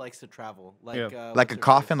 That's how he likes to travel. Like, Yeah. Like a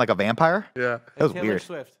coffin, like a vampire? Yeah. That was Taylor weird.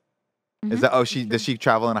 Swift. Is that does she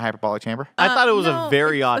travel in a hyperbolic chamber? I thought it was No, a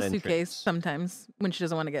very it's odd a suitcase entrance. sometimes when she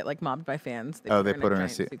doesn't want to get like mobbed by fans. They put her in a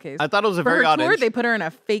giant suitcase. I thought it was a For very her odd tour, entrance. they put her in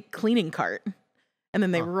a fake cleaning cart, and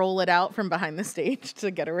then they roll it out from behind the stage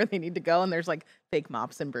to get her where they need to go. And there's like fake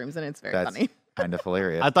mops and brooms, and it's very That's funny. kind of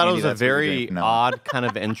hilarious. I thought it Maybe was a that's what you're doing very from now on. odd kind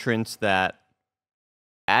of entrance that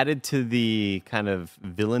added to the kind of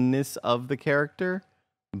villainness of the character.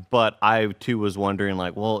 But I too was wondering,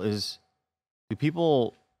 like, well,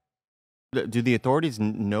 do the authorities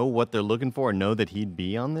know what they're looking for and know that he'd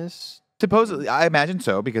be on this? Supposedly, I imagine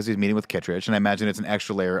so, because he's meeting with Kittredge, and I imagine it's an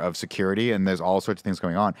extra layer of security, and there's all sorts of things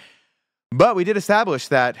going on. But we did establish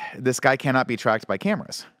that this guy cannot be tracked by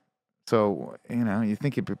cameras. So, you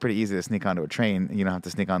think it'd be pretty easy to sneak onto a train. You don't have to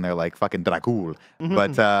sneak on there like fucking Dracul.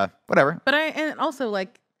 But whatever. But and also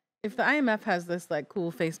like if the IMF has this like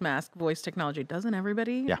cool face mask voice technology, doesn't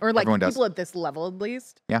everybody? Yeah, Or like everyone does. people at this level at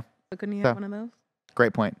least. Yeah. So couldn't he So, have one of those?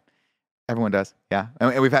 Great point. Everyone does. Yeah.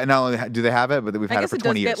 And we've had, not only do they have it, but we've I had it guess for it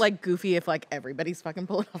 20 does years. get like goofy if like everybody's fucking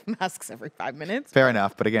pulling off masks every 5 minutes. Fair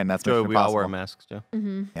enough. But again, that's Joe, Mission we all Impossible. wear masks, Joe.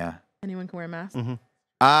 Yeah. Anyone can wear a mask.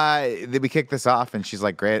 We kick this off, and she's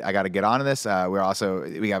like, "Great, I got to get onto this."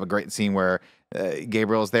 We have a great scene where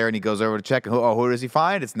Gabriel's there, and he goes over to check. Who does he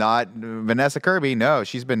find? It's not Vanessa Kirby. No,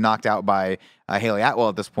 she's been knocked out by Haley Atwell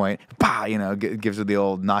at this point. Bah, gives her the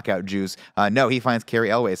old knockout juice. No, he finds Carrie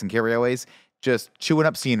Elways, and Carrie Elways just chewing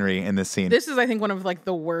up scenery in this scene. This is, I think, one of like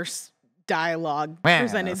the worst dialogue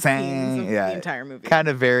presented scenes of the entire movie. Kind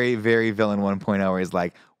of very, very villain 1.0, where he's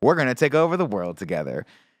like, "We're gonna take over the world together."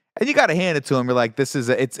 And you got to hand it to him. You're like, this is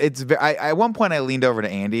at one point I leaned over to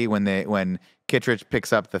Andy when Kittredge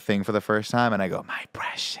picks up the thing for the first time, and I go, "My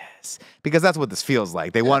precious," because that's what this feels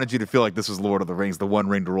like. They wanted you to feel like this was Lord of the Rings, the one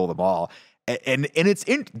ring to rule them all, and it's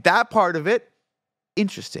in that part of it.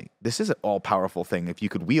 Interesting. This is an all-powerful thing. If you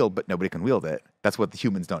could wield, but nobody can wield it. That's what the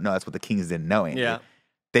humans don't know. That's what the kings didn't know. Andy. Yeah.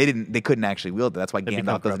 They couldn't actually wield it. That's why become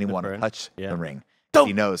Gandalf doesn't even corrupted want for to it. touch Yeah. the ring. Don't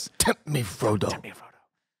He knows. tempt me, Frodo.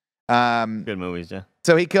 Good movies, yeah.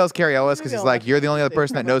 So he kills Carrie Ellis because Maybe he's I'll like, watch "You're the only other it.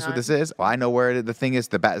 person that Probably knows what not. this is." Well, I know where the thing is.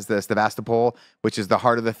 The Sebastopol, which is the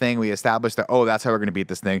heart of the thing. We established that. Oh, that's how we're going to beat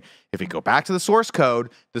this thing. If we go back to the source code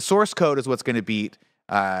is what's going to beat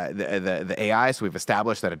the AI. So we've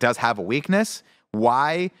established that it does have a weakness.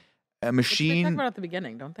 Why a Which they machine? talk about at the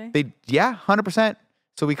beginning, don't they? 100%.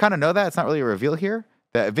 So we kind of know that. It's not really a reveal here.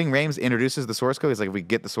 That Ving Rhames introduces the source code. He's like, if we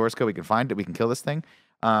get the source code, we can find it. We can kill this thing.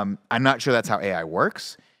 I'm not sure that's how AI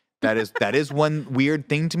works. That is one weird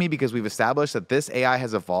thing to me, because we've established that this AI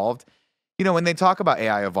has evolved. When they talk about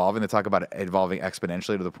AI evolving, they talk about it evolving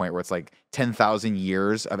exponentially to the point where it's like 10,000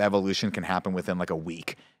 years of evolution can happen within like a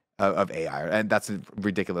week of AI. And that's a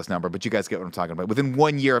ridiculous number, but you guys get what I'm talking about. Within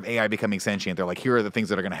 1 year of AI becoming sentient, they're like, here are the things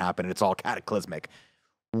that are going to happen, and it's all cataclysmic.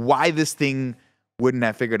 Why this thing wouldn't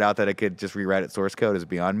have figured out that it could just rewrite its source code is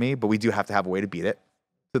beyond me, but we do have to have a way to beat it.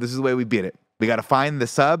 So this is the way we beat it. We got to find the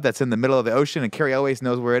sub that's in the middle of the ocean, and Carrie Elways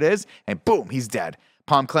knows where it is, and boom, he's dead.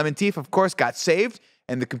 Palm Clementif, of course, got saved,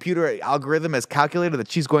 and the computer algorithm has calculated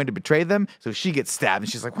that she's going to betray them, so she gets stabbed,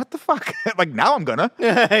 and she's like, "What the fuck?" Like, now I'm gonna.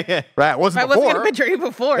 Right? It wasn't I wasn't before. gonna betray you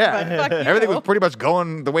before, Yeah, but fuck you. everything was pretty much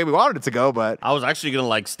going the way we wanted it to go, but I was actually gonna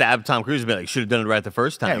like stab Tom Cruise and be like, should have done it right the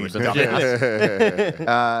first time. Yeah, or some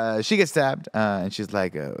shit. she gets stabbed, and she's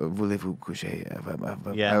like, "Voulez-vous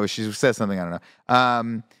coucher?" Yeah. She says something, I don't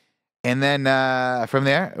know. And then from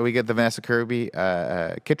there, we get the Vanessa Kirby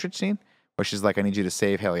Kittredge scene, where she's like, "I need you to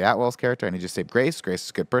save Haley Atwell's character. I need you to save Grace. Grace is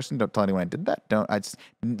a good person. Don't tell anyone I did that.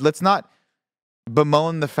 Let's not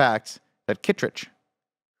bemoan the fact that Kittredge,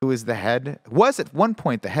 who is was at one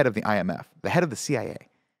point the head of the IMF, the head of the CIA,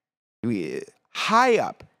 high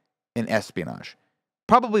up in espionage,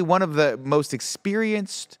 probably one of the most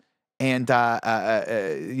experienced and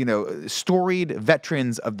storied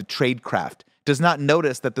veterans of the tradecraft, does not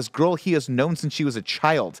notice that this girl he has known since she was a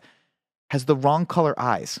child has the wrong color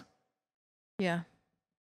eyes. Yeah.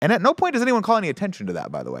 And at no point does anyone call any attention to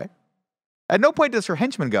that, by the way. At no point does her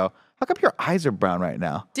henchman go, how come your eyes are brown right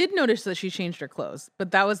now? Did notice that she changed her clothes,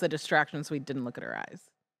 but that was the distraction, so we didn't look at her eyes.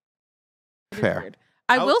 It is Fair. weird.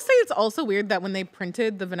 I will say it's also weird that when they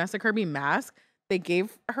printed the Vanessa Kirby mask, they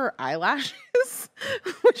gave her eyelashes,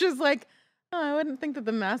 which is like, oh, I wouldn't think that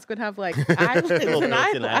the mask would have like eyelids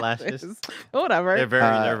and eyelashes. Whatever.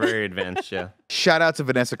 They're very advanced, yeah. Shout out to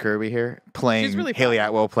Vanessa Kirby here, playing really Haley fun.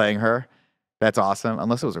 Atwell playing her. That's awesome,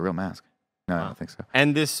 unless it was a real mask. No, I don't think so.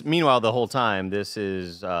 And this, meanwhile, the whole time, this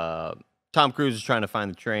is Tom Cruise is trying to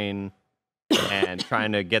find the train and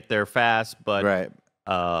trying to get there fast, but Right.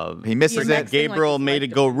 He Yeah, misses next it. thing, Gabriel his made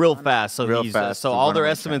life it go real depends on fast, so Real he's fast so to all run their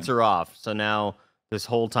away estimates train. are off. So now this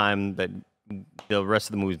whole time that the rest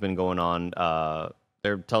of the movie's been going on,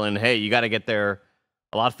 they're telling, hey, you got to get there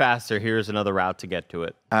a lot faster. Here's another route to get to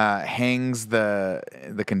it. Hangs the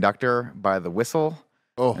conductor by the whistle.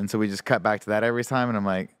 Oh. And so we just cut back to that every time, and I'm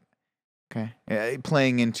like, okay. Yeah,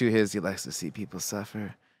 playing into he likes to see people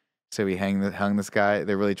suffer. So he hung this guy.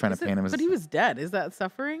 They're really trying to paint him as... But he was dead. Is that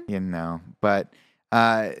suffering? But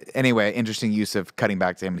anyway, interesting use of cutting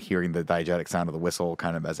back to him and hearing the diegetic sound of the whistle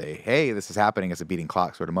kind of as a, hey, this is happening, as a beating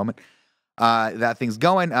clock sort of moment. That thing's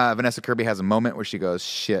going. Vanessa Kirby has a moment where she goes,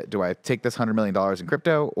 shit, do I take this $100 million in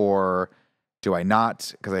crypto or do I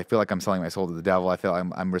not? Because I feel like I'm selling my soul to the devil. I feel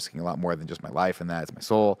I'm risking a lot more than just my life, and that's my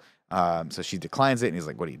soul. So she declines it, and he's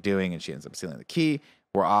like, what are you doing? And she ends up stealing the key.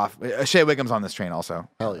 We're off. Shea Wiggum's on this train also.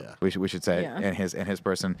 Hell yeah. We should say, Yeah. in his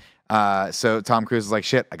person. So Tom Cruise is like,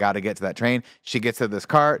 shit, I got to get to that train. She gets to this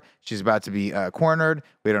cart. She's about to be cornered.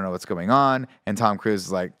 We don't know what's going on. And Tom Cruise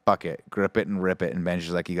is like, fuck it, grip it and rip it. And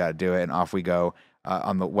Benji's like, you got to do it. And off we go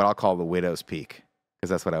on what I'll call the Widow's Peak, because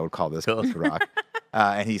that's what I would call this rock.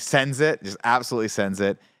 And he sends it, just absolutely sends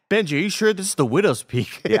it. Benji, are you sure this is the Widow's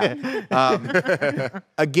Peak? Yeah.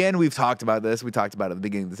 Again, we've talked about this. We talked about it at the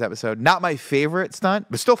beginning of this episode. Not my favorite stunt,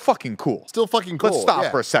 but still fucking cool. Still fucking cool. Let's stop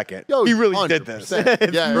yeah. for a second. Yo, He really did this.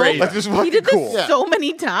 100%. Yeah, great. That's just He fucking did this cool. so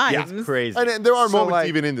many times. It's crazy. And there are So, moments like-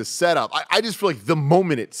 even in the setup. I just feel like the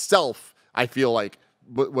moment itself, I feel like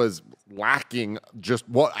was lacking just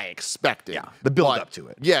what I expected. Yeah, the build But- up to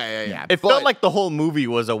it. Yeah. It But- felt like the whole movie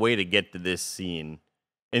was a way to get to this scene,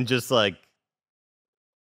 and just like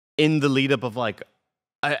in the lead up of like,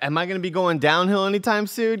 am I going to be going downhill anytime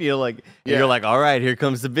soon? You know, like you're like, all right, here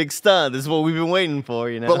comes the big stunt. This is what we've been waiting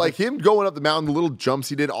for. You know, But like him going up the mountain, the little jumps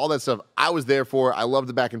he did, all that stuff, I was there for. I love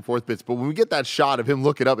the back and forth bits. But when we get that shot of him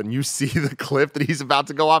looking up and you see the cliff that he's about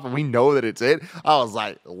to go off and we know that it's it, I was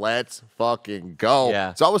like, let's fucking go.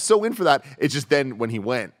 Yeah. So I was so in for that. It's just then when he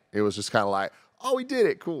went, it was just kind of like, oh, he did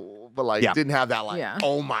it, cool. But like, Yeah. didn't have that like, Yeah.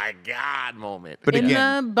 oh my God moment. But In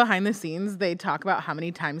again, the behind the scenes, they talk about how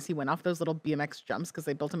many times he went off those little BMX jumps because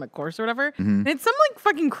they built him a course or whatever. And it's some like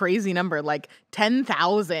fucking crazy number, like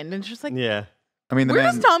 10,000. And it's just like, yeah. I mean, the where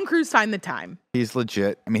man, does Tom Cruise find the time? he's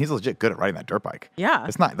legit. I mean, he's legit good at riding that dirt bike. Yeah.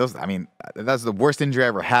 It's not those. I mean, that's the worst injury I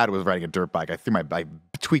ever had was riding a dirt bike. I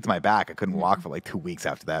tweaked my back. I couldn't walk for like 2 weeks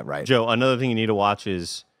after that. Right. Joe, another thing you need to watch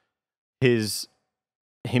is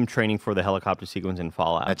him training for the helicopter sequence in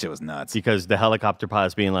Fallout. That shit was nuts. Because the helicopter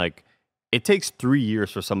pilot's being like, it takes 3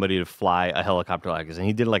 years for somebody to fly a helicopter like this, and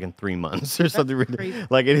he did it like in 3 months or something. crazy.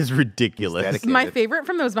 Like, it is ridiculous. dedicated. My favorite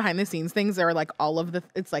from those behind the scenes things are like all of the,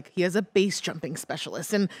 it's like he has a base jumping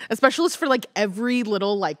specialist and a specialist for like every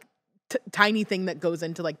little like tiny thing that goes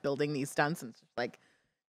into like building these stunts. And it's just like,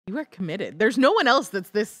 you are committed. There's no one else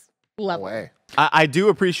that's this No level. way. I do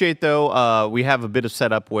appreciate, though, we have a bit of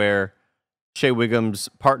setup where Shea Wiggum's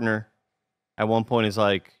partner at one point is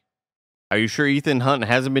like, are you sure Ethan Hunt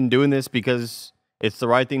hasn't been doing this because it's the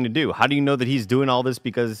right thing to do? How do you know that he's doing all this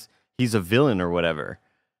because he's a villain or whatever?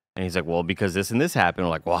 And he's like, well, because this and this happened.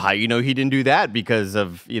 We're like, well, how you know he didn't do that? Because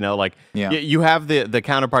of, you know, like, Yeah. you have the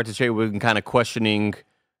counterpart to Shea Wiggum kind of questioning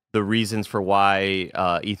the reasons for why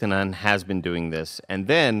Ethan Hunt has been doing this. And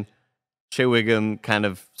then Shea Wiggum kind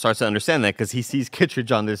of starts to understand that because he sees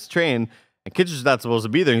Kittredge on this train, and Kittredge's not supposed to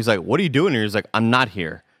be there. He's like, what are you doing here? He's like, I'm not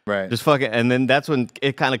here. Right. Just fucking. And then that's when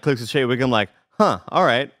it kind of clicks with Shea Wiggum, like, huh, all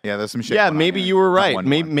right. Yeah, there's some shit. Yeah, going on maybe here. you were Not right.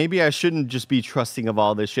 one-to-one. Maybe I shouldn't just be trusting of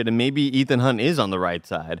all this shit. And maybe Ethan Hunt is on the right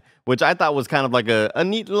side, which I thought was kind of like a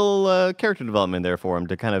neat little character development there for him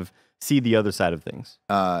to kind of see the other side of things.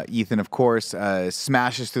 Ethan, of course,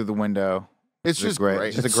 smashes through the window. It's just great.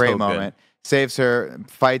 It's just It's a great so good. moment. Saves her.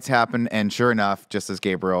 Fights happen, and sure enough, just as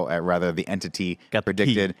Gabriel, rather the entity Got the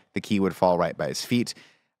predicted, the key would fall right by his feet.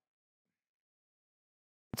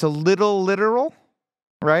 it's a little literal,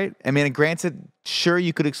 right? I mean, granted, sure,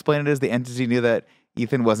 you could explain it as the entity knew that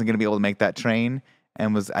Ethan wasn't going to be able to make that train,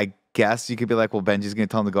 and I guess you could be like, well, Benji's going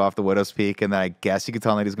to tell him to go off the Widow's Peak, and then I guess you could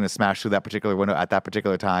tell him that he's going to smash through that particular window at that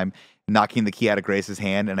particular time, knocking the key out of Grace's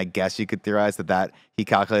hand, and I guess you could theorize that he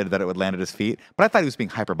calculated that it would land at his feet, but I thought he was being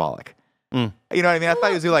hyperbolic. You know what I mean? I thought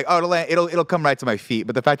he was like, oh, it'll come right to my feet,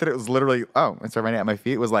 but the fact that it was literally, oh, it's right at my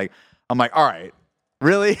feet was like, I'm like, all right,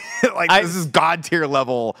 really? This is God tier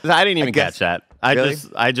level. I didn't even catch that. Really?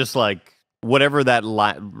 I just like whatever that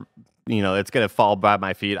line, it's gonna fall by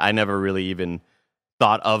my feet. I never really even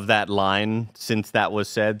thought of that line since that was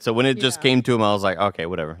said. So when it just came to him, I was like, okay,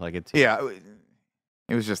 whatever. Like it's it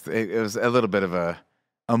was just it was a little bit of a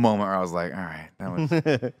moment where I was like, all right, that was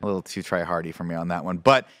a little too try hardy for me on that one.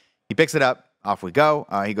 But he picks it up. Off we go.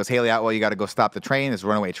 He goes, Haley Atwell, you got to go stop the train. This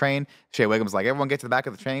runaway train. Shea Wiggum's like, everyone get to the back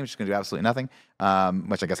of the train. We're just going to do absolutely nothing.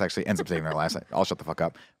 Which I guess actually ends up saving their lives. I'll shut the fuck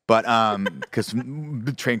up. But because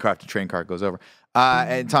the train car after train car goes over.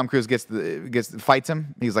 And Tom Cruise fights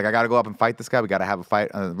him. He's like, I got to go up and fight this guy. We got to have a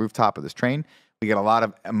fight on the rooftop of this train. We get a lot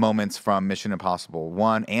of moments from Mission Impossible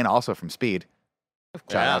 1 and also from Speed.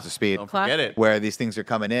 Shout out to Speed. Don't forget it. Where these things are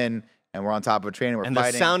coming in. And we're on top of a train and we're fighting.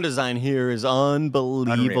 And the sound design here is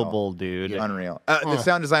unbelievable, dude. Unreal. The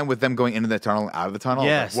sound design with them going into the tunnel and out of the tunnel.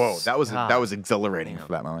 Yes. Like, whoa, that was exhilarating for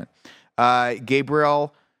that moment.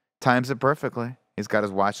 Gabriel times it perfectly. He's got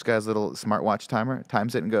his watch, his little smartwatch timer,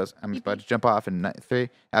 times it and goes, I'm about to jump off in 3.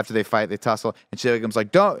 After they fight, they tussle. And Shea Wiggum's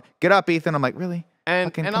like, don't, get up, Ethan. I'm like, really?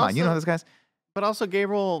 And come also, on, you know this guy's. But also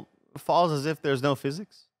Gabriel falls as if there's no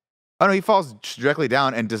physics. Oh no, he falls directly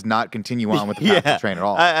down and does not continue on with the path of the train at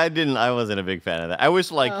all. I wasn't a big fan of that. I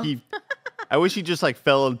wish I wish he just like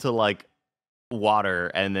fell into like water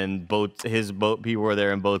and then his boat people were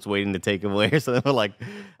there and boats waiting to take him away or something. Like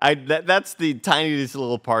that's the tiniest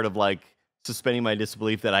little part of like suspending my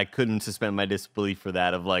disbelief that I couldn't suspend my disbelief for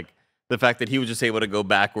that of like the fact that he was just able to go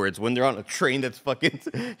backwards when they're on a train that's fucking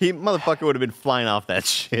motherfucker would have been flying off that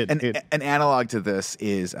shit. An analog to this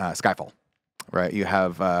is Skyfall. Right, you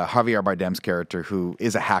have Javier Bardem's character who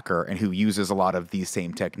is a hacker and who uses a lot of these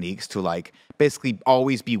same techniques to like basically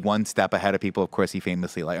always be one step ahead of people. Of course, he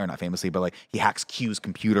famously or not famously, but like he hacks Q's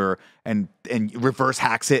computer and reverse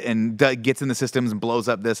hacks it and gets in the systems and blows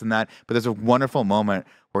up this and that. But there's a wonderful moment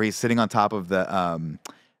where he's sitting on top of the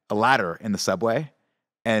a ladder in the subway,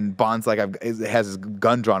 and Bond's like has his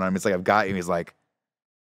gun drawn on him. It's like I've got you. And he's like.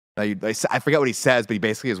 I forget what he says, but he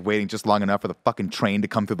basically is waiting just long enough for the fucking train to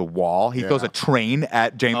come through the wall. He throws a train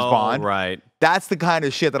at James Bond. Right. That's the kind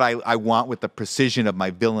of shit that I want with the precision of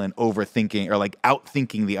my villain overthinking or like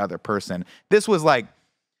outthinking the other person. This was like...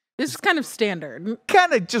 This is kind of standard.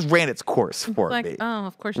 Kind of just ran its course for like, me. Oh,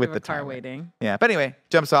 of course you have a car waiting. Yeah, but anyway,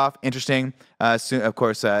 jumps off. Interesting. Soon, of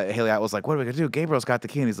course, Haley Atwell's like, what are we going to do? Gabriel's got the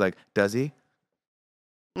key. And he's like, does he?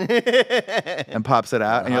 And pops it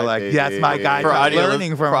out, and you're like, yeah, that's my guy. For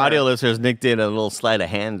audio listeners, Nick did a little sleight of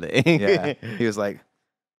hand thing. Yeah, he was like,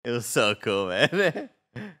 it was so cool, man.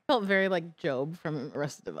 Felt very like Job from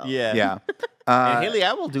Arrested Development. Yeah. And Haley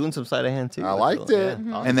Atwell doing some sleight of hand too. I liked it.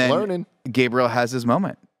 Yeah. And then learning. Gabriel has his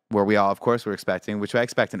moment where we all, of course, were expecting, which I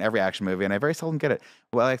expect in every action movie, and I very seldom get it.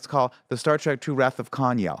 What I like to call the Star Trek II Wrath of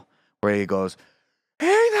Khan yell, where he goes, "Hey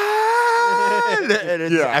there!" and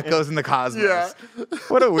it echoes in the cosmos. Yeah.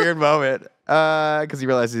 What a weird moment. Because he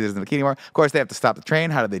realizes he doesn't have the key anymore. Of course, they have to stop the train.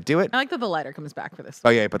 How do they do it? I like that the lighter comes back for this. Oh,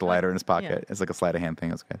 yeah, he put the lighter in his pocket. Yeah. It's like a sleight of hand thing.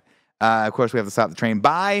 That's good. Of course, we have to stop the train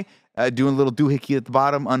by doing a little doohickey at the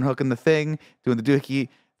bottom, unhooking the thing, doing the doohickey.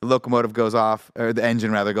 The locomotive goes off, or the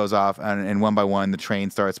engine rather goes off, and one by one, the train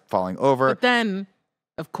starts falling over. But then,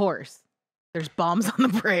 of course, there's bombs on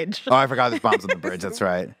the bridge. Oh, I forgot there's bombs on the bridge. That's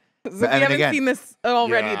right. So we haven't seen this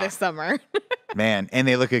already this summer. Man, and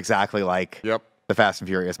they look exactly like the Fast and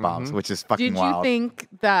Furious bombs, which is fucking wild. Did you think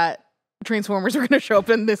that Transformers are going to show up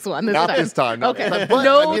in this one? Not this time. Okay. But,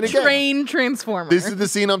 no train Transformer. This is the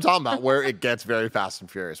scene I'm talking about where it gets very Fast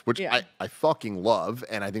and Furious, which I fucking love,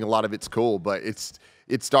 and I think a lot of it's cool, but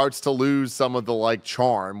it starts to lose some of the like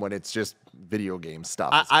charm when it's just video game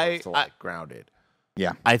stuff. It's grounded.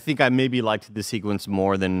 Yeah. I think I maybe liked the sequence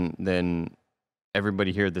more than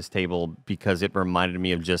everybody here at this table because it reminded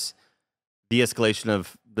me of just the escalation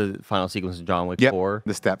of the final sequence of John Wick 4.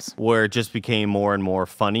 The steps. Where it just became more and more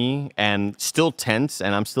funny and still tense,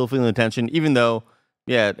 and I'm still feeling the tension, even though,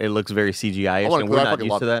 it looks very CGI-ish, and we're not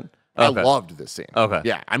used to that. I loved this scene. Okay.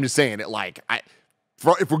 Yeah, I'm just saying it like,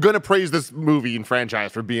 if we're going to praise this movie and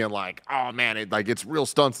franchise for being like, oh man, it's real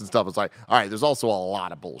stunts and stuff, it's like, all right, there's also a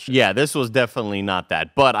lot of bullshit. Yeah, this was definitely not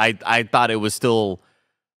that, but I thought it was still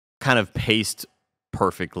kind of paced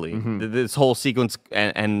perfectly. This whole sequence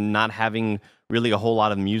and not having really a whole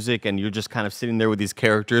lot of music, and you're just kind of sitting there with these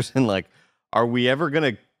characters and like, are we ever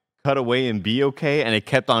gonna cut away and be okay? And it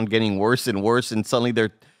kept on getting worse and worse, and suddenly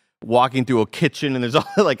they're walking through a kitchen, and there's all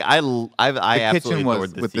like I absolutely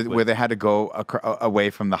adored this sequence. where they had to go away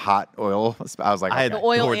from the hot oil. I was like, I The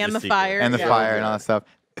oil adored and this the sequence. fire. and the Yeah. fire and all that stuff.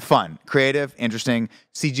 Fun, creative, interesting.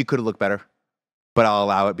 CG could have looked better, but I'll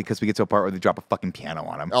allow it because we get to a part where they drop a fucking piano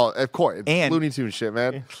on him. Oh, of course. It's And- Looney Tunes shit,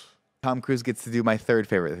 man. Tom Cruise gets to do my third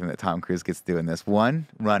favorite thing that Tom Cruise gets to do in this. 1,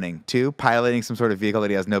 running. 2, piloting some sort of vehicle that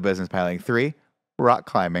he has no business piloting. 3, rock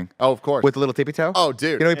climbing. Oh, of course. With the little tippy toe. Oh,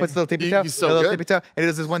 dude. You know, he puts the little tippy toe. He's so the little good. tippy toe, and he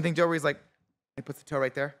does this one thing, Joe, where he's like, he puts the toe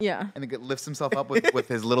right there. Yeah. And then lifts himself up with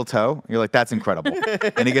his little toe. You're like, that's incredible.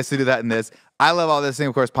 And he gets to do that in this. I love all this thing.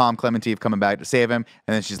 Of course, Palm Clementine coming back to save him,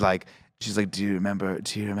 and then she's like, do you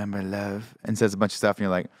remember love? And says a bunch of stuff, and you're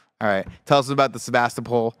like, all right, tell us about the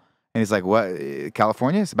Sebastopol. And he's like, what?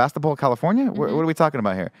 California? Sebastopol, California? What are we talking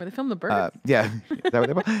about here? Where they filmed the bird. Yeah. Is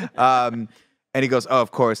that what they and he goes, oh,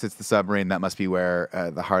 of course, it's the submarine. That must be where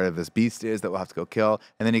the heart of this beast is that we'll have to go kill.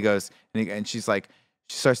 And then he goes, and she's like,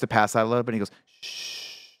 she starts to pass out a little bit. And he goes,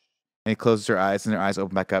 shh. And he closes her eyes, and her eyes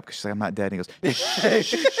open back up because she's like, I'm not dead. And he goes,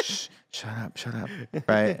 shh. Shut up.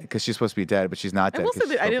 Right? Because she's supposed to be dead, but she's not I dead. will 'cause say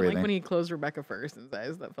she's that I still didn't breathing. like when he closed Rebecca first in his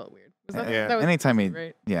eyes. That felt weird. Yeah. That was Anytime he,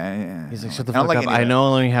 right? yeah. He's like, shut the I don't fuck like up. any I of know I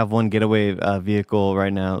only have one getaway vehicle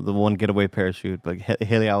right now, the one getaway parachute, but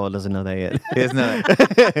Haley Owl doesn't know that yet. He doesn't know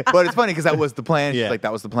that. But it's funny because that was the plan. She's Yeah. like,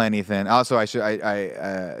 that was the plan, Ethan. Also, I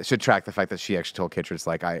should track the fact that she actually told Kittredge,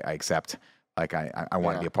 like, I accept. Like, I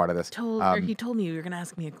want to be a part of this. He told me you were gonna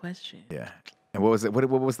ask me a question. Yeah. And what was it? What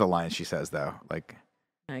was the line she says though? Like,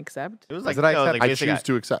 I accept. It was Was like, it I no, accept? like I basically, choose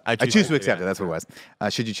to accept. I choose to accept it. That's what it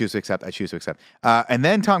was. Should you choose to accept? I choose to accept. And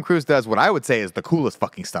then Tom Cruise does what I would say is the coolest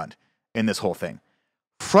fucking stunt in this whole thing.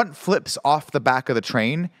 Front flips off the back of the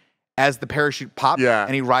train as the parachute pops, Yeah.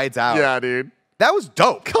 and he rides out. Yeah, dude. That was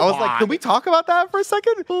dope. I was like, on. can we talk about that for a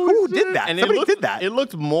second? Who did that? And Somebody did that. It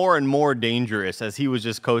looked more and more dangerous as he was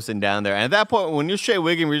just coasting down there. And at that point, when you're Shea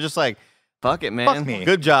Wiggum, you're just like, fuck it, man. Fuck me.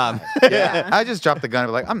 Good job. Yeah. I just dropped the gun and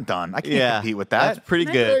be like, I'm done. I can't compete with that. That's pretty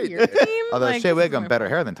Can I go to good. your team? Although Like, Shea this is Wiggum my better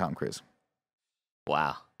fault. hair than Tom Cruise.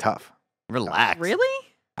 Wow. Tough. Relax. Really?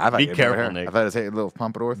 I thought Be he had better careful, hair. Nick. I thought his hair, a little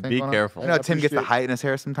pompadour thing. Be going on. careful. You know, Tim gets the height in his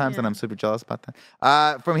hair sometimes, and I'm super jealous about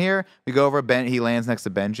that. From here, we go over. He lands next to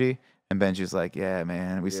Benji, and Benji's like, "Yeah,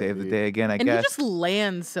 man, we saved the day again, I And guess." he just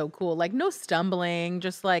lands so cool. Like no stumbling,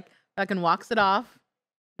 just like fucking walks it off.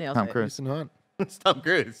 Nails Tom it. Cruise. Ethan Hunt. It's Tom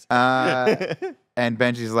Cruise. And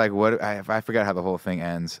Benji's like, "What?" I forgot how the whole thing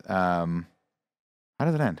ends. How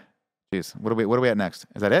does it end? Jeez, what are we at next?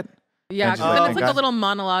 Is that it? Yeah, Benji's 'cause then like, it's like "Thank a little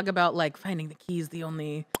monologue about like finding the keys. The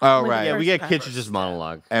only. Oh, only the right. Yeah, we first get step. Kitch's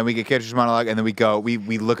monologue. And we get Kitcher's monologue, and then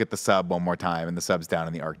we look at the sub one more time, and the sub's down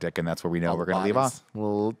in the Arctic, and that's where we know we're gonna leave off.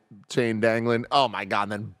 Little chain dangling. Oh my god!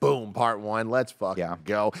 And then boom, part one. Let's fucking Yeah.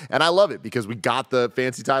 go. And I love it because we got the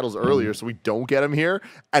fancy titles earlier, so we don't get them here,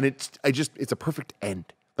 and it's a perfect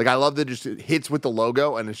end. Like I love that it hits with the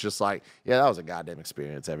logo, and it's just like, yeah, that was a goddamn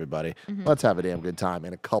experience, everybody. Let's have a damn good time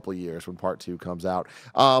in a couple years when part 2 comes out.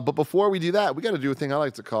 But before we do that, we got to do a thing I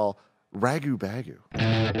like to call RaGu BaGu.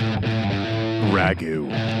 RaGu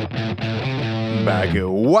BaGu.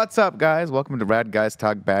 What's up, guys? Welcome to Rad Guys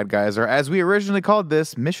Talk Bad Guys, or as we originally called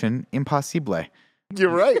this, Mission Impossible. You're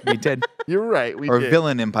right. We did. You're right. We Or did.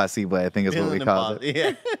 Villain Impossible, I think is what we called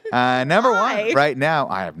it. Yeah. Number Why? one right now,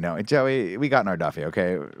 I have no. Joey, we got in our Duffy,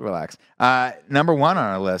 okay? Relax. Number one on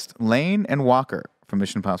our list, Lane and Walker from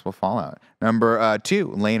Mission Impossible Fallout. Number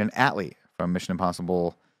 2, Lane and Atlee from Mission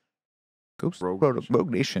Impossible Rogue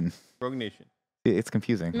Nation. Rogue Nation. It's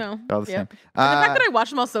confusing. No. They're all the Yeah. same. And the fact that I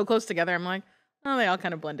watched them all so close together, I'm like, oh, they all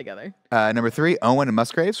kind of blend together. Number 3, Owen and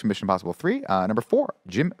Musgraves from Mission Impossible 3. Number 4,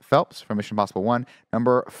 Jim Phelps from Mission Impossible 1.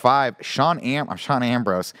 Number 5, Sean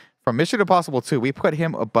Ambrose from Mission Impossible 2. We put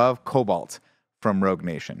him above Cobalt from Rogue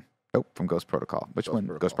Nation. Oh, from Ghost Protocol. Which one?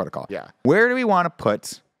 Ghost Protocol. Yeah. Where do we want to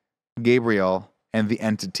put Gabriel and the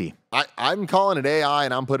Entity? I'm calling it AI,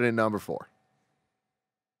 and I'm putting it number 4.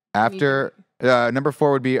 After number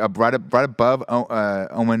 4 would be right above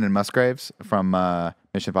Owen and Musgraves from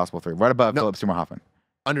Mission Impossible 3. Right above No. Philip Seymour Hoffman.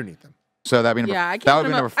 Underneath them. So that'd be number. Yeah, I can't that would put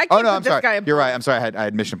be him number. up- I Oh can't no, put I'm this sorry. guy You're above- right. I'm sorry. I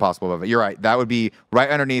had Mission Impossible above it. You're right. That would be right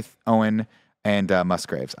underneath Owen and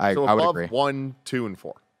Musgraves. I So would above agree. 1, 2, and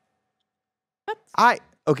 4. I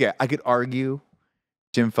could argue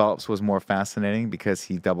Jim Phelps was more fascinating because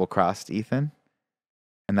he double crossed Ethan,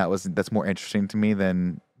 and that's more interesting to me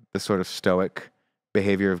than the sort of stoic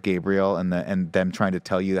behavior of Gabriel and them trying to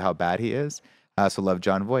tell you how bad he is. I also love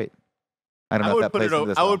John Voight. I don't know if that plays into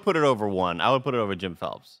this. I would put it over 1. I would put it over Jim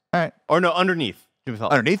Phelps. All right. Or no, underneath. Jim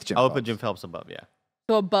Phelps. Underneath Jim I would Phelps. put Jim Phelps above. Yeah.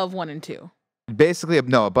 So above 1 and 2. Basically,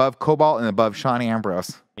 no, above Cobalt and above Shawnee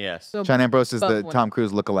Ambrose. Yes. So Shawnee Ambrose is above the 1. Tom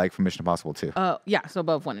Cruise lookalike from Mission Impossible 2. Yeah, so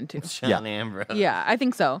above 1 and 2. Sean Ambrose. Yeah, I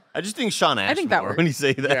think so. I just think Sean Ashmore think that works. when you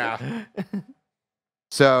say that. Yeah.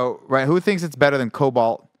 So, right, who thinks it's better than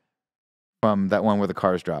Cobalt from that one where the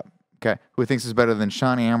cars drop? Okay. Who thinks it's better than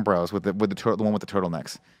Shawnee Ambrose with the one with the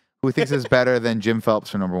turtlenecks? Who thinks it's better than Jim Phelps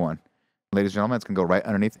for number 1? Ladies and gentlemen, it's going to go right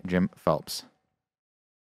underneath Jim Phelps.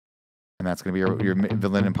 And that's going to be your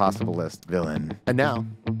villain impossible list. Villain. And now,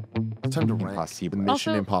 it's time to rank Impossible. the Mission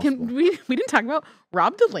Also, Impossible. we didn't talk about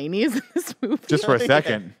Rob Delaney is in this movie. Just for a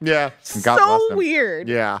second. Yeah. God bless So him. weird.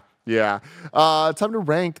 Yeah. Yeah. Time to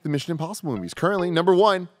rank the Mission Impossible movies. Currently, number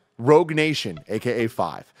 1, Rogue Nation, aka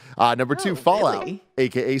 5. Number 2, Fallout, really?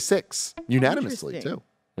 aka 6. Unanimously, Interesting. too.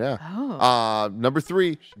 Yeah. Oh. Number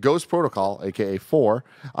 3, Ghost Protocol, aka 4.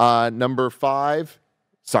 Number 4,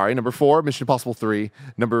 Mission Impossible 3.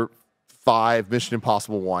 Number 5, Mission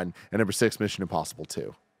Impossible 1. And number 6, Mission Impossible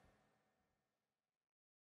 2.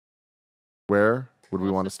 Where would we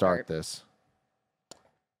Who want to wants to start start? this?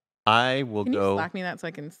 I will Can you go slack me that so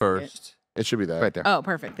I can see it? first. It should be there. Right there. Oh,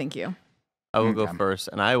 perfect. Thank you. I will go Okay. first,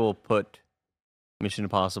 and I will put Mission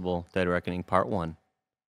Impossible: Dead Reckoning Part 1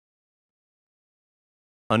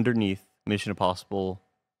 underneath Mission Impossible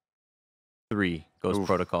 3: Ghost Oof.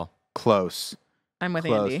 Protocol. Close. I'm with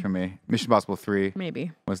Close Andy. for me. Mission Impossible 3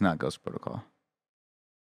 Maybe. was not Ghost Protocol.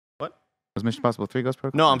 What? Was Mission Impossible 3 Ghost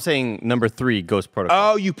Protocol? No, I'm saying number 3: Ghost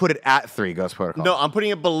Protocol. Oh, you put it at 3 Ghost Protocol. No, I'm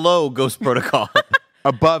putting it below Ghost Protocol.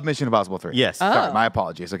 Above Mission Impossible 3. Yes. Oh. Sorry, my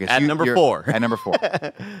apologies. Okay, so At number 4. At number 4.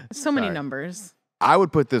 So many Sorry. numbers. I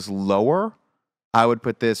would put this lower. I would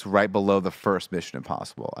put this right below the first Mission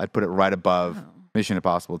Impossible. I'd put it right above Oh. Mission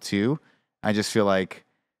Impossible 2. I just feel like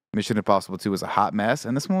Mission Impossible 2 was a hot mess,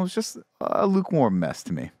 and this one was just a lukewarm mess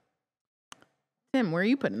to me. Tim, where are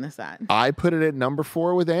you putting this at? I put it at number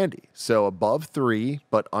 4 with Andy. So above 3,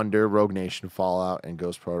 but under Rogue Nation, Fallout, and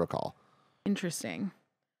Ghost Protocol. Interesting.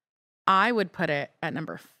 I would put it at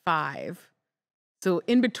number 5. So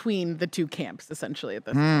in between the two camps, essentially, at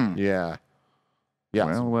this point. Yeah.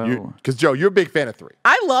 Yeah. Well. Because, Joe, you're a big fan of 3.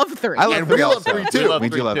 I love 3. I love And 3 we love also. 3 too. We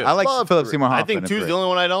do love. too. I like Love Philip 3. Seymour I Hoffman. think in 2's 3. the only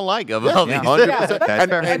one I don't like of all these. 100%.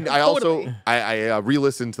 Yeah, and I also totally. I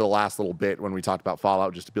re-listened to the last little bit when we talked about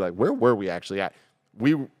Fallout just to be like, where were we actually at?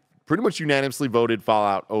 We pretty much unanimously voted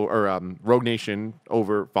Fallout or Rogue Nation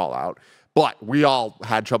over Fallout, but we all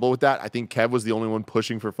had trouble with that. I think Kev was the only one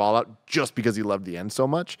pushing for Fallout just because he loved the end so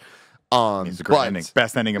much. It's a great but ending.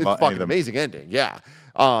 Best ending of it's all any of fucking them. amazing ending, yeah.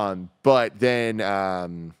 But then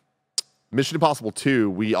Mission Impossible 2,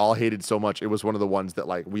 we all hated so much. It was one of the ones that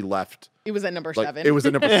like we left. It was at number Like, 7. it was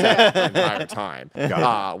at number 7 the entire time,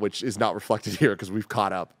 which is not reflected here because we've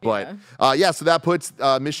caught up. But so that puts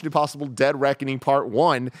Mission Impossible: Dead Reckoning Part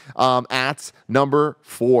 1 at number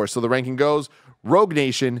 4. So the ranking goes Rogue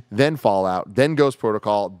Nation, then Fallout, then Ghost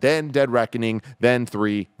Protocol, then Dead Reckoning, then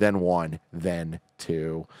 3, then 1, then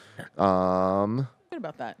 2. Good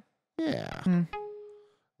about that. Yeah.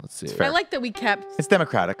 Let's see. I like that we kept It's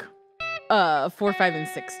democratic. 4, 5, and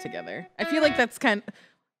 6 together. I feel like that's kind of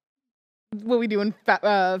what we do in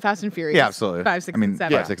Fast and Furious. Yeah, absolutely. 5, 6, I mean, and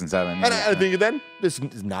 7. 5, 6, and 7. And I think then this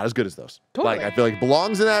is not as good as those. Totally. Like I feel like it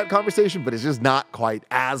belongs in that conversation, but it's just not quite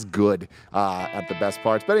as good at the best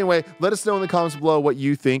parts. But anyway, let us know in the comments below what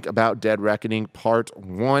you think about Dead Reckoning Part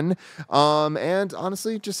 1. And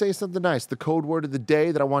honestly, just say something nice. The code word of the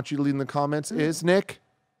day that I want you to leave in the comments is Nick.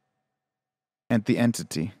 And the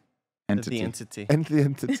entity. The entity. And the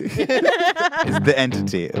entity. Is the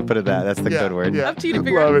entity. Put it that. That's the good word. Yeah. Up to you to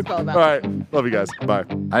figure out Love how to it. spell that. All right. Love you guys. Bye.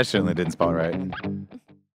 I certainly didn't spell it right.